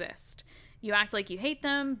don't exist. You act like you hate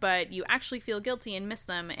them, but you actually feel guilty and miss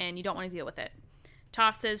them and you don't want to deal with it.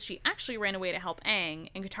 Toph says she actually ran away to help Aang,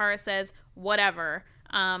 and Katara says, whatever.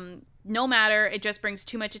 No matter, it just brings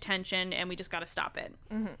too much attention and we just gotta stop it.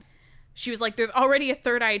 Mm-hmm. She was like, there's already a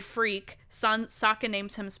third-eyed freak. Sokka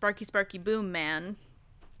names him Sparky Sparky Boom Man.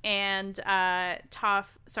 And there's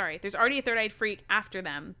already a third-eyed freak after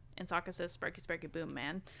them. And Sokka says Sparky Sparky Boom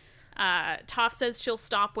Man. Toph says she'll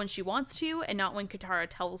stop when she wants to and not when Katara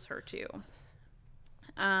tells her to.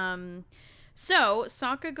 So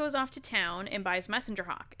Sokka goes off to town and buys Messenger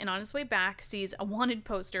Hawk. And on his way back sees a wanted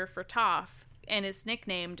poster for Toph, and it's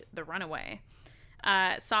nicknamed the Runaway.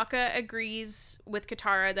 Sokka agrees with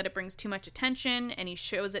Katara that it brings too much attention, and he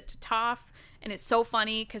shows it to Toph, and it's so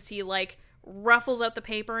funny because he like ruffles out the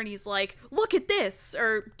paper and he's like, look at this,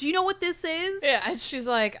 or do you know what this is? Yeah, and she's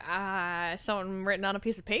like, something written on a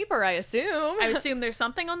piece of paper, I assume there's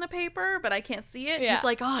something on the paper, but I can't see it. Yeah. He's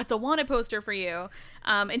like, oh, it's a wanted poster for you.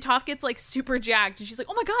 And Toph gets like super jacked and she's like,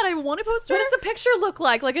 oh my god, I have a wanted poster? What does the picture look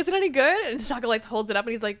like? Like, is it any good? And Sokka like holds it up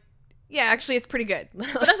and he's like, yeah, actually, it's pretty good.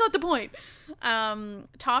 But that's not the point.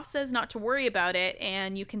 Toph says not to worry about it,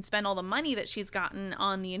 and you can spend all the money that she's gotten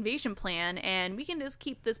on the invasion plan, and we can just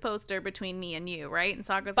keep this poster between me and you, right? And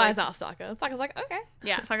Sokka's buys off Sokka. Sokka's like, okay.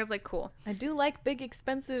 Yeah, Sokka's like, cool. I do like big,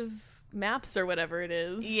 expensive maps or whatever it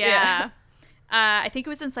is. Yeah. I think it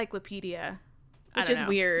was encyclopedia. Which is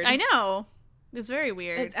weird. I know. It's very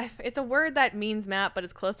weird. It's a word that means map, but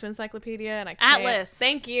it's close to encyclopedia. And Atlas.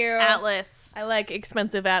 Thank you. Atlas. I like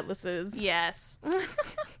expensive atlases. Yes.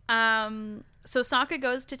 So Sokka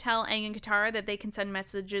goes to tell Aang and Katara that they can send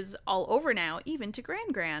messages all over now, even to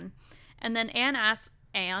Gran. And then Aang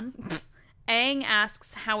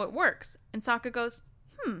asks how it works. And Sokka goes,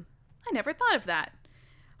 I never thought of that.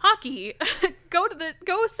 Hockey, go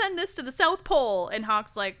send this to the South Pole. And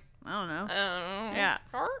Hawk's like, I don't know. Yeah.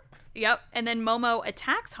 Yep. And then Momo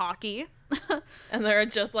attacks Hockey. And they're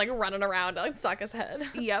just like running around like Sokka's head.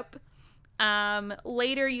 Yep.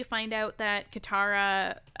 Later you find out that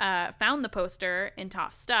Katara found the poster in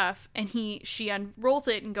Toph's stuff, and she unrolls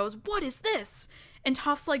it and goes, "What is this?" And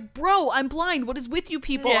Toph's like, "Bro, I'm blind. What is with you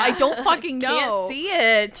people? I don't fucking know." Can't see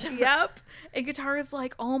it. Yep. And Katara's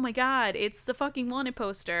like, "Oh my god, it's the fucking wanted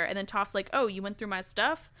poster." And then Toph's like, "Oh, you went through my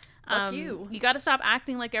stuff? Fuck you. You gotta stop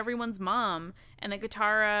acting like everyone's mom." And then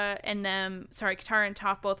Katara and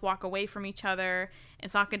Toph both walk away from each other,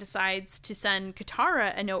 and Sokka decides to send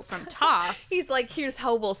Katara a note from Toph. He's like, here's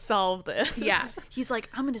how we'll solve this. Yeah. He's like,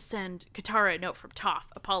 I'm gonna send Katara a note from Toph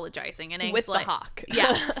apologizing. And Aang's with like, the hawk.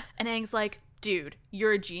 Yeah. And Aang's like, dude,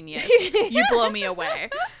 you're a genius. You blow me away.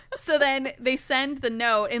 So then they send the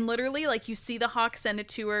note, and literally, like, you see the hawk send it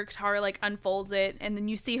to her. Katara, like, unfolds it, and then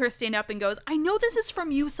you see her stand up and goes, I know this is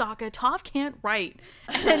from you, Sokka. Toph can't write.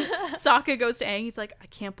 And then Sokka goes to Aang. He's like, I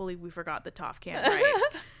can't believe we forgot that Toph can't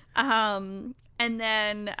write. And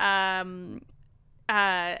then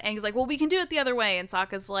Aang's like, well, we can do it the other way. And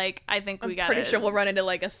Sokka's like, I think we got it. Pretty sure we'll run into,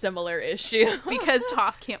 like, a similar issue. Because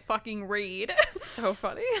Toph can't fucking read. So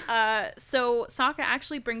funny. So Sokka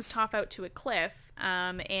actually brings Toph out to a cliff,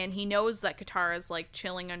 and he knows that Katara's, like,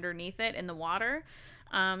 chilling underneath it in the water.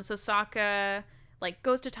 So Sokka, like,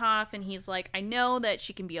 goes to Toph, and he's like, I know that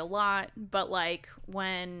she can be a lot, but, like,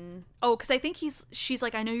 because I think she's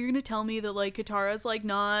like, I know you're gonna tell me that, like, Katara's, like,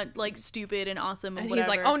 not, like, stupid and awesome and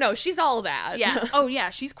whatever. He's like, oh no, she's all that. Yeah. Oh yeah,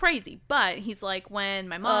 she's crazy. But he's like, when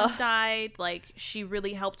my mom died, like, she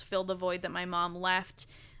really helped fill the void that my mom left.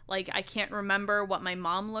 Like, I can't remember what my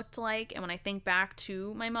mom looked like, and when I think back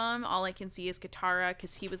to my mom, all I can see is Katara,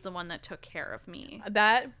 because he was the one that took care of me.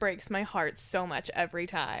 That breaks my heart so much every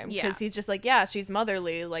time. Yeah. Because he's just like, yeah, she's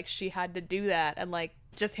motherly. Like, she had to do that. And, like,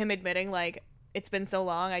 just him admitting, like, it's been so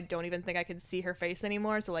long, I don't even think I can see her face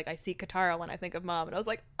anymore. So, like, I see Katara when I think of mom. And I was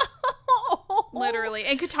like, oh. Literally.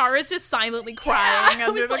 And Katara's just silently crying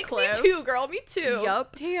under the cliff. Me too, girl. Me too.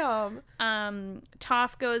 Yup. Damn.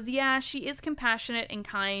 Toph goes, yeah, she is compassionate and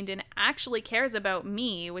kind and actually cares about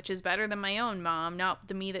me, which is better than my own mom, not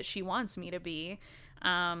the me that she wants me to be.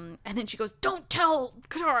 And then she goes, don't tell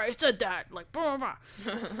Katara I said that. Like, blah, blah,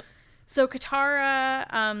 blah. So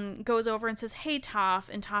Katara goes over and says, hey, Toph.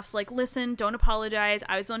 And Toph's like, listen, don't apologize.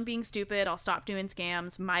 I was the one being stupid. I'll stop doing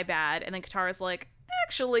scams. My bad. And then Katara's like,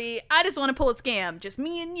 actually, I just want to pull a scam. Just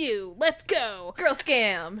me and you. Let's go. Girl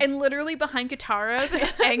scam. And literally behind Katara,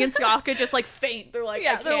 Aang and Sokka just, like, faint. They're like,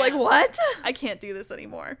 they're like, what? I can't do this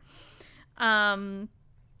anymore.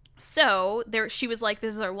 So she was like,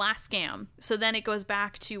 this is our last scam. So then it goes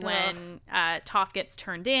back to when Toph gets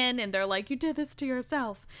turned in, and they're like, you did this to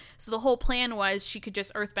yourself. So the whole plan was she could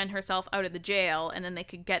just earthbend herself out of the jail, and then they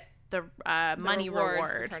could get the money reward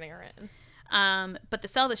for turning her in. But the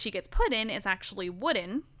cell that she gets put in is actually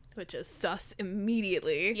wooden. Which is sus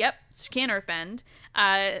immediately. Yep, she can't earthbend.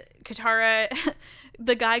 Katara,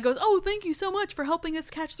 the guy goes, oh, thank you so much for helping us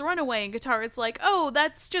catch the runaway. And Katara's like, oh,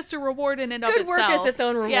 that's just a reward in and of itself. Good work is its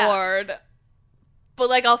own reward. Yeah. But,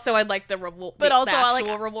 like, also I'd like the reward. But also,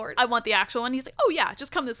 actual reward. I want the actual one. He's like, oh, yeah,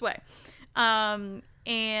 just come this way.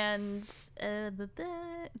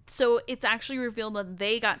 So it's actually revealed that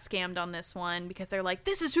they got scammed on this one because they're like,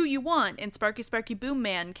 this is who you want. And Sparky Boom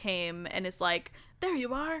Man came and is like, there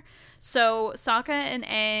you are. So Sokka and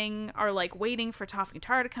Aang are, like, waiting for Toph and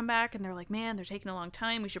Katara to come back, and they're like, man, they're taking a long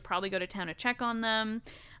time. We should probably go to town to check on them.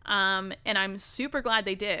 And I'm super glad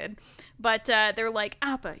they did. But they're like,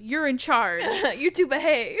 Appa, you're in charge. You two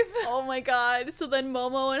behave. Oh my god. So then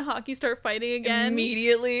Momo and Haki start fighting again.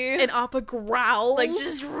 Immediately. And Appa growls. Like,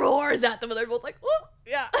 just roars at them, and they're both like, whoa.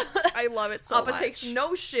 Yeah. I love it so Appa much. takes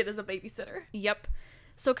no shit as a babysitter. Yep.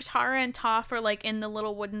 So Katara and Toph are, like, in the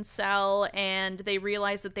little wooden cell, and they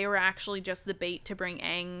realize that they were actually just the bait to bring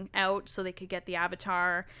Aang out so they could get the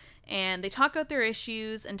Avatar. And they talk out their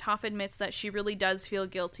issues, and Toph admits that she really does feel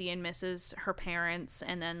guilty and misses her parents,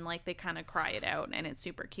 and then, like, they kind of cry it out, and it's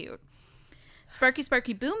super cute.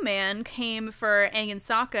 Sparky Boom Man came for Aang and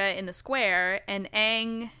Sokka in the square, and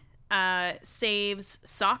Aang saves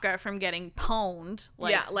Sokka from getting pwned.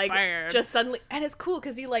 Like, yeah, like, fired. Just suddenly, and it's cool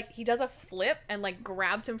because he does a flip and, like,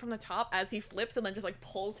 grabs him from the top as he flips, and then just, like,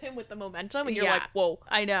 pulls him with the momentum, and you're like, whoa.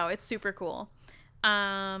 I know, it's super cool.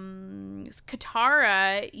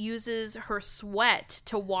 Katara uses her sweat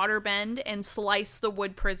to waterbend and slice the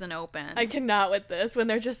wood prison open. I cannot with this when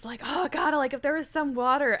they're just like, oh god, like, if there was some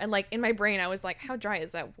water, and, like, in my brain I was like, how dry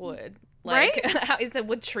is that wood? Like, right? How is it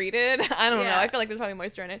wood treated? I don't know. I feel like there's probably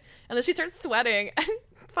moisture in it. And then she starts sweating, and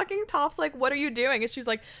fucking Toph's like, what are you doing? And she's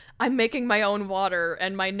like, I'm making my own water.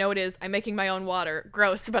 And my note is, I'm making my own water.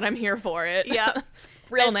 Gross, but I'm here for it. Yeah.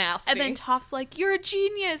 Real nasty. And then Toph's like, you're a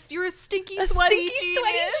genius. You're a stinky, sweaty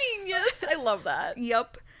genius. I love that.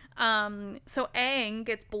 Yep. So Aang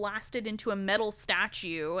gets blasted into a metal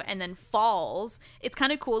statue and then falls. It's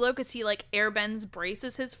kind of cool though, because he like airbends,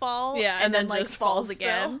 braces his fall, and then like falls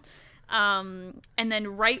again. And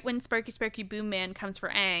then right when Sparky Boom Man comes for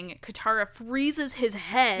Aang, Katara freezes his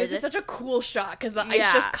head. This is such a cool shot because the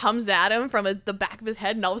ice just comes at him from the back of his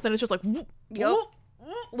head, and all of a sudden it's just like, whoop, whoop.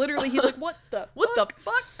 Literally, he's like, what the fuck?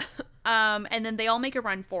 And then they all make a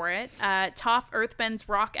run for it. Toph earthbends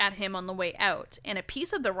rock at him on the way out, and a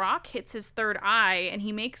piece of the rock hits his third eye, and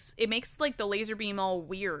it makes like the laser beam all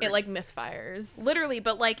weird. It like misfires. Literally,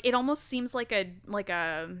 but like it almost seems like a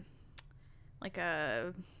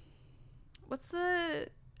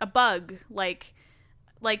a bug, like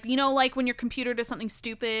you know, like when your computer does something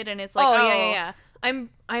stupid and it's like, yeah.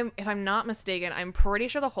 I'm if I'm not mistaken, I'm pretty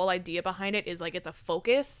sure the whole idea behind it is like it's a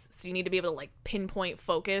focus, so you need to be able to like pinpoint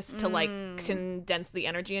focus to like condense the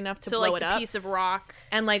energy enough to blow it up. So like piece of rock.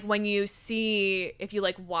 And like when you see, if you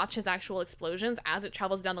like watch his actual explosions as it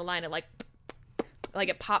travels down the line, it like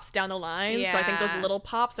it pops down the line. Yeah. So I think those little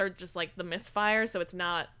pops are just like the misfire, so it's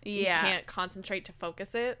not, you can't concentrate to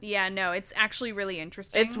focus it. Yeah, no, it's actually really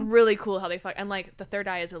interesting. It's really cool how they and like the third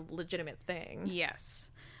eye is a legitimate thing.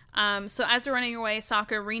 Yes. So as they're running away,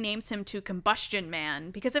 Sokka renames him to Combustion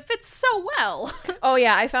Man because it fits so well. Oh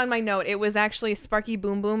yeah, I found my note. It was actually Sparky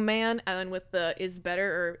Boom Boom Man, and then with the is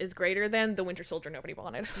better or is greater than the Winter Soldier nobody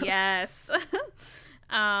wanted. Yes.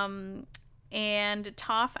 And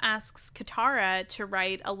Toph asks Katara to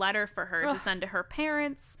write a letter for her to send to her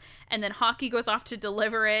parents, and then Hockey goes off to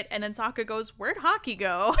deliver it, and then Sokka goes, where'd Hockey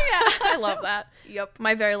go? Yeah, I love that. Yep.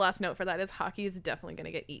 My very last note for that is Hockey is definitely going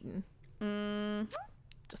to get eaten.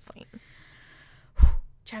 Just saying.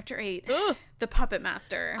 Chapter 8. The Puppet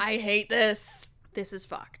Master. I hate this. This is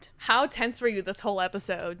fucked. How tense were you this whole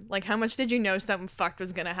episode? Like, how much did you know something fucked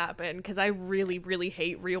was gonna happen? Because I really, really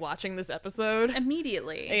hate rewatching this episode.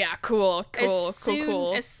 Immediately. Yeah, cool.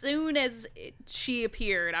 As soon as she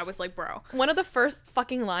appeared, I was like, bro. One of the first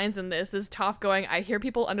fucking lines in this is Toph going, I hear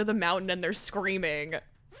people under the mountain and they're screaming.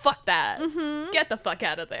 Fuck that. Mm-hmm. Get the fuck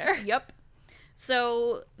out of there. Yep.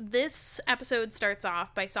 So this episode starts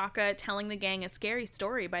off by Sokka telling the gang a scary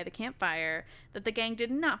story by the campfire that the gang did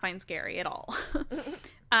not find scary at all.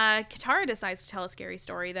 Katara decides to tell a scary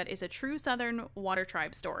story that is a true Southern Water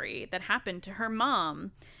Tribe story that happened to her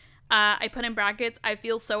mom. I put in brackets, I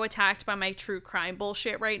feel so attacked by my true crime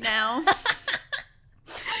bullshit right now.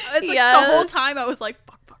 It's like the whole time I was like,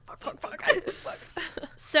 fuck.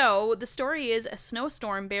 So the story is a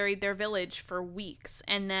snowstorm buried their village for weeks,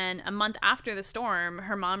 and then a month after the storm,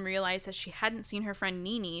 her mom realized that she hadn't seen her friend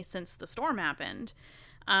Nini since the storm happened.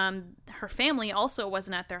 Her family also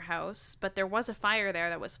wasn't at their house, but there was a fire there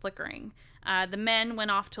that was flickering. The men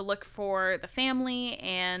went off to look for the family,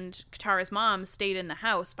 and Katara's mom stayed in the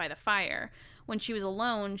house by the fire. When she was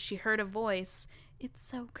alone, she heard a voice, "It's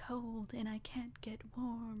so cold and I can't get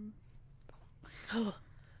warm."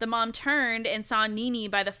 The mom turned and saw Nini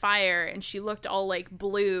by the fire, and she looked all like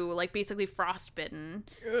blue, like basically frostbitten,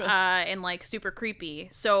 and like super creepy.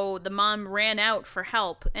 So the mom ran out for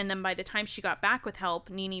help, and then by the time she got back with help,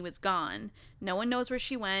 Nini was gone. No one knows where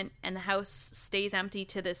she went, and the house stays empty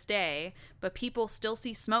to this day, but people still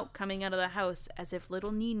see smoke coming out of the house as if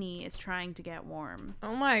little Nini is trying to get warm.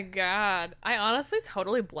 Oh my god. I honestly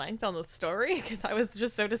totally blanked on the story because I was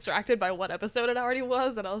just so distracted by what episode it already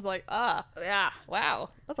was, and I was like, yeah, wow,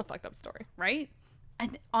 that's a fucked up story. Right?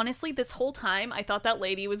 And honestly, this whole time, I thought that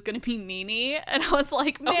lady was going to be Nini, and I was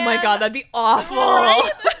like, man. Oh my god, that'd be awful.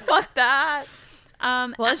 Right? Fuck that.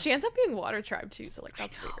 Well, she ends up being Water Tribe too, so like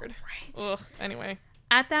that's weird. Right. Ugh. Anyway.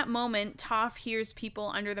 At that moment, Toph hears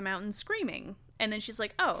people under the mountain screaming, and then she's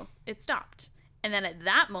like, "Oh, it stopped." And then at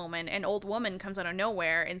that moment, an old woman comes out of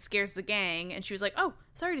nowhere and scares the gang, and she was like, "Oh,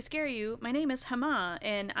 sorry to scare you. My name is Hama,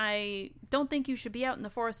 and I don't think you should be out in the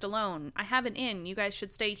forest alone. I have an inn. You guys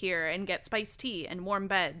should stay here and get spiced tea and warm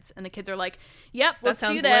beds." And the kids are like, "Yep, let's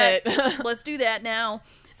do that. Let's do that now."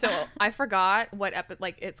 So I forgot what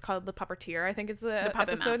it's called. The Puppeteer, I think is the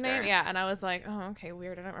Puppet episode Master. name. Yeah, and I was like, oh, okay,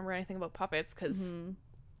 weird. I don't remember anything about puppets because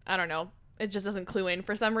I don't know. It just doesn't clue in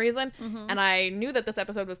for some reason. And I knew that this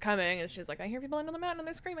episode was coming, and she's like, I hear people under the mountain and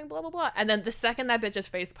they're screaming, blah, blah, blah. And then the second that bitch's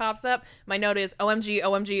face pops up, my note is, OMG,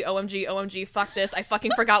 OMG, OMG, OMG, fuck this. I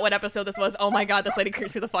fucking forgot what episode this was. Oh my god, this lady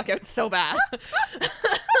creeps me the fuck out so bad.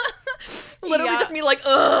 Literally just me like,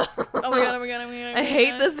 ugh. Oh my god. I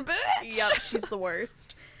hate this bitch. Yep, she's the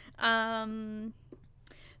worst.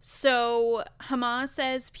 So Hama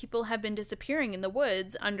says people have been disappearing in the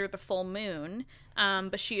woods under the full moon,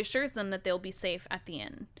 but she assures them that they'll be safe at the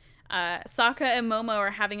inn. Sokka and Momo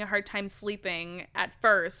are having a hard time sleeping at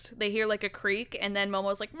first. They hear like a creak, and then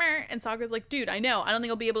Momo's like, meh, and Sokka's like, dude, I know, I don't think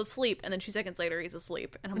I'll be able to sleep. And then 2 seconds later, he's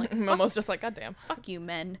asleep. And I'm like, Momo's just like, goddamn. Fuck you,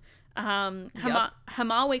 men.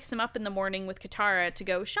 Hama wakes him up in the morning with Katara to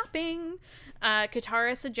go shopping.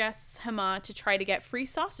 Katara suggests Hama to try to get free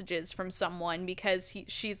sausages from someone because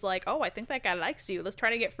she's like, oh, I think that guy likes you. Let's try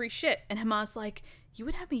to get free shit. And Hama's like, you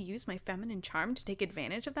would have me use my feminine charm to take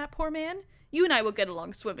advantage of that poor man? You and I will get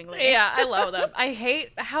along swimmingly. Yeah, I love them. I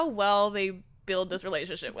hate how well they build this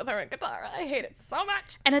relationship with her and Katara. I hate it so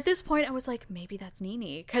much. And at this point, I was like, maybe that's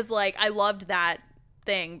Nini. Because, like, I loved that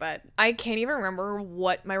thing, but I can't even remember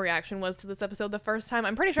what my reaction was to this episode the first time.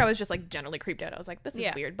 I'm pretty sure I was just, like, generally creeped out. I was like, this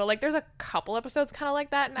is weird. But, like, there's a couple episodes kind of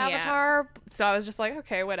like that in Avatar. So I was just like,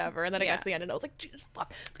 okay, whatever. And then I got to the end and I was like, Jesus,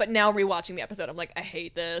 fuck. But now rewatching the episode, I'm like, I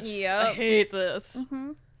hate this. Yep. I hate this.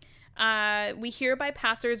 Mm-hmm. We hear by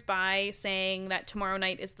passersby saying that tomorrow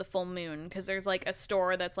night is the full moon because there's like a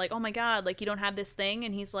store that's like, oh my god, like you don't have this thing,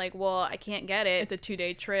 and he's like, well, I can't get it. It's a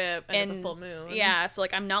 2-day trip and it's a full moon. Yeah, so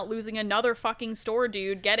like I'm not losing another fucking store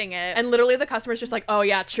dude getting it. And literally the customer's just like, oh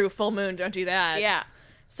yeah, true, full moon, don't do that. Yeah.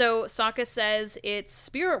 So Sokka says it's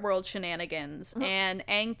spirit world shenanigans, and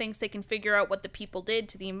Aang thinks they can figure out what the people did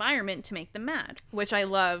to the environment to make them mad. Which I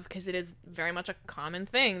love because it is very much a common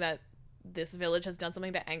thing that this village has done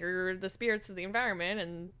something to anger the spirits of the environment,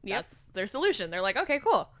 and that's their solution. They're like, okay,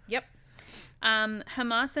 cool. Yep.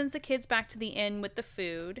 Hama sends the kids back to the inn with the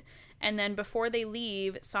food, and then before they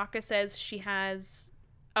leave, Sokka says she has...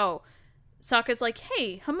 Sokka's like,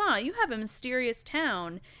 hey, Hama, you have a mysterious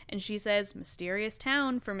town. And she says, mysterious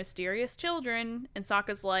town for mysterious children. And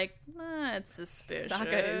Sokka's like, it's suspicious.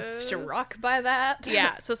 Sokka is struck by that.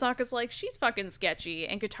 Yeah, so Sokka's like, she's fucking sketchy.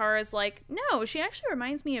 And Katara's like, no, she actually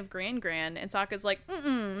reminds me of Gran. And Sokka's like,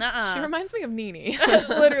 nuh-uh. She reminds me of Nini.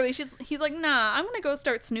 Literally, he's like, nah, I'm gonna go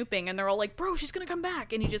start snooping. And they're all like, bro, she's gonna come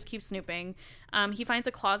back. And he just keeps snooping. He finds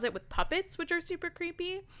a closet with puppets, which are super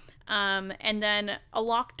creepy. And then a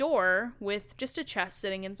locked door with just a chest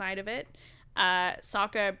sitting inside of it.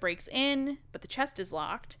 Sokka breaks in, but the chest is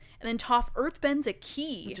locked. And then Toph earthbends a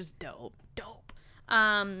key. Which is dope.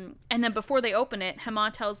 And then before they open it,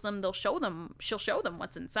 Hama tells them she'll show them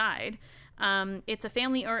what's inside. It's a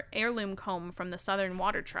family heirloom comb from the Southern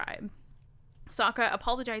Water Tribe. Sokka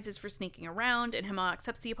apologizes for sneaking around, and Hama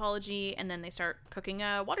accepts the apology, and then they start cooking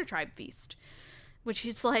a Water Tribe feast, which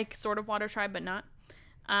is like sort of Water Tribe, but not.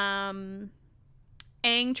 Aang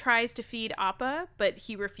tries to feed Appa, but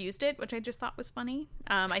he refused it, which I just thought was funny.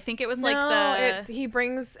 I think it was he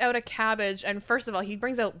brings out a cabbage, and first of all, he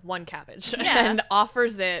brings out one cabbage and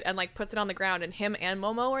offers it and like puts it on the ground, and him and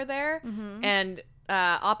Momo are there, and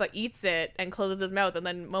Appa eats it and closes his mouth, and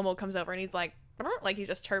then Momo comes over and he's like he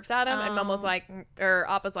just chirps at him, and Momo's like, or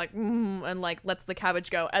Appa's like, and like lets the cabbage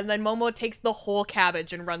go, and then Momo takes the whole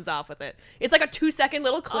cabbage and runs off with it. It's like a 2-second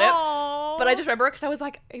little clip, but I just remember it because I was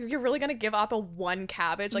like, you're really gonna give Appa one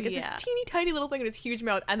cabbage? Like it's this teeny tiny little thing in his huge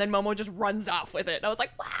mouth, and then Momo just runs off with it, and I was like,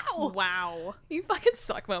 wow, you fucking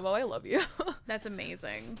suck, Momo. I love you. That's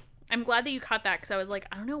amazing. I'm glad that you caught that, because I was like,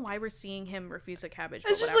 I don't know why we're seeing him refuse a cabbage.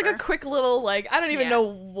 It's just like a quick little, like, I don't even know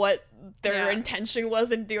what their intention was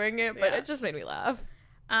in doing it, but it just made me laugh.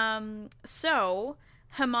 So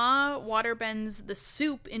Hama waterbends the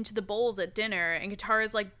soup into the bowls at dinner, and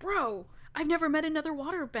Katara's like, bro, I've never met another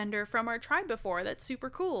waterbender from our tribe before. That's super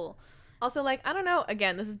cool. Also, like, I don't know,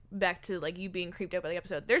 again, this is back to, like, you being creeped out by the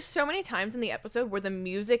episode. There's so many times in the episode where the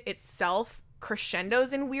music itself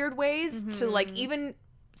crescendos in weird ways to, like, even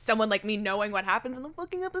someone like me knowing what happens in the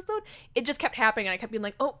fucking episode, it just kept happening, and I kept being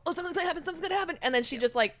like, oh, something's gonna happen, and then she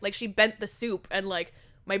just, like, she bent the soup, and, like,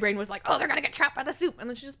 my brain was like, oh, they're gonna get trapped by the soup, and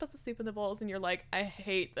then she just puts the soup in the bowls, and you're like, I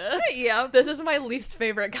hate this. This is my least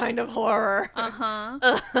favorite kind of horror.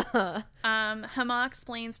 Hama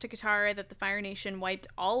explains to Katara that the Fire Nation wiped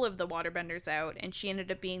all of the waterbenders out, and she ended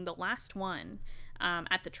up being the last one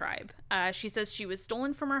at the tribe. She says she was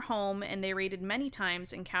stolen from her home, and they raided many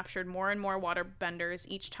times and captured more and more waterbenders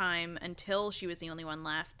each time until she was the only one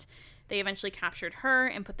left. They eventually captured her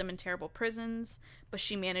and put them in terrible prisons, but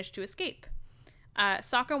she managed to escape.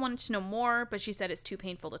 Sokka wanted to know more, but she said it's too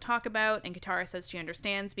painful to talk about, and Katara says she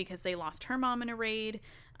understands because they lost her mom in a raid,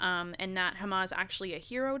 and that Hama is actually a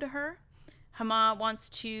hero to her. Hama wants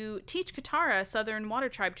to teach Katara Southern Water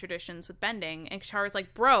Tribe traditions with bending, and Katara's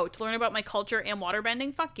like, bro, to learn about my culture and water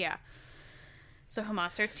bending? Fuck yeah. So Hama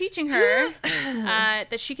starts teaching her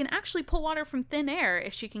that she can actually pull water from thin air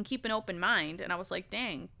if she can keep an open mind, and I was like,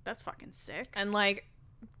 dang, that's fucking sick. And, like,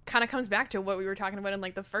 kind of comes back to what we were talking about in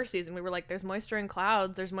like the first season. We were like, there's moisture in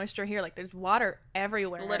clouds, there's moisture here, like there's water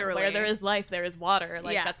everywhere. Literally. Where there is life, there is water.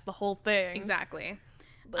 Like that's the whole thing. Exactly.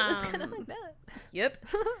 But it's kind of like that. Yep.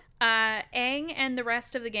 Aang and the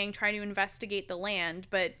rest of the gang try to investigate the land,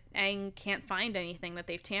 but Aang can't find anything that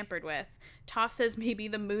they've tampered with. Toph says maybe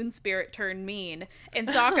the moon spirit turned mean, and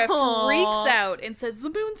Sokka freaks out and says the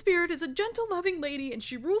moon spirit is a gentle, loving lady, and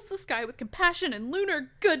she rules the sky with compassion and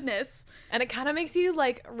lunar goodness. And it kind of makes you,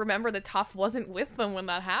 like, remember that Toph wasn't with them when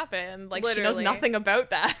that happened. Like, Literally. she knows nothing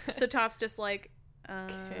about that. So Toph's just like,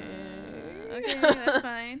 okay, that's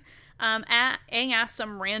fine. Aang asked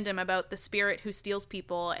some random about the spirit who steals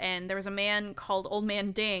people, and there was a man called Old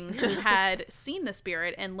Man Ding who had seen the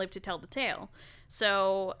spirit and lived to tell the tale.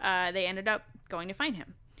 So they ended up going to find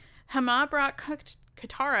him. Hama brought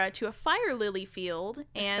Katara to a fire lily field,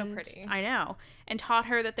 and so pretty. I know, and taught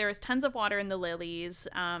her that there is tons of water in the lilies,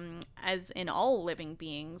 as in all living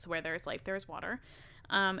beings. Where there is life, there is water.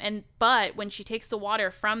 But when she takes the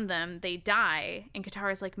water from them, they die. And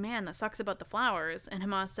Katara's like, man, that sucks about the flowers. And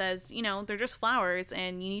Hama says, you know, they're just flowers,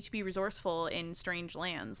 and you need to be resourceful in strange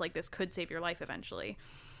lands. Like, this could save your life eventually.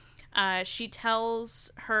 She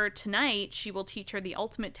tells her tonight she will teach her the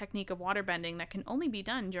ultimate technique of waterbending that can only be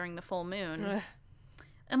done during the full moon. Ugh.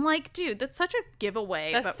 I'm like, dude, that's such a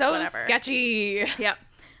giveaway. That's but so whatever. sketchy. Yep.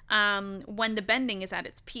 When the bending is at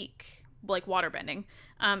its peak, like water bending.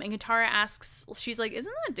 And Katara asks, she's like,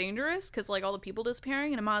 isn't that dangerous? Because, like, all the people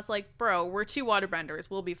disappearing? And Ama's like, bro, we're 2 waterbenders.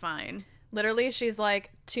 We'll be fine. Literally, she's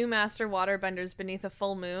like, 2 master waterbenders beneath a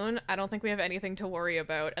full moon. I don't think we have anything to worry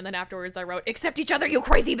about. And then afterwards I wrote, accept each other, you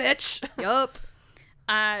crazy bitch! Yup.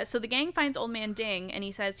 So the gang finds Old Man Ding, and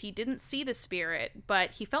he says he didn't see the spirit,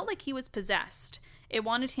 but he felt like he was possessed. It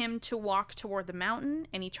wanted him to walk toward the mountain,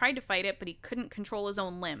 and he tried to fight it, but he couldn't control his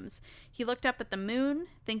own limbs. He looked up at the moon,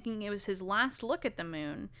 thinking it was his last look at the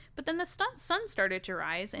moon, but then the sun started to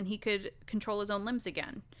rise, and he could control his own limbs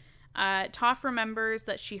again. Toph remembers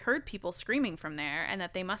that she heard people screaming from there, and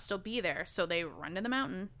that they must still be there, so they run to the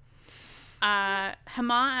mountain. Hama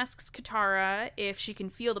asks Katara if she can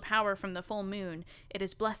feel the power from the full moon. It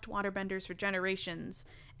has blessed waterbenders for generations.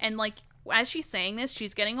 And, like, as she's saying this,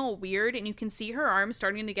 she's getting all weird, and you can see her arms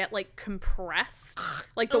starting to get, like, compressed.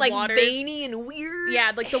 Like, the like, water, veiny and weird.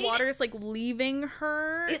 yeah, like, the water is, like, leaving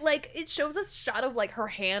her. It shows a shot of, like, her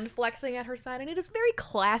hand flexing at her side, and it is very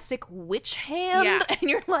classic witch hand. Yeah. And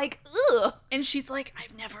you're like, ugh. And she's like,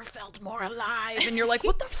 I've never felt more alive. And you're like,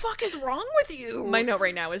 what the fuck is wrong with you? My note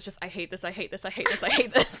right now is just, I hate this, I hate this, I hate this, I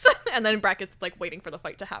hate this. And then in brackets, it's like waiting for the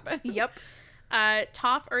fight to happen. Yep.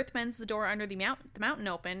 Toph earthbends the door under the mountain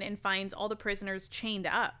open and finds all the prisoners chained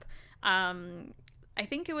up. I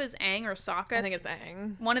think it was Aang or Sokka. I think it's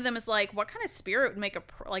Aang. One of them is like, what kind of spirit would make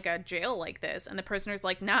a jail like this? And the prisoner's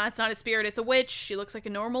like, nah, it's not a spirit, it's a witch. She looks like a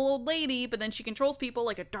normal old lady, but then she controls people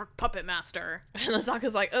like a dark puppet master. And then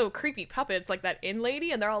Sokka's like, oh, creepy puppets, like that inn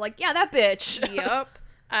lady. And they're all like, yeah, that bitch. Yep.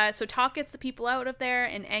 So Toph gets the people out of there,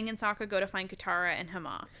 and Aang and Sokka go to find Katara and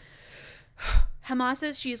Hama. Hama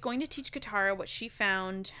says she is going to teach Katara what she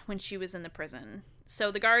found when she was in the prison. So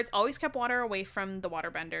the guards always kept water away from the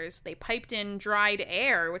waterbenders. They piped in dried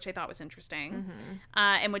air, which I thought was interesting,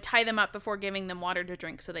 and would tie them up before giving them water to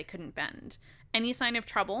drink so they couldn't bend. Any sign of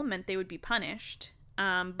trouble meant they would be punished.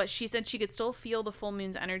 But she said she could still feel the full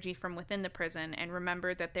moon's energy from within the prison and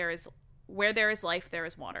remembered that where there is life, there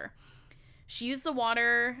is water. She used the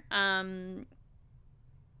water... And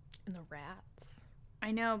the rats. I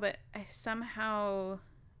know, but I somehow,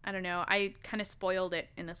 I don't know, I kind of spoiled it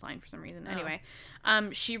in this line for some reason. Anyway,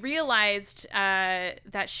 she realized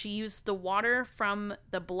that she used the water from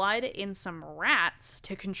the blood in some rats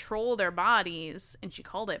to control their bodies, and she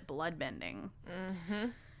called it bloodbending. Mm-hmm.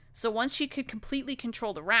 So once she could completely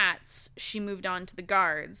control the rats, she moved on to the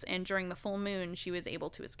guards, and during the full moon, she was able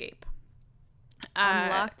to escape.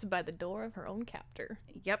 Unlocked by the door of her own captor.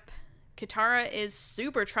 Yep. Katara is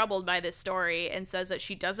super troubled by this story and says that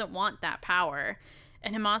she doesn't want that power.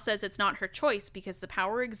 And Hama says it's not her choice because the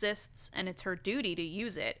power exists and it's her duty to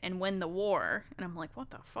use it and win the war. And I'm like,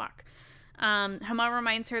 what the fuck? Hama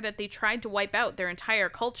reminds her that they tried to wipe out their entire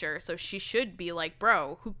culture, so she should be like,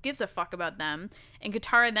 bro, who gives a fuck about them? And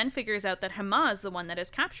Katara then figures out that Hama is the one that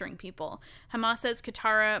is capturing people. Hama says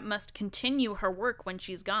Katara must continue her work when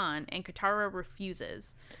she's gone, and Katara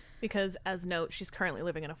refuses. Because, as note, she's currently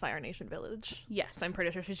living in a Fire Nation village. Yes. So I'm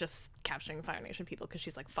pretty sure she's just capturing Fire Nation people because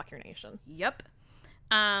she's like, fuck your nation. Yep.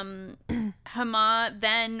 Hama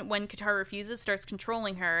then, when Katara refuses, starts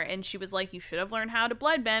controlling her, and she was like, you should have learned how to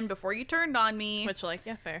bloodbend before you turned on me. Which, like,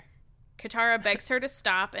 yeah, fair. Katara begs her to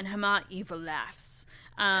stop, and Hama evil laughs.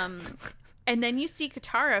 And And then you see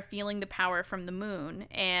Katara feeling the power from the moon,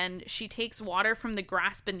 and she takes water from the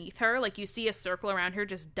grass beneath her. Like, you see a circle around her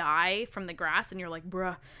just die from the grass, and you're like,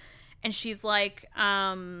 bruh. And she's like,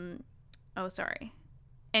 oh, sorry.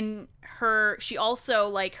 And she also,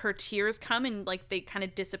 like, her tears come and, like, they kind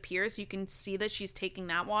of disappear, so you can see that she's taking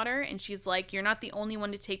that water. And she's like, you're not the only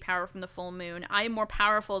one to take power from the full moon. I am more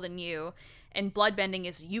powerful than you, and bloodbending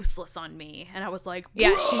is useless on me. And I was like, whoa!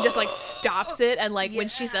 Yeah, she just, like, stops it. And, like, when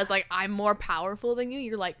she says, like, I'm more powerful than you,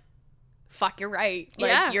 you're like, fuck, you're right.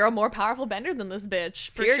 Like, you're a more powerful bender than this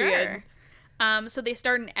bitch, period. For sure. So they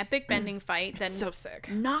start an epic bending fight that so sick.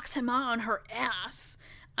 knocks Hama on her ass.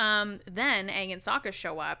 Then Aang and Sokka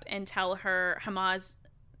show up and tell her Hama's...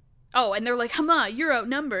 Oh, and they're like, Hama, you're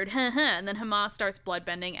outnumbered, and then Hama starts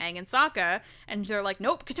bloodbending Aang and Sokka, and they're like,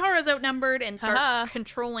 nope, Katara's outnumbered, and start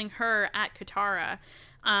controlling her at Katara.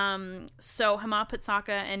 So Hama put Sokka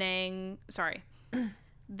and Aang... Sorry.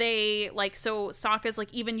 They, like, so Sokka's,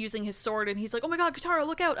 like, even using his sword, and he's like, oh my god, Katara,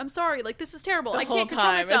 look out, I'm sorry, like, this is terrible, I can't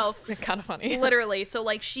control myself. It's kind of funny. Literally. So,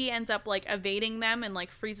 like, she ends up, like, evading them and, like,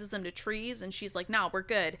 freezes them to trees, and she's like, nah, we're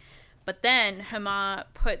good. But then Hama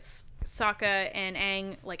puts Sokka and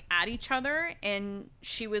Aang, like, at each other, and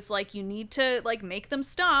she was like, you need to, like, make them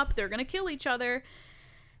stop, they're gonna kill each other.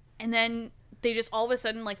 And then they just all of a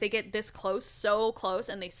sudden, like, they get this close, so close,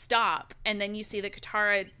 and they stop. And then you see that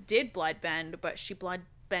Katara did bloodbend, but she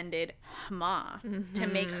bloodbended Hama to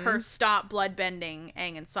make her stop bloodbending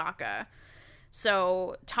Aang and Sokka.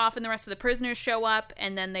 So Toph and the rest of the prisoners show up,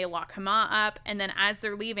 and then they lock Hama up, and then as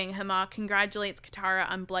they're leaving, Hama congratulates Katara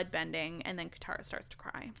on bloodbending, and then Katara starts to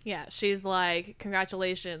cry. Yeah, she's like,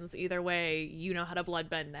 congratulations, either way, you know how to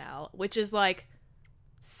bloodbend now, which is, like,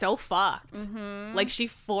 so fucked. Like, she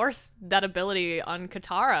forced that ability on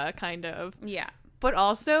Katara, kind of. Yeah. But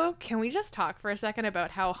also, can we just talk for a second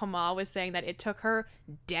about how Hama was saying that it took her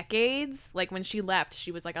decades? Like, when she left,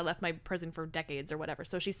 she was like, I left my prison for decades or whatever.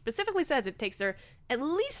 So she specifically says it takes her at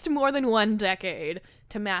least more than 1 decade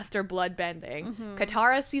to master bloodbending.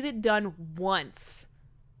 Katara sees it done once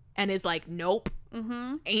and is like, nope,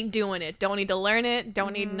 ain't doing it. Don't need to learn it.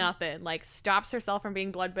 Don't need nothing. Like, stops herself from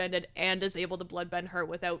being bloodbended and is able to bloodbend her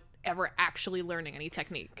without ever actually learning any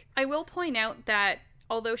technique. I will point out that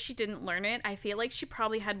although she didn't learn it, I feel like she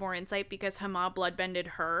probably had more insight because Hama bloodbended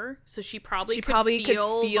her, so she probably could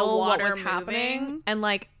feel the water what was happening. And,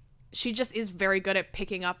 like, she just is very good at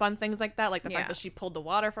picking up on things like that, like the fact that she pulled the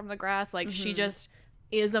water from the grass. Like, she just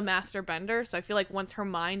is a master bender, so I feel like once her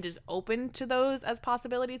mind is open to those as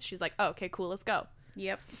possibilities, she's like, oh, okay, cool, let's go.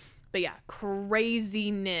 Yep. But yeah,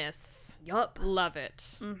 craziness. Yup. Love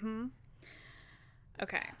it.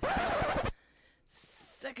 Okay.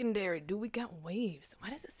 Secondary, do we got waves?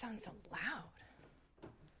 Why does it sound so loud?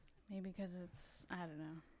 Maybe because it's, I don't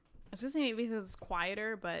know. I was gonna say maybe because it's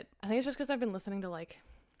quieter, but I think it's just because I've been listening to, like,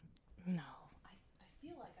 no. I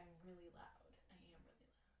feel like I'm really loud. I am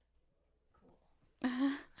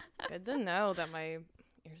really loud. Cool. Good to know that my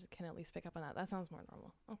ears can at least pick up on that. That sounds more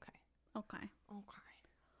normal. Okay.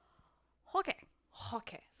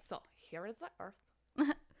 Okay, so here is the earth.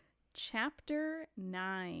 Chapter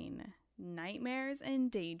 9. Nightmares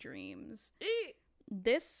and daydreams.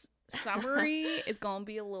 This summary is gonna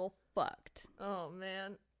be a little fucked. Oh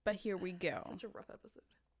man. But here we go. Such a rough episode.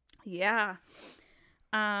 Yeah.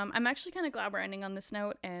 I'm actually kind of glad we're ending on this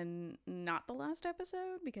note and not the last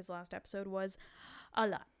episode, because last episode was a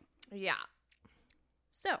lot. Yeah.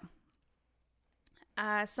 So,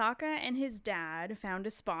 Sokka and his dad found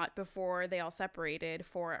a spot before they all separated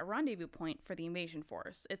for a rendezvous point for the invasion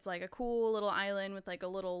force. It's like a cool little island with like a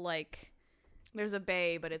little like... There's a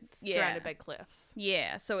bay, but it's surrounded by cliffs.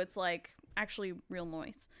 Yeah, so it's like actually real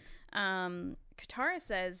nice. Katara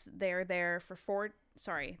says that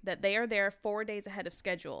they are there 4 days ahead of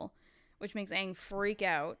schedule, which makes Aang freak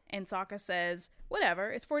out. And Sokka says, whatever,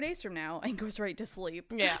 it's 4 days from now, and goes right to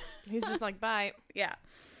sleep. Yeah, he's just like, bye. Yeah.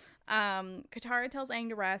 Katara tells Aang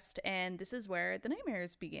to rest, and this is where the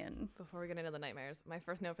nightmares begin. Before we get into the nightmares, my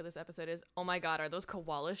first note for this episode is, oh my god, are those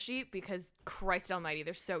koala sheep? Because Christ almighty,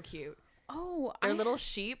 they're so cute. Oh, they're little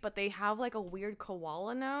sheep, but they have like a weird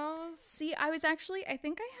koala nose. See, I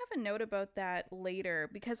think I have a note about that later,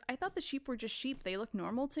 because I thought the sheep were just sheep. They look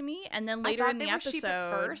normal to me, and then later in the episode, sheep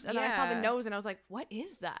at first, and then I saw the nose, and I was like, "What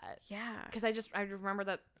is that?" Yeah, because I remember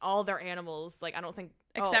that all their animals, like I don't think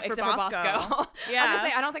except for Bosco. Yeah, I was gonna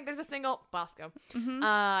say I don't think there's a single Bosco.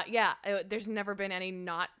 There's never been any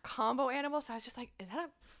not combo animal, so I was just like, is that a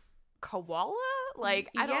koala? Like,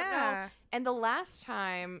 I don't know. And the last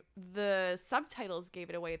time the subtitles gave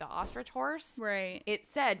it away, the ostrich horse, right, it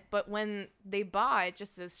said, but when they bought it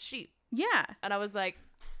just says sheep. Yeah. And I was like,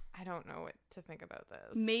 I don't know what to think about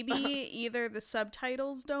this. Maybe either the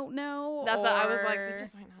subtitles don't know, That's or... what I was like, they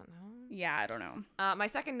just might not know. Yeah, I don't know. My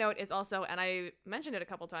second note is also, and I mentioned it a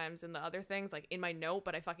couple times in the other things, like in my note,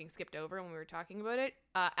 but I fucking skipped over when we were talking about it.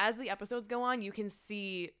 As the episodes go on, you can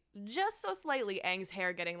see just so slightly Aang's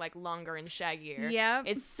hair getting like longer and shaggier. Yeah.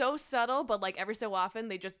 It's so subtle, but like every so often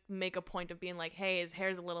they just make a point of being like, hey, his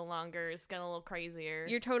hair's a little longer, it's getting a little crazier.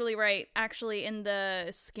 You're totally right. Actually, in the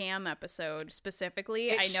scam episode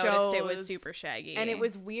specifically, I noticed it was super shaggy. And it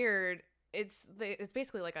was weird. It's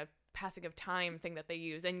basically like a passing of time thing that they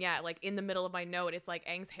use. And yeah, like in the middle of my note, it's like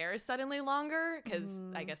Aang's hair is suddenly longer because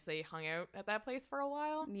I guess they hung out at that place for a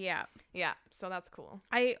while. Yeah. Yeah, so that's cool.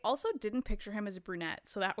 I also didn't picture him as a brunette,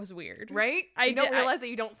 so that was weird. Right? You don't realize that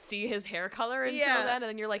you don't see his hair color until then, and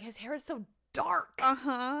then you're like, his hair is so dark.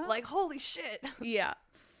 Uh-huh. Like, holy shit. Yeah.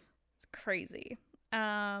 It's crazy.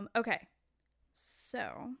 Okay.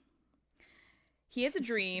 So... he has a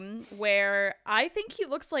dream where I think he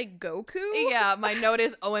looks like Goku. Yeah, my note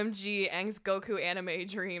is OMG, Aang's Goku anime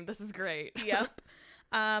dream. This is great. Yep.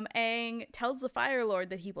 Aang tells the Fire Lord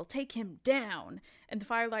that he will take him down. And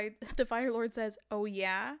the Fire Lord says, oh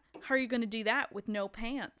yeah? How are you going to do that with no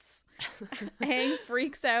pants? Aang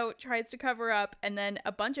freaks out, tries to cover up, and then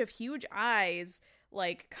a bunch of huge eyes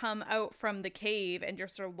like come out from the cave and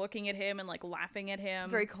just are looking at him and like laughing at him.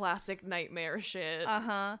 Very classic nightmare shit.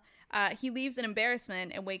 Uh-huh. He leaves in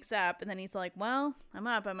embarrassment and wakes up, and then he's like, well, I'm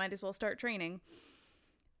up. I might as well start training.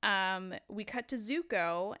 We cut to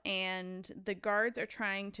Zuko, and the guards are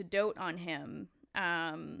trying to dote on him.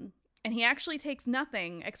 And he actually takes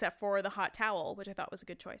nothing except for the hot towel, which I thought was a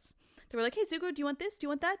good choice. They were like, hey, Zuko, do you want this? Do you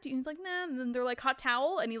want that? And he's like, nah. And then they're like, hot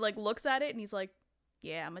towel? And he like looks at it, and he's like,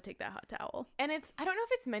 yeah, I'm gonna take that hot towel. And I don't know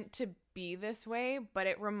if it's meant to be this way, but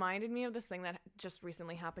it reminded me of this thing that just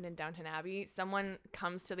recently happened in Downton Abbey. Someone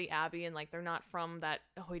comes to the Abbey and like they're not from that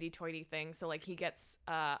hoity-toity thing, so like he gets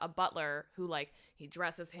a butler who like he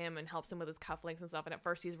dresses him and helps him with his cufflinks and stuff. And at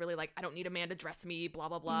first he's really like, I don't need a man to dress me, blah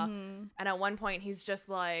blah blah. Mm-hmm. And at one point he's just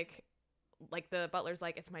like the butler's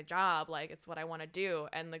like, it's my job, like it's what I want to do.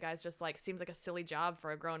 And the guy's just like, seems like a silly job for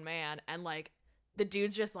a grown man. And like the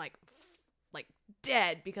dude's just like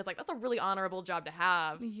dead, because like that's a really honorable job to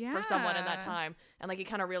have for someone in that time. And like he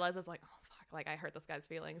kind of realizes like, oh fuck, like I hurt this guy's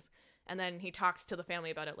feelings. And then he talks to the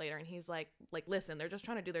family about it later, and he's like listen, they're just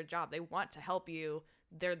trying to do their job, they want to help you,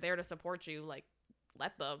 they're there to support you, like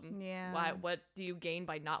let them. What do you gain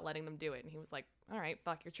by not letting them do it? And he was like, all right,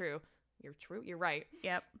 fuck, you're right.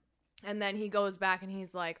 Yep. And then he goes back and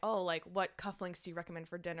he's like, oh, like what cufflinks do you recommend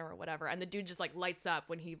for dinner or whatever? And the dude just like lights up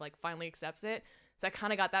when he like finally accepts it. So I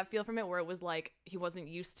kind of got that feel from it, where it was like he wasn't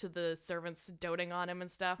used to the servants doting on him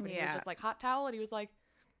and stuff. And he was just like, hot towel? And he was like,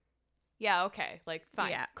 yeah, okay. Like,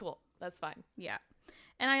 fine. Yeah. Cool. That's fine. Yeah.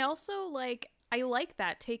 And I also I like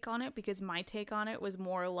that take on it, because my take on it was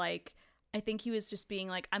more like, I think he was just being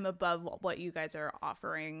like, I'm above what you guys are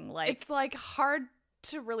offering. Like, it's like hard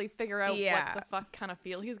to really figure out what the fuck kind of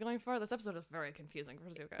feel he's going for. This episode is very confusing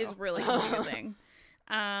for Zuko. It's really confusing.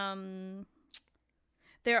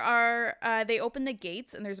 They open the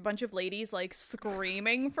gates, and there's a bunch of ladies like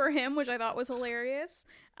screaming for him, which I thought was hilarious.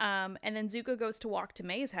 And then Zuko goes to walk to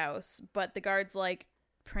May's house, but the guard's like,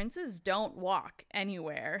 princes don't walk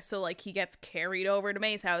anywhere. So like he gets carried over to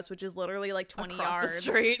May's house, which is literally like 20 across yards. The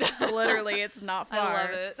street. Literally, it's not far. I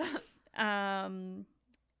love it.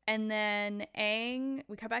 And then Aang,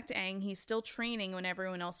 we cut back to Aang. He's still training when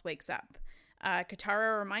everyone else wakes up.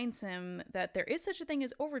 Katara reminds him that there is such a thing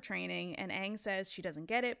as overtraining, and Aang says she doesn't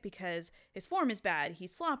get it because his form is bad,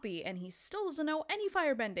 he's sloppy, and he still doesn't know any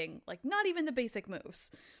firebending, like not even the basic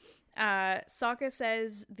moves. Sokka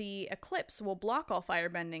says the eclipse will block all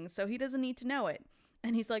firebending, so he doesn't need to know it.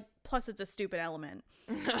 And he's like, plus it's a stupid element.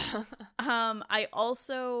 I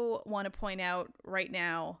also want to point out right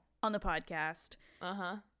now on the podcast,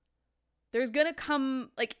 there's gonna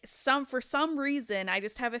come for some reason, I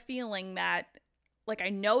just have a feeling that I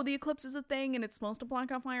know the eclipse is a thing and it's supposed to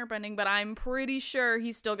block out firebending, but I'm pretty sure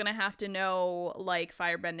he's still gonna have to know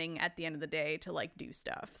firebending at the end of the day to do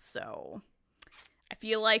stuff. So I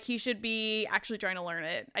feel like he should be actually trying to learn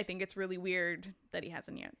it. I think it's really weird that he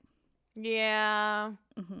hasn't yet. Yeah.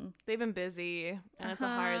 They've been busy, and it's a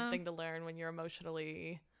hard thing to learn when you're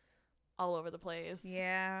emotionally all over the place.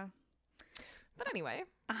 Yeah. But anyway.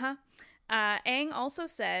 Aang also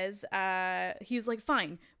says he's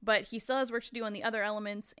fine, but he still has work to do on the other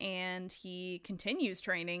elements, and he continues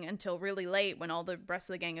training until really late when all the rest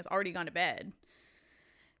of the gang has already gone to bed.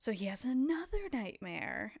 So he has another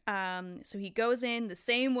nightmare. there. So he goes in the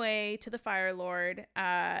same way to the Fire Lord,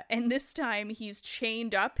 and this time he's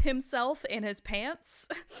chained up himself in his pants.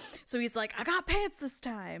 So he's like, I got pants this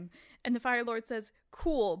time. And the Fire Lord says,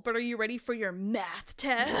 cool, but are you ready for your math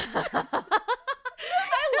test? I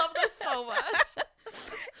love this so much.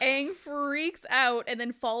 Aang freaks out and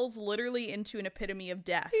then falls literally into an epitome of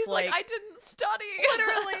death. He's like, I didn't study.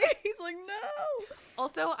 Literally. He's like, no.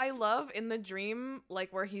 Also, I love in the dream,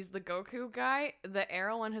 like where he's the Goku guy, the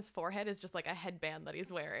arrow on his forehead is just like a headband that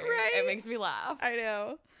he's wearing. Right? It makes me laugh.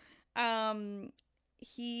 I know.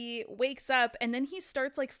 He wakes up and then he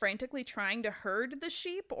starts like frantically trying to herd the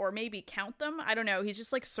sheep or maybe count them. I don't know. He's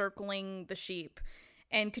just like circling the sheep.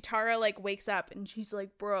 And Katara like wakes up and she's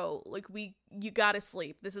like, bro, like you gotta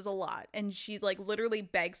sleep. This is a lot. And she like literally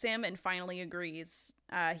begs him and finally agrees.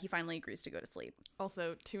 He finally agrees to go to sleep.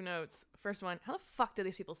 Also, 2 notes. First one, how the fuck do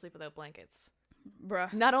these people sleep without blankets?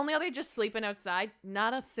 Bruh. Not only are they just sleeping outside,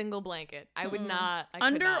 not a single blanket. I would not.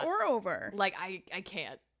 Under or over. Like, I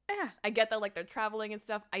can't. Yeah. I get that, like, they're traveling and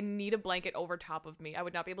stuff. I need a blanket over top of me. I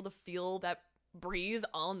would not be able to feel that breeze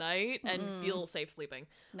all night and feel safe sleeping.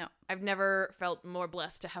 No. I've never felt more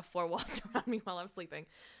blessed to have 4 walls around me while I'm sleeping.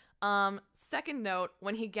 Second note,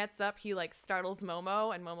 when he gets up, he, like, startles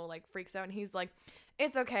Momo, and Momo, like, freaks out, and he's like,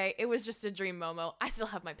 it's okay. It was just a dream, Momo. I still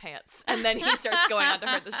have my pants. And then he starts going on to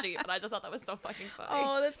herd the sheep, and I just thought that was so fucking funny.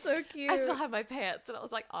 Oh, that's so cute. I still have my pants, and I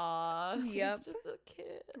was like, aw, yep. He's just a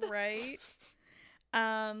kid. Right.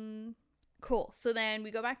 Cool. So then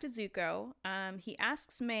we go back to Zuko. He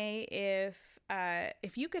asks May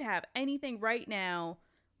if you could have anything right now,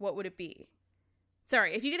 what would it be?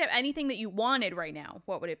 Sorry, if you could have anything that you wanted right now,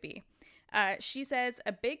 what would it be? She says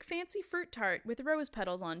a big fancy fruit tart with rose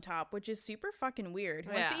petals on top, which is super fucking weird.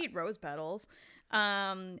 Who wants to eat rose petals?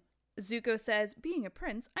 Zuko says, being a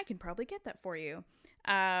prince, I can probably get that for you.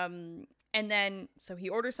 And then, so he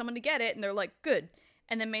orders someone to get it, and they're like, good.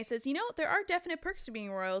 And then May says, there are definite perks to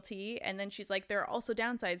being royalty. And then she's like, there are also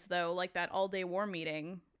downsides, though, like that all-day war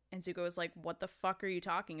meeting. And Zuko is like, what the fuck are you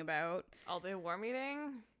talking about? All-day war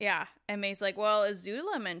meeting? Yeah. And May's like, well,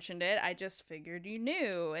 Azula mentioned it. I just figured you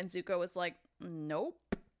knew. And Zuko was like,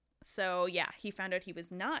 nope. So, yeah, he found out he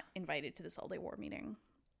was not invited to this all-day war meeting.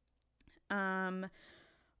 Ozai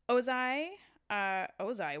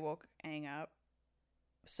woke Aang up.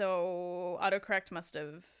 So, autocorrect must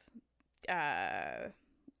have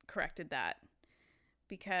corrected that.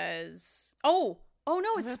 Because... Oh, no,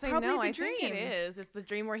 it's probably the dream. I think it is. It's the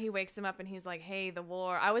dream where he wakes him up and he's like, hey, the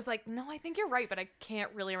war. I was like, no, I think you're right, but I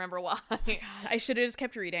can't really remember why. I should have just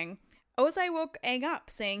kept reading. Ozai woke Aang up,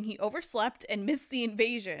 saying he overslept and missed the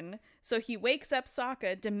invasion. So he wakes up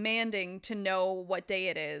Sokka, demanding to know what day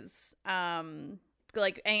it is.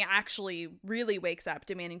 Like, Aang actually really wakes up,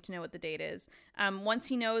 demanding to know what the date is. Once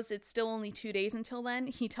he knows it's still only 2 days until then,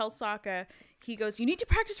 he tells Sokka, he goes, you need to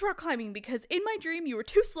practice rock climbing because in my dream you were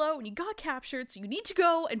too slow and you got captured, so you need to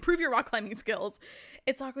go and prove your rock climbing skills.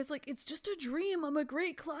 And Sokka's like, it's just a dream, I'm a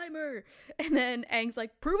great climber. And then Aang's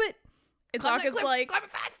like, prove it. And Sokka's like, climb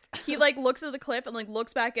it fast. He like looks at the cliff and like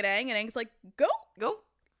looks back at Aang, and Aang's like, go.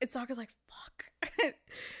 And Sokka's like, fuck.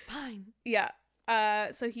 Fine. Yeah.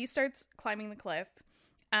 So he starts climbing the cliff.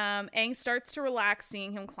 Aang starts to relax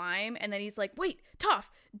seeing him climb, and then he's like, wait,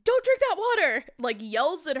 Toph, don't drink that water! Like,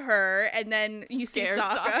 yells at her, and then you see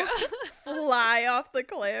Sokka fly off the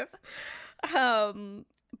cliff.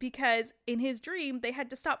 Because in his dream, they had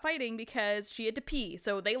to stop fighting because she had to pee,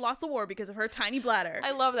 so they lost the war because of her tiny bladder.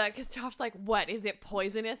 I love that, because Toph's like, what, is it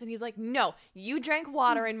poisonous? And he's like, no, you drank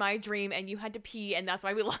water in my dream, and you had to pee, and that's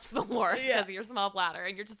why we lost the war, because of your small bladder.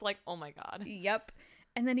 And you're just like, oh my god. Yep.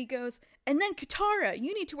 And then he goes, and then Katara,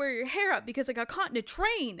 you need to wear your hair up because I got caught in a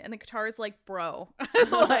train. And then Katara's like, bro.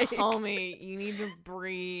 Like, homie, you need to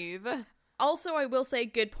breathe. Also, I will say,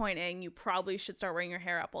 good point, Aang. You probably should start wearing your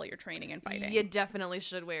hair up while you're training and fighting. You definitely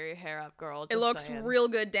should wear your hair up, girl. It looks real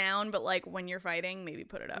good down, but like when you're fighting, maybe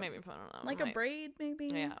put it up. Maybe put it up. Like a braid, maybe?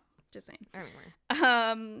 Yeah. Just saying. Anyway.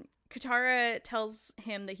 Katara tells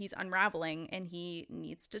him that he's unraveling and he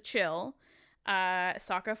needs to chill.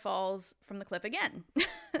 Sokka falls from the cliff again.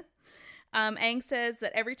 Aang says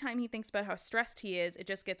that every time he thinks about how stressed he is, it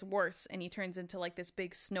just gets worse and he turns into like this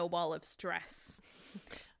big snowball of stress.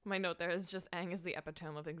 My note there is just Aang is the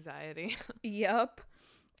epitome of anxiety. Yup.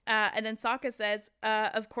 And then Sokka says,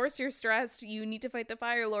 of course you're stressed. You need to fight the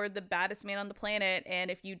Fire Lord, the baddest man on the planet.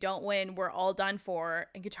 And if you don't win, we're all done for.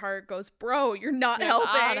 And Katara goes, bro, you're not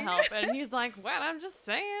helping. And he's like, what? I'm just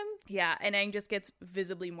saying. Yeah. And Aang just gets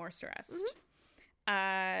visibly more stressed.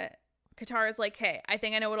 Katara's like, hey, I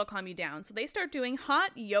think I know what'll calm you down. So they start doing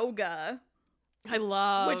hot yoga. I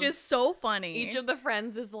love. Which is so funny. Each of the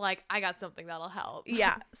friends is like, I got something that'll help.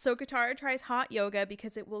 Yeah. So Katara tries hot yoga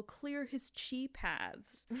because it will clear his chi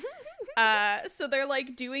paths. So they're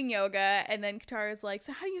like doing yoga, and then Katara's like,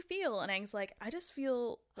 so how do you feel? And Aang's like, I just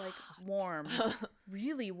feel like warm.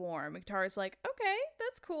 Really warm. And Katara's like, okay,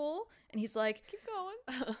 that's cool. And he's like, Keep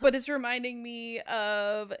going. but it's reminding me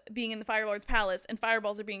of being in the Fire Lord's palace and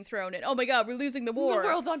fireballs are being thrown and oh my god, we're losing the war. The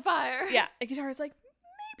world's on fire. Yeah. And Katara's like,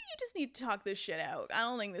 maybe you just need to talk this shit out. I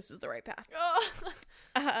don't think this is the right path.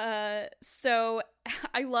 So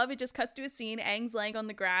I love it. Just cuts to a scene. Aang's laying on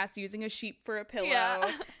the grass using a sheep for a pillow.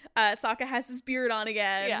 Yeah. Sokka has his beard on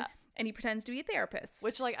again. Yeah. And he pretends to be a therapist.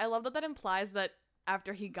 Which, like, I love that implies that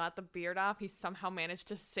after he got the beard off, he somehow managed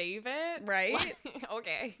to save it. Right? Like,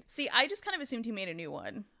 okay. See, I just kind of assumed he made a new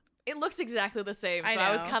one. It looks exactly the same. I So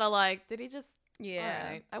I was know. kind of like, did he just... Yeah.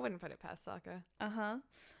 All right. I wouldn't put it past Sokka.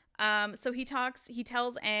 So he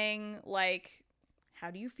tells Aang, like,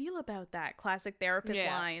 how do you feel about that? Classic therapist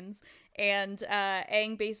lines. And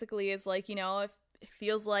Aang basically is like, you know, if it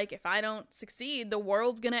feels like if I don't succeed, the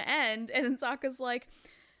world's gonna end. And then Sokka's like,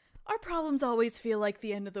 our problems always feel like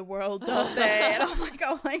the end of the world, don't they? And I'm like,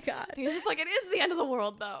 oh my god. He's just like, it is the end of the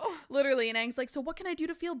world, though. Literally. And Aang's like, so what can I do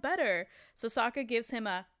to feel better? So Sokka gives him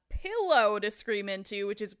a pillow to scream into,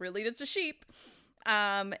 which is really just a sheep.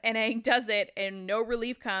 And Aang does it, and no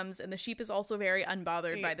relief comes, and the sheep is also very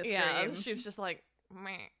unbothered by the scream. Yeah, the sheep's just like,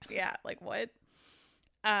 meh. Yeah, like what?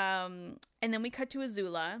 And then we cut to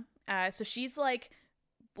Azula. So she's like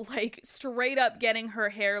straight up getting her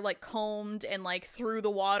hair like combed and like through the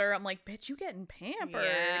water. I'm like, bitch, you getting pampered.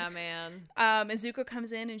 Yeah, man. And Zuko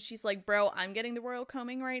comes in and she's like, bro, I'm getting the royal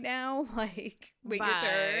combing right now. Like, wait your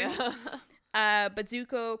turn. But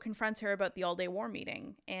Zuko confronts her about the all-day war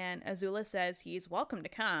meeting, and Azula says he's welcome to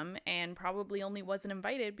come and probably only wasn't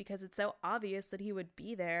invited because it's so obvious that he would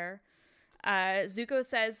be there. Zuko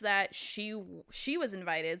says that she was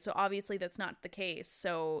invited, so obviously that's not the case,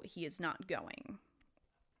 so he is not going.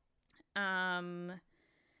 Toph,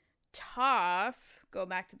 go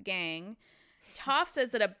back to the gang. Toph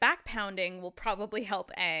says that a back pounding will probably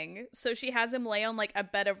help Aang. So she has him lay on like a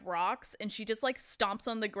bed of rocks and she just like stomps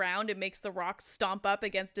on the ground and makes the rocks stomp up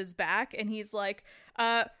against his back. And he's like,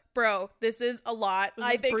 bro, this is a lot.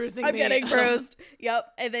 I think I'm getting bruised.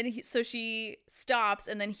 Yep. And then she stops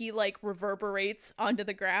and then he like reverberates onto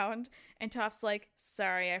the ground. And Toph's like,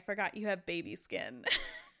 sorry, I forgot you have baby skin.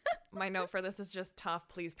 My note for this is just Toph,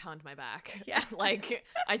 please pound my back. Yeah. Like,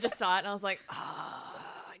 I just saw it and I was like,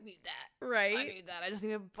 I need that. Right? I need that. I just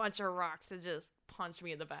need a bunch of rocks to just punch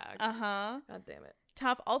me in the back. Uh-huh. God damn it.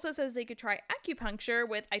 Toph also says they could try acupuncture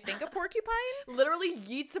with, I think, a porcupine. Literally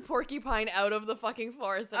yeets a porcupine out of the fucking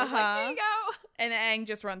forest. And is like, here you go. And Aang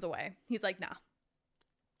just runs away. He's like,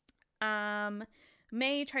 nah.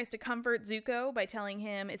 May tries to comfort Zuko by telling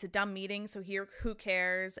him it's a dumb meeting, so who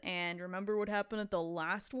cares? And remember what happened at the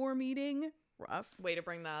last war meeting? Rough. Way to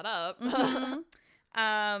bring that up. Mm-hmm.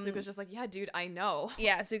 Zuko's just like, yeah, dude, I know.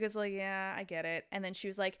 Yeah, Zuko's like, yeah, I get it. And then she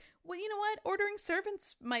was like, well, you know what? Ordering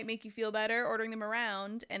servants might make you feel better, ordering them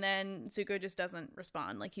around. And then Zuko just doesn't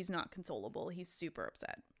respond. Like, he's not consolable. He's super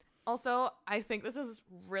upset. Also, I think this is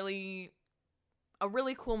a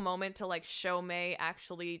really cool moment to like show May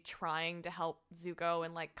actually trying to help Zuko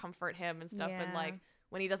and like comfort him and stuff. Yeah. And like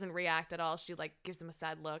when he doesn't react at all, she like gives him a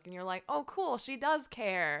sad look and you're like, oh cool, she does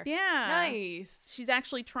care. Yeah. Nice. She's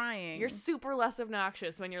actually trying. You're super less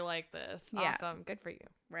obnoxious when you're like this. Yeah. Awesome. Good for you.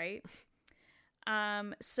 Right?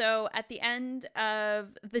 So at the end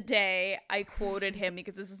of the day, I quoted him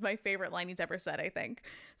because this is my favorite line he's ever said, I think.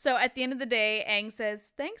 So at the end of the day, Aang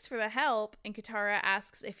says, thanks for the help. And Katara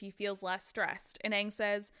asks if he feels less stressed. And Aang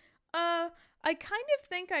says, I kind of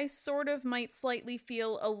think I sort of might slightly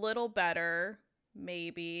feel a little better.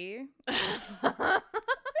 Maybe. And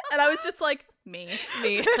I was just like, me.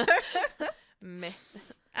 Meh.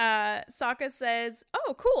 Sokka says,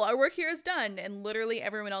 oh cool, our work here is done, and literally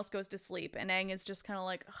everyone else goes to sleep, and Aang is just kind of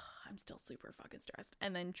like, I'm still super fucking stressed,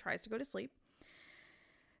 and then tries to go to sleep.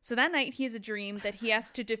 So that night he has a dream that he has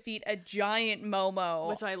to defeat a giant Momo,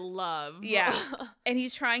 which I love. Yeah. And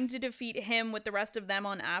he's trying to defeat him with the rest of them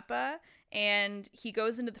on Appa, and he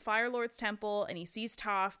goes into the Fire Lord's temple and he sees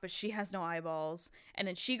Toph, but she has no eyeballs, and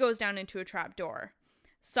then she goes down into a trap door.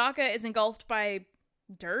 Sokka is engulfed by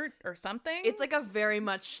dirt or something. It's like a very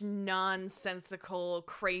much nonsensical,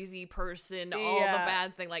 crazy person, all the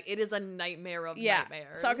bad thing. Like, it is a nightmare of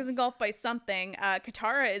nightmares. Sokka's engulfed by something.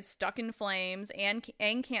 Katara is stuck in flames, and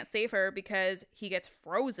Aang can't save her because he gets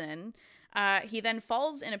frozen. He then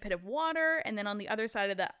falls in a pit of water, and then on the other side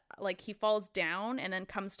of the, like, he falls down and then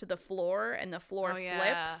comes to the floor, and the floor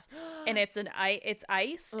flips, and it's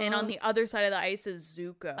ice, and on the other side of the ice is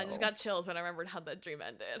Zuko. I just got chills when I remembered how that dream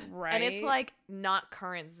ended. Right. And it's, like, not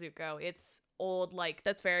current Zuko. It's old, like,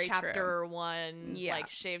 that's very chapter true. 1, like,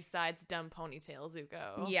 shaved sides, dumb ponytail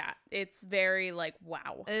Zuko. Yeah, it's very, like,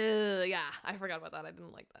 wow. Yeah, I forgot about that. I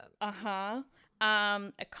didn't like that. Uh-huh.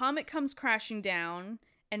 A comet comes crashing down,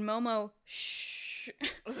 and Momo,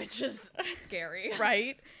 which is scary.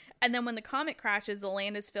 Right? And then when the comet crashes, the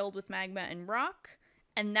land is filled with magma and rock,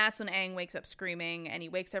 and that's when Aang wakes up screaming, and he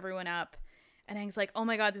wakes everyone up, and Aang's like, oh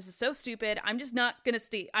my god, this is so stupid. I'm just gonna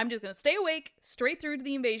stay awake straight through to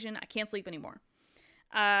the invasion. I can't sleep anymore.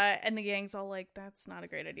 And the gang's all like, that's not a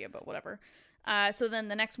great idea, but whatever. So then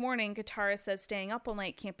the next morning, Katara says staying up all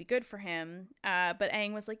night can't be good for him. But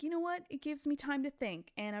Aang was like, you know what? It gives me time to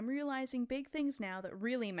think, and I'm realizing big things now that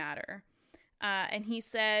really matter. And he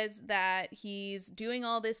says that he's doing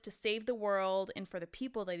all this to save the world and for the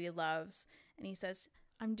people that he loves. And he says,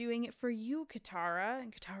 I'm doing it for you, Katara.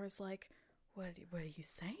 And Katara's like, what are you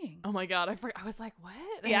saying? Oh my god, I was like, what?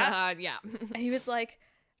 Yeah. Yeah. And he was like,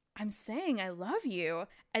 I'm saying I love you.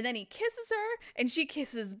 And then he kisses her, and she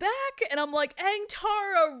kisses back, and I'm like, Aang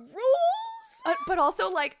Tara rules! But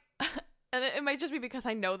also, like, and it might just be because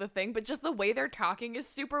I know the thing, but just the way they're talking is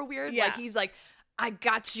super weird. Yeah. Like, he's like, I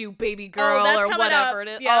got you, baby girl, that's or coming whatever up.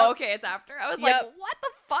 it is. Yep. Oh, okay, it's after. I was like, Yep. what the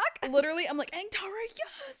fuck? Literally, I'm like, Aang Tara,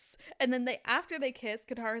 yes! And then after they kiss,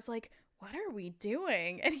 Katara's like, what are we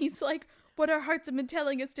doing? And he's like, what our hearts have been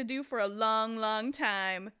telling us to do for a long, long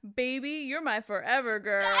time. Baby, you're my forever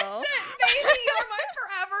girl. That's it, baby, you're my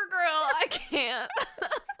forever girl. I can't.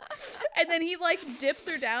 And then he, like, dips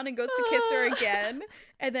her down and goes to kiss her again.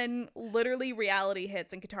 And then literally reality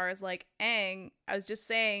hits, and Katara's like, Aang, I was just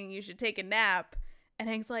saying you should take a nap. And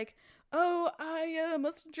Aang's like, oh, I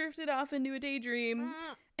must have drifted off into a daydream.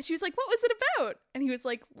 And she was like, what was it about? And he was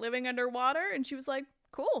like, living underwater. And she was like,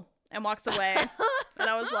 cool. And walks away. And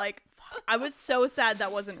I was like, fuck. I was so sad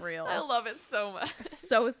that wasn't real. I love it so much.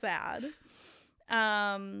 So sad.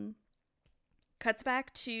 Cuts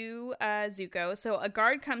back to Zuko. So a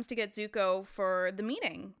guard comes to get Zuko for the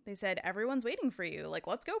meeting. They said, everyone's waiting for you. Like,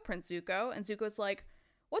 let's go, Prince Zuko. And Zuko's like,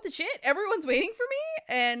 what the shit? Everyone's waiting for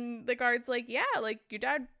me? And the guard's like, yeah, like, your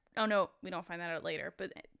dad... Oh, no, we don't find that out later.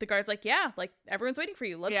 But the guard's like, yeah, like, everyone's waiting for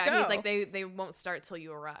you. Let's go. Yeah, he's like, they won't start till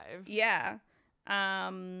you arrive. Yeah.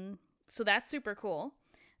 So that's super cool.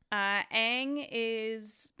 Aang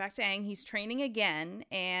is back to Aang. He's training again,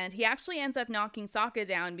 and he actually ends up knocking Sokka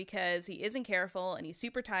down because he isn't careful and he's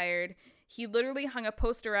super tired. He literally hung a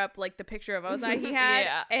poster up, like the picture of Ozai he had,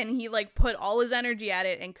 Yeah. and he like put all his energy at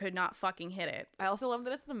it and could not fucking hit it. I also love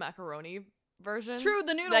that it's the macaroni version. True,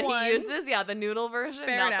 the noodle that one. he uses. Yeah, the noodle version,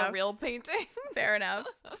 Fair not enough. the real painting. Fair enough.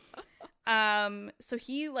 So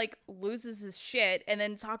he like loses his shit, and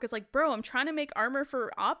then Sokka's like, bro, I'm trying to make armor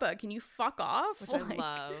for Appa. Can you fuck off? Which Like, I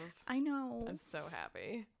love. I know. I'm so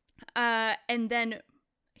happy. And then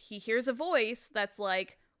he hears a voice that's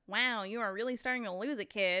like, wow, you are really starting to lose it,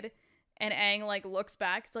 kid. And Aang like looks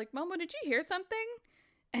back. It's like, Momo, did you hear something?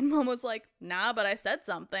 And Momo's like, nah, but I said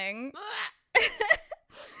something.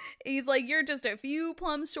 He's like, you're just a few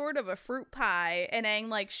plums short of a fruit pie. And Aang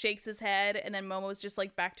like shakes his head, and then Momo's just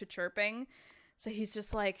like back to chirping. So he's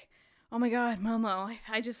just like, oh my god, Momo,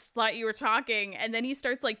 I just thought you were talking. And then he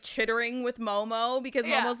starts like chittering with Momo because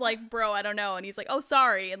Momo's like, bro, I don't know. And he's like, oh,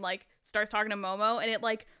 sorry. And like starts talking to Momo, and it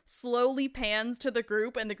like slowly pans to the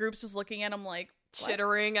group, and the group's just looking at him like, what?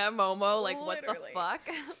 Chittering at Momo, like, Literally. what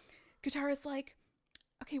the fuck? Katara's like,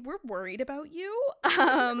 okay, we're worried about you.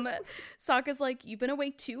 Sokka's like, you've been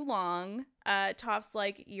awake too long. Toph's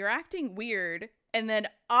like, you're acting weird. And then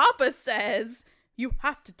Appa says, you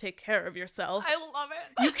have to take care of yourself. I love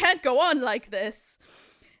it. You can't go on like this.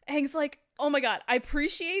 Aang's like, oh my god, I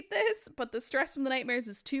appreciate this, but the stress from the nightmares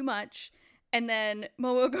is too much. And then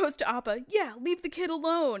Momo goes to Appa, yeah, leave the kid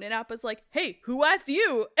alone. And Appa's like, hey, who asked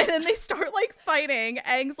you? And then they start like fighting.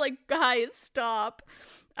 Aang's like, guys, stop.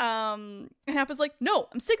 And Appa's like, no,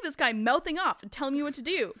 I'm sick of this guy mouthing off and telling me what to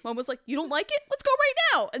do. Momo's like, you don't like it? Let's go right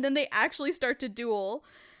now. And then they actually start to duel.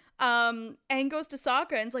 Aang goes to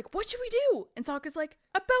Sokka and is like, what should we do? And Sokka's like,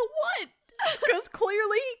 about what? Because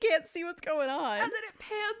clearly he can't see what's going on. And then it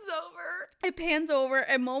pans over. It pans over,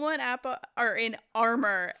 and Momo and Appa are in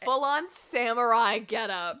armor. Full-on samurai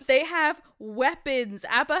get-ups. They have weapons.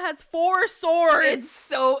 Appa has 4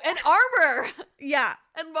 swords. And armor. Yeah.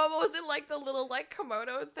 And Momo's in like the little like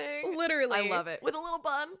Komodo thing. Literally. I love it. With a little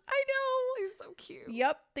bun. I know. He's so cute.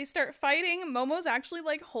 Yep. They start fighting. Momo's actually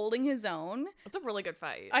like holding his own. It's a really good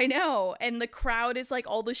fight. I know. And the crowd is like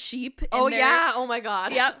all the sheep. Oh yeah. Oh my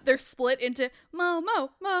god. Yep. They're split into Momo,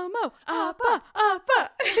 Momo, Appa,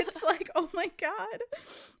 Appa. It's like, oh my god.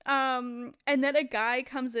 And then a guy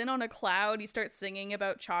comes in on a cloud. He starts singing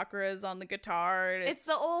about chakras on the guitar. It's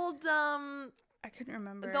the old I couldn't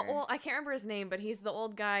remember. I can't remember his name, but he's the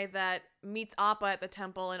old guy that meets Appa at the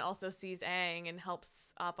temple and also sees Aang and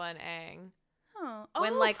helps Appa and Aang. Oh.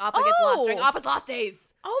 When like Appa gets lost during Appa's lost days.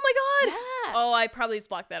 Oh my god. Yeah. Oh, I probably just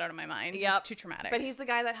blocked that out of my mind. Yep. It's too traumatic. But he's the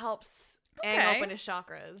guy that helps Aang open his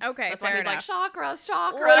chakras. Okay, that's fair why he's enough. like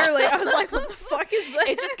chakras. Literally, I was like, what the fuck is this?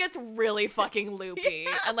 It just gets really fucking loopy.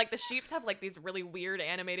 Yeah. And like the sheeps have like these really weird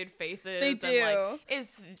animated faces. They do. And, like,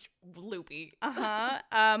 it's loopy.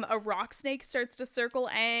 A rock snake starts to circle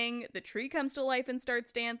Aang. The tree comes to life and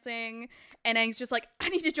starts dancing. And Aang's just like, I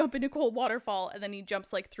need to jump into cold waterfall. And then he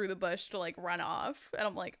jumps like through the bush to like run off. And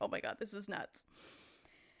I'm like, oh my god, this is nuts.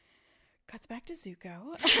 Cuts back to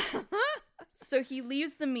Zuko. So he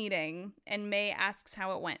leaves the meeting and May asks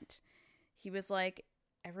how it went. He was like,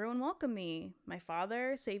 everyone welcomed me. My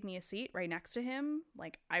father saved me a seat right next to him.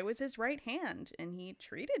 Like, I was his right hand and he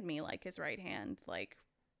treated me like his right hand. Like,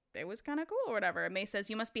 it was kind of cool or whatever. And May says,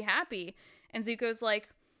 you must be happy. And Zuko's like,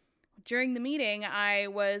 during the meeting, I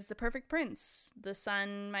was the perfect prince, the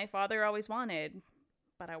son my father always wanted,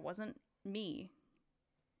 but I wasn't me.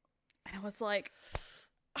 And I was like...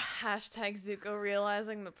 Hashtag Zuko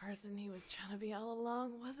realizing the person he was trying to be all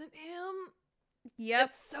along wasn't him. Yep.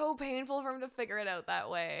 It's so painful for him to figure it out that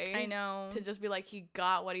way. I know. To just be like, he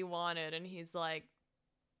got what he wanted, and he's like,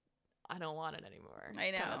 I don't want it anymore.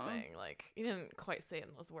 I know. Kind of thing. Like, he didn't quite say it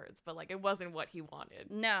in those words, but like, it wasn't what he wanted.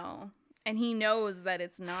 No. And he knows that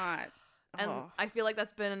it's not. And I feel like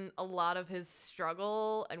that's been a lot of his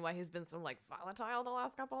struggle and why he's been so like volatile the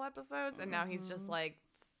last couple episodes. And now he's just like,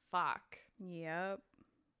 fuck. Yep.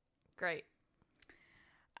 Great.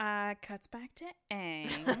 Cuts back to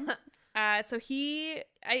Aang. So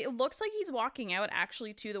it looks like he's walking out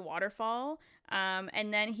actually to the waterfall.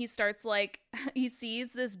 And then he starts like, he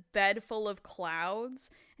sees this bed full of clouds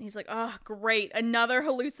and he's like, oh, great. Another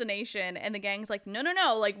hallucination. And the gang's like, no.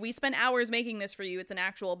 Like, we spent hours making this for you. It's an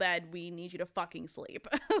actual bed. We need you to fucking sleep.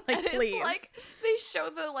 Like, and please. It's like, they show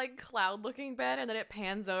the like cloud looking bed and then it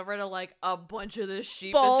pans over to like a bunch of the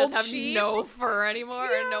sheep Bald that just have sheep. no fur anymore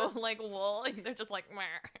and no like wool. And they're just like, meh.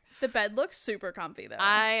 The bed looks super comfy though.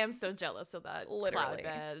 I am so jealous of that Literally. cloud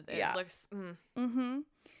bed. It Yeah. looks...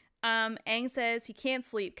 Aang says he can't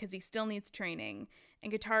sleep because he still needs training.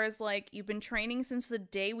 And Katara's like, you've been training since the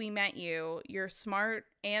day we met you. You're smart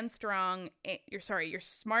and strong. You're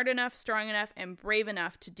smart enough, strong enough, and brave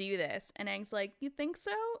enough to do this. And Aang's like, you think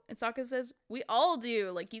so? And Sokka says, we all do.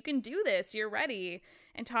 Like, you can do this. You're ready.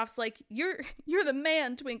 And Toph's like, you're the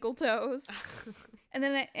man, Twinkle Toes. And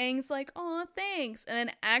then Aang's like, aw, thanks. And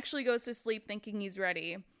then actually goes to sleep thinking he's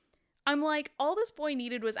ready. I'm like, all this boy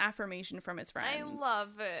needed was affirmation from his friends. I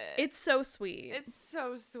love it. It's so sweet. It's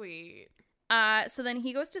so sweet. So then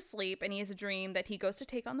he goes to sleep and he has a dream that he goes to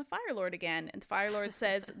take on the Fire Lord again. And the Fire Lord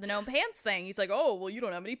says the no pants thing. He's like, oh, well, you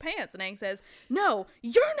don't have any pants. And Aang says, no,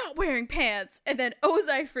 you're not wearing pants. And then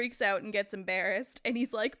Ozai freaks out and gets embarrassed. And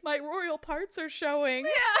he's like, my royal parts are showing.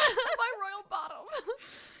 Yeah, my royal bottom.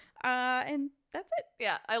 And that's it.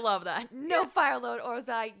 Yeah, I love that. No Fire Lord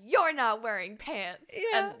Ozai, you're not wearing pants.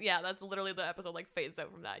 Yeah. And yeah, that's literally the episode like fades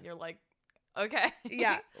out from that. And you're like, okay.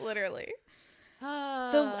 Yeah, literally.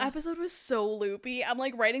 The episode was so loopy. I'm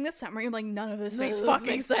like writing the summary. I'm like, none of this makes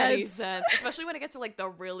fucking sense. Especially when it gets to like the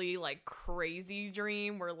really like crazy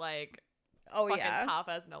dream where like fucking Toph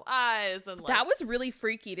has no eyes and like that was really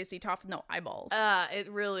freaky to see Toph with no eyeballs. It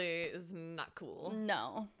really is not cool.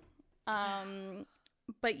 No.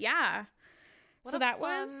 But yeah. So that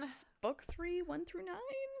was book 3, 1 through 9.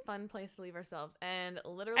 Fun place to leave ourselves. And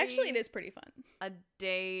literally actually it is pretty fun. A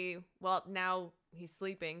day, well, now he's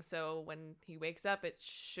sleeping, so when he wakes up it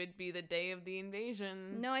should be the day of the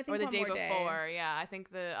invasion. No, I think or the one day more before. day. Yeah, I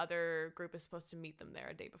think the other group is supposed to meet them there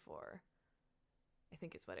a day before. I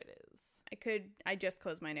think it's what it is. I just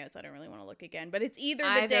closed my notes. I don't really want to look again, but it's either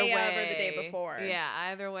the day of or the day before. Yeah,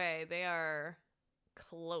 either way, they are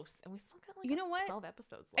close, and we still got like 12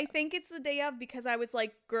 episodes left. I think it's the day of because I was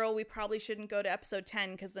like, girl, we probably shouldn't go to episode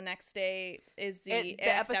 10 because the next day is the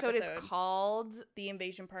episode is called The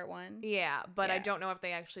Invasion Part 1. Yeah, but Yeah. I don't know if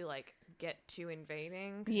they actually like get to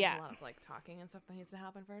invading. Yeah, there's a lot of like talking and stuff that needs to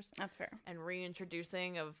happen first. That's fair. And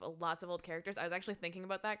reintroducing of lots of old characters. I was actually thinking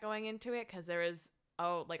about that going into it because there is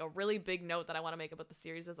a really big note that I want to make about the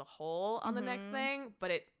series as a whole on the next thing,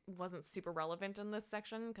 but it wasn't super relevant in this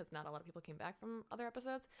section because not a lot of people came back from other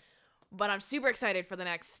episodes. But I'm super excited for the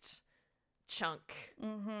next chunk.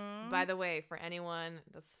 By the way, for anyone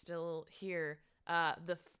that's still here,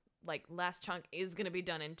 the last chunk is going to be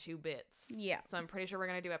done in 2 bits. Yeah. So I'm pretty sure we're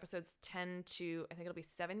going to do episodes 10 to, I think it'll be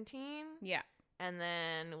 17. Yeah. And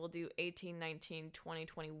then we'll do 18, 19, 20,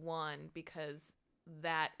 21 because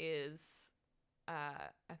that is,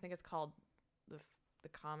 I think it's called the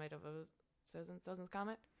Comet of Sozin's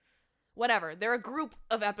Comet. Whatever. They're a group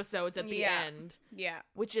of episodes at the end. Yeah.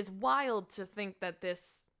 Which is wild to think that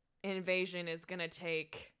this invasion is going to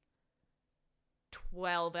take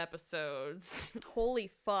 12 episodes.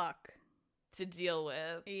 Holy fuck. To deal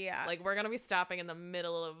with. Yeah. Like, we're going to be stopping in the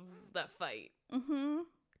middle of that fight.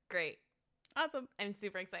 Great. Awesome. I'm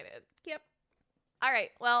super excited. Yep. All right.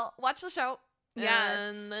 Well, watch the show. Yes.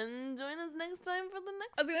 And then join us next time for the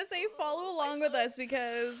next. I was going to say follow along with us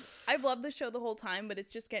because I've loved the show the whole time, but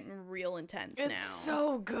it's just getting real intense now. It's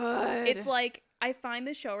so good. It's like, I find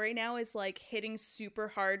the show right now is like hitting super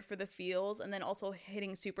hard for the feels and then also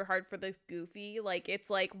hitting super hard for the goofy. Like, it's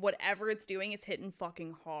like whatever it's doing, it's hitting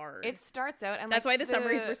fucking hard. It starts out and that's why the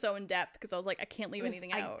summaries were so in depth because I was like, I can't leave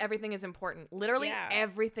anything out. Everything is important. Literally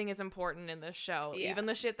everything is important in this show. Yeah. Even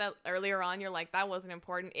the shit that earlier on you're like, that wasn't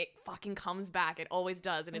important. It fucking comes back. It always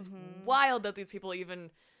does. And it's wild that these people even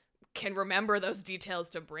can remember those details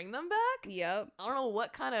to bring them back. Yep. I don't know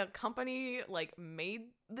what kind of company like made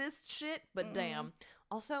this shit, but damn.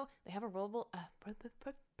 Also, they have a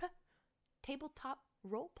tabletop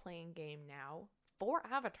role-playing game now for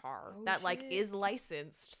Avatar that like is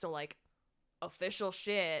licensed, so like official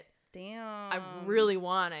shit. Damn. I really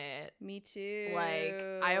want it. Me too.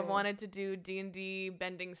 Like, I have wanted to do D&D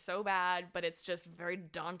bending so bad, but it's just very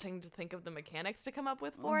daunting to think of the mechanics to come up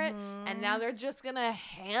with for it. And now they're just gonna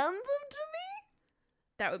hand them to me?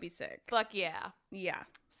 That would be sick. Fuck yeah. Yeah.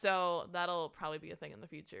 So that'll probably be a thing in the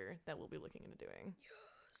future that we'll be looking into doing.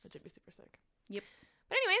 Yes. Which would be super sick. Yep.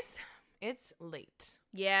 But anyways, it's late.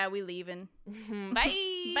 Yeah, we leaving.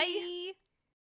 Bye. Bye.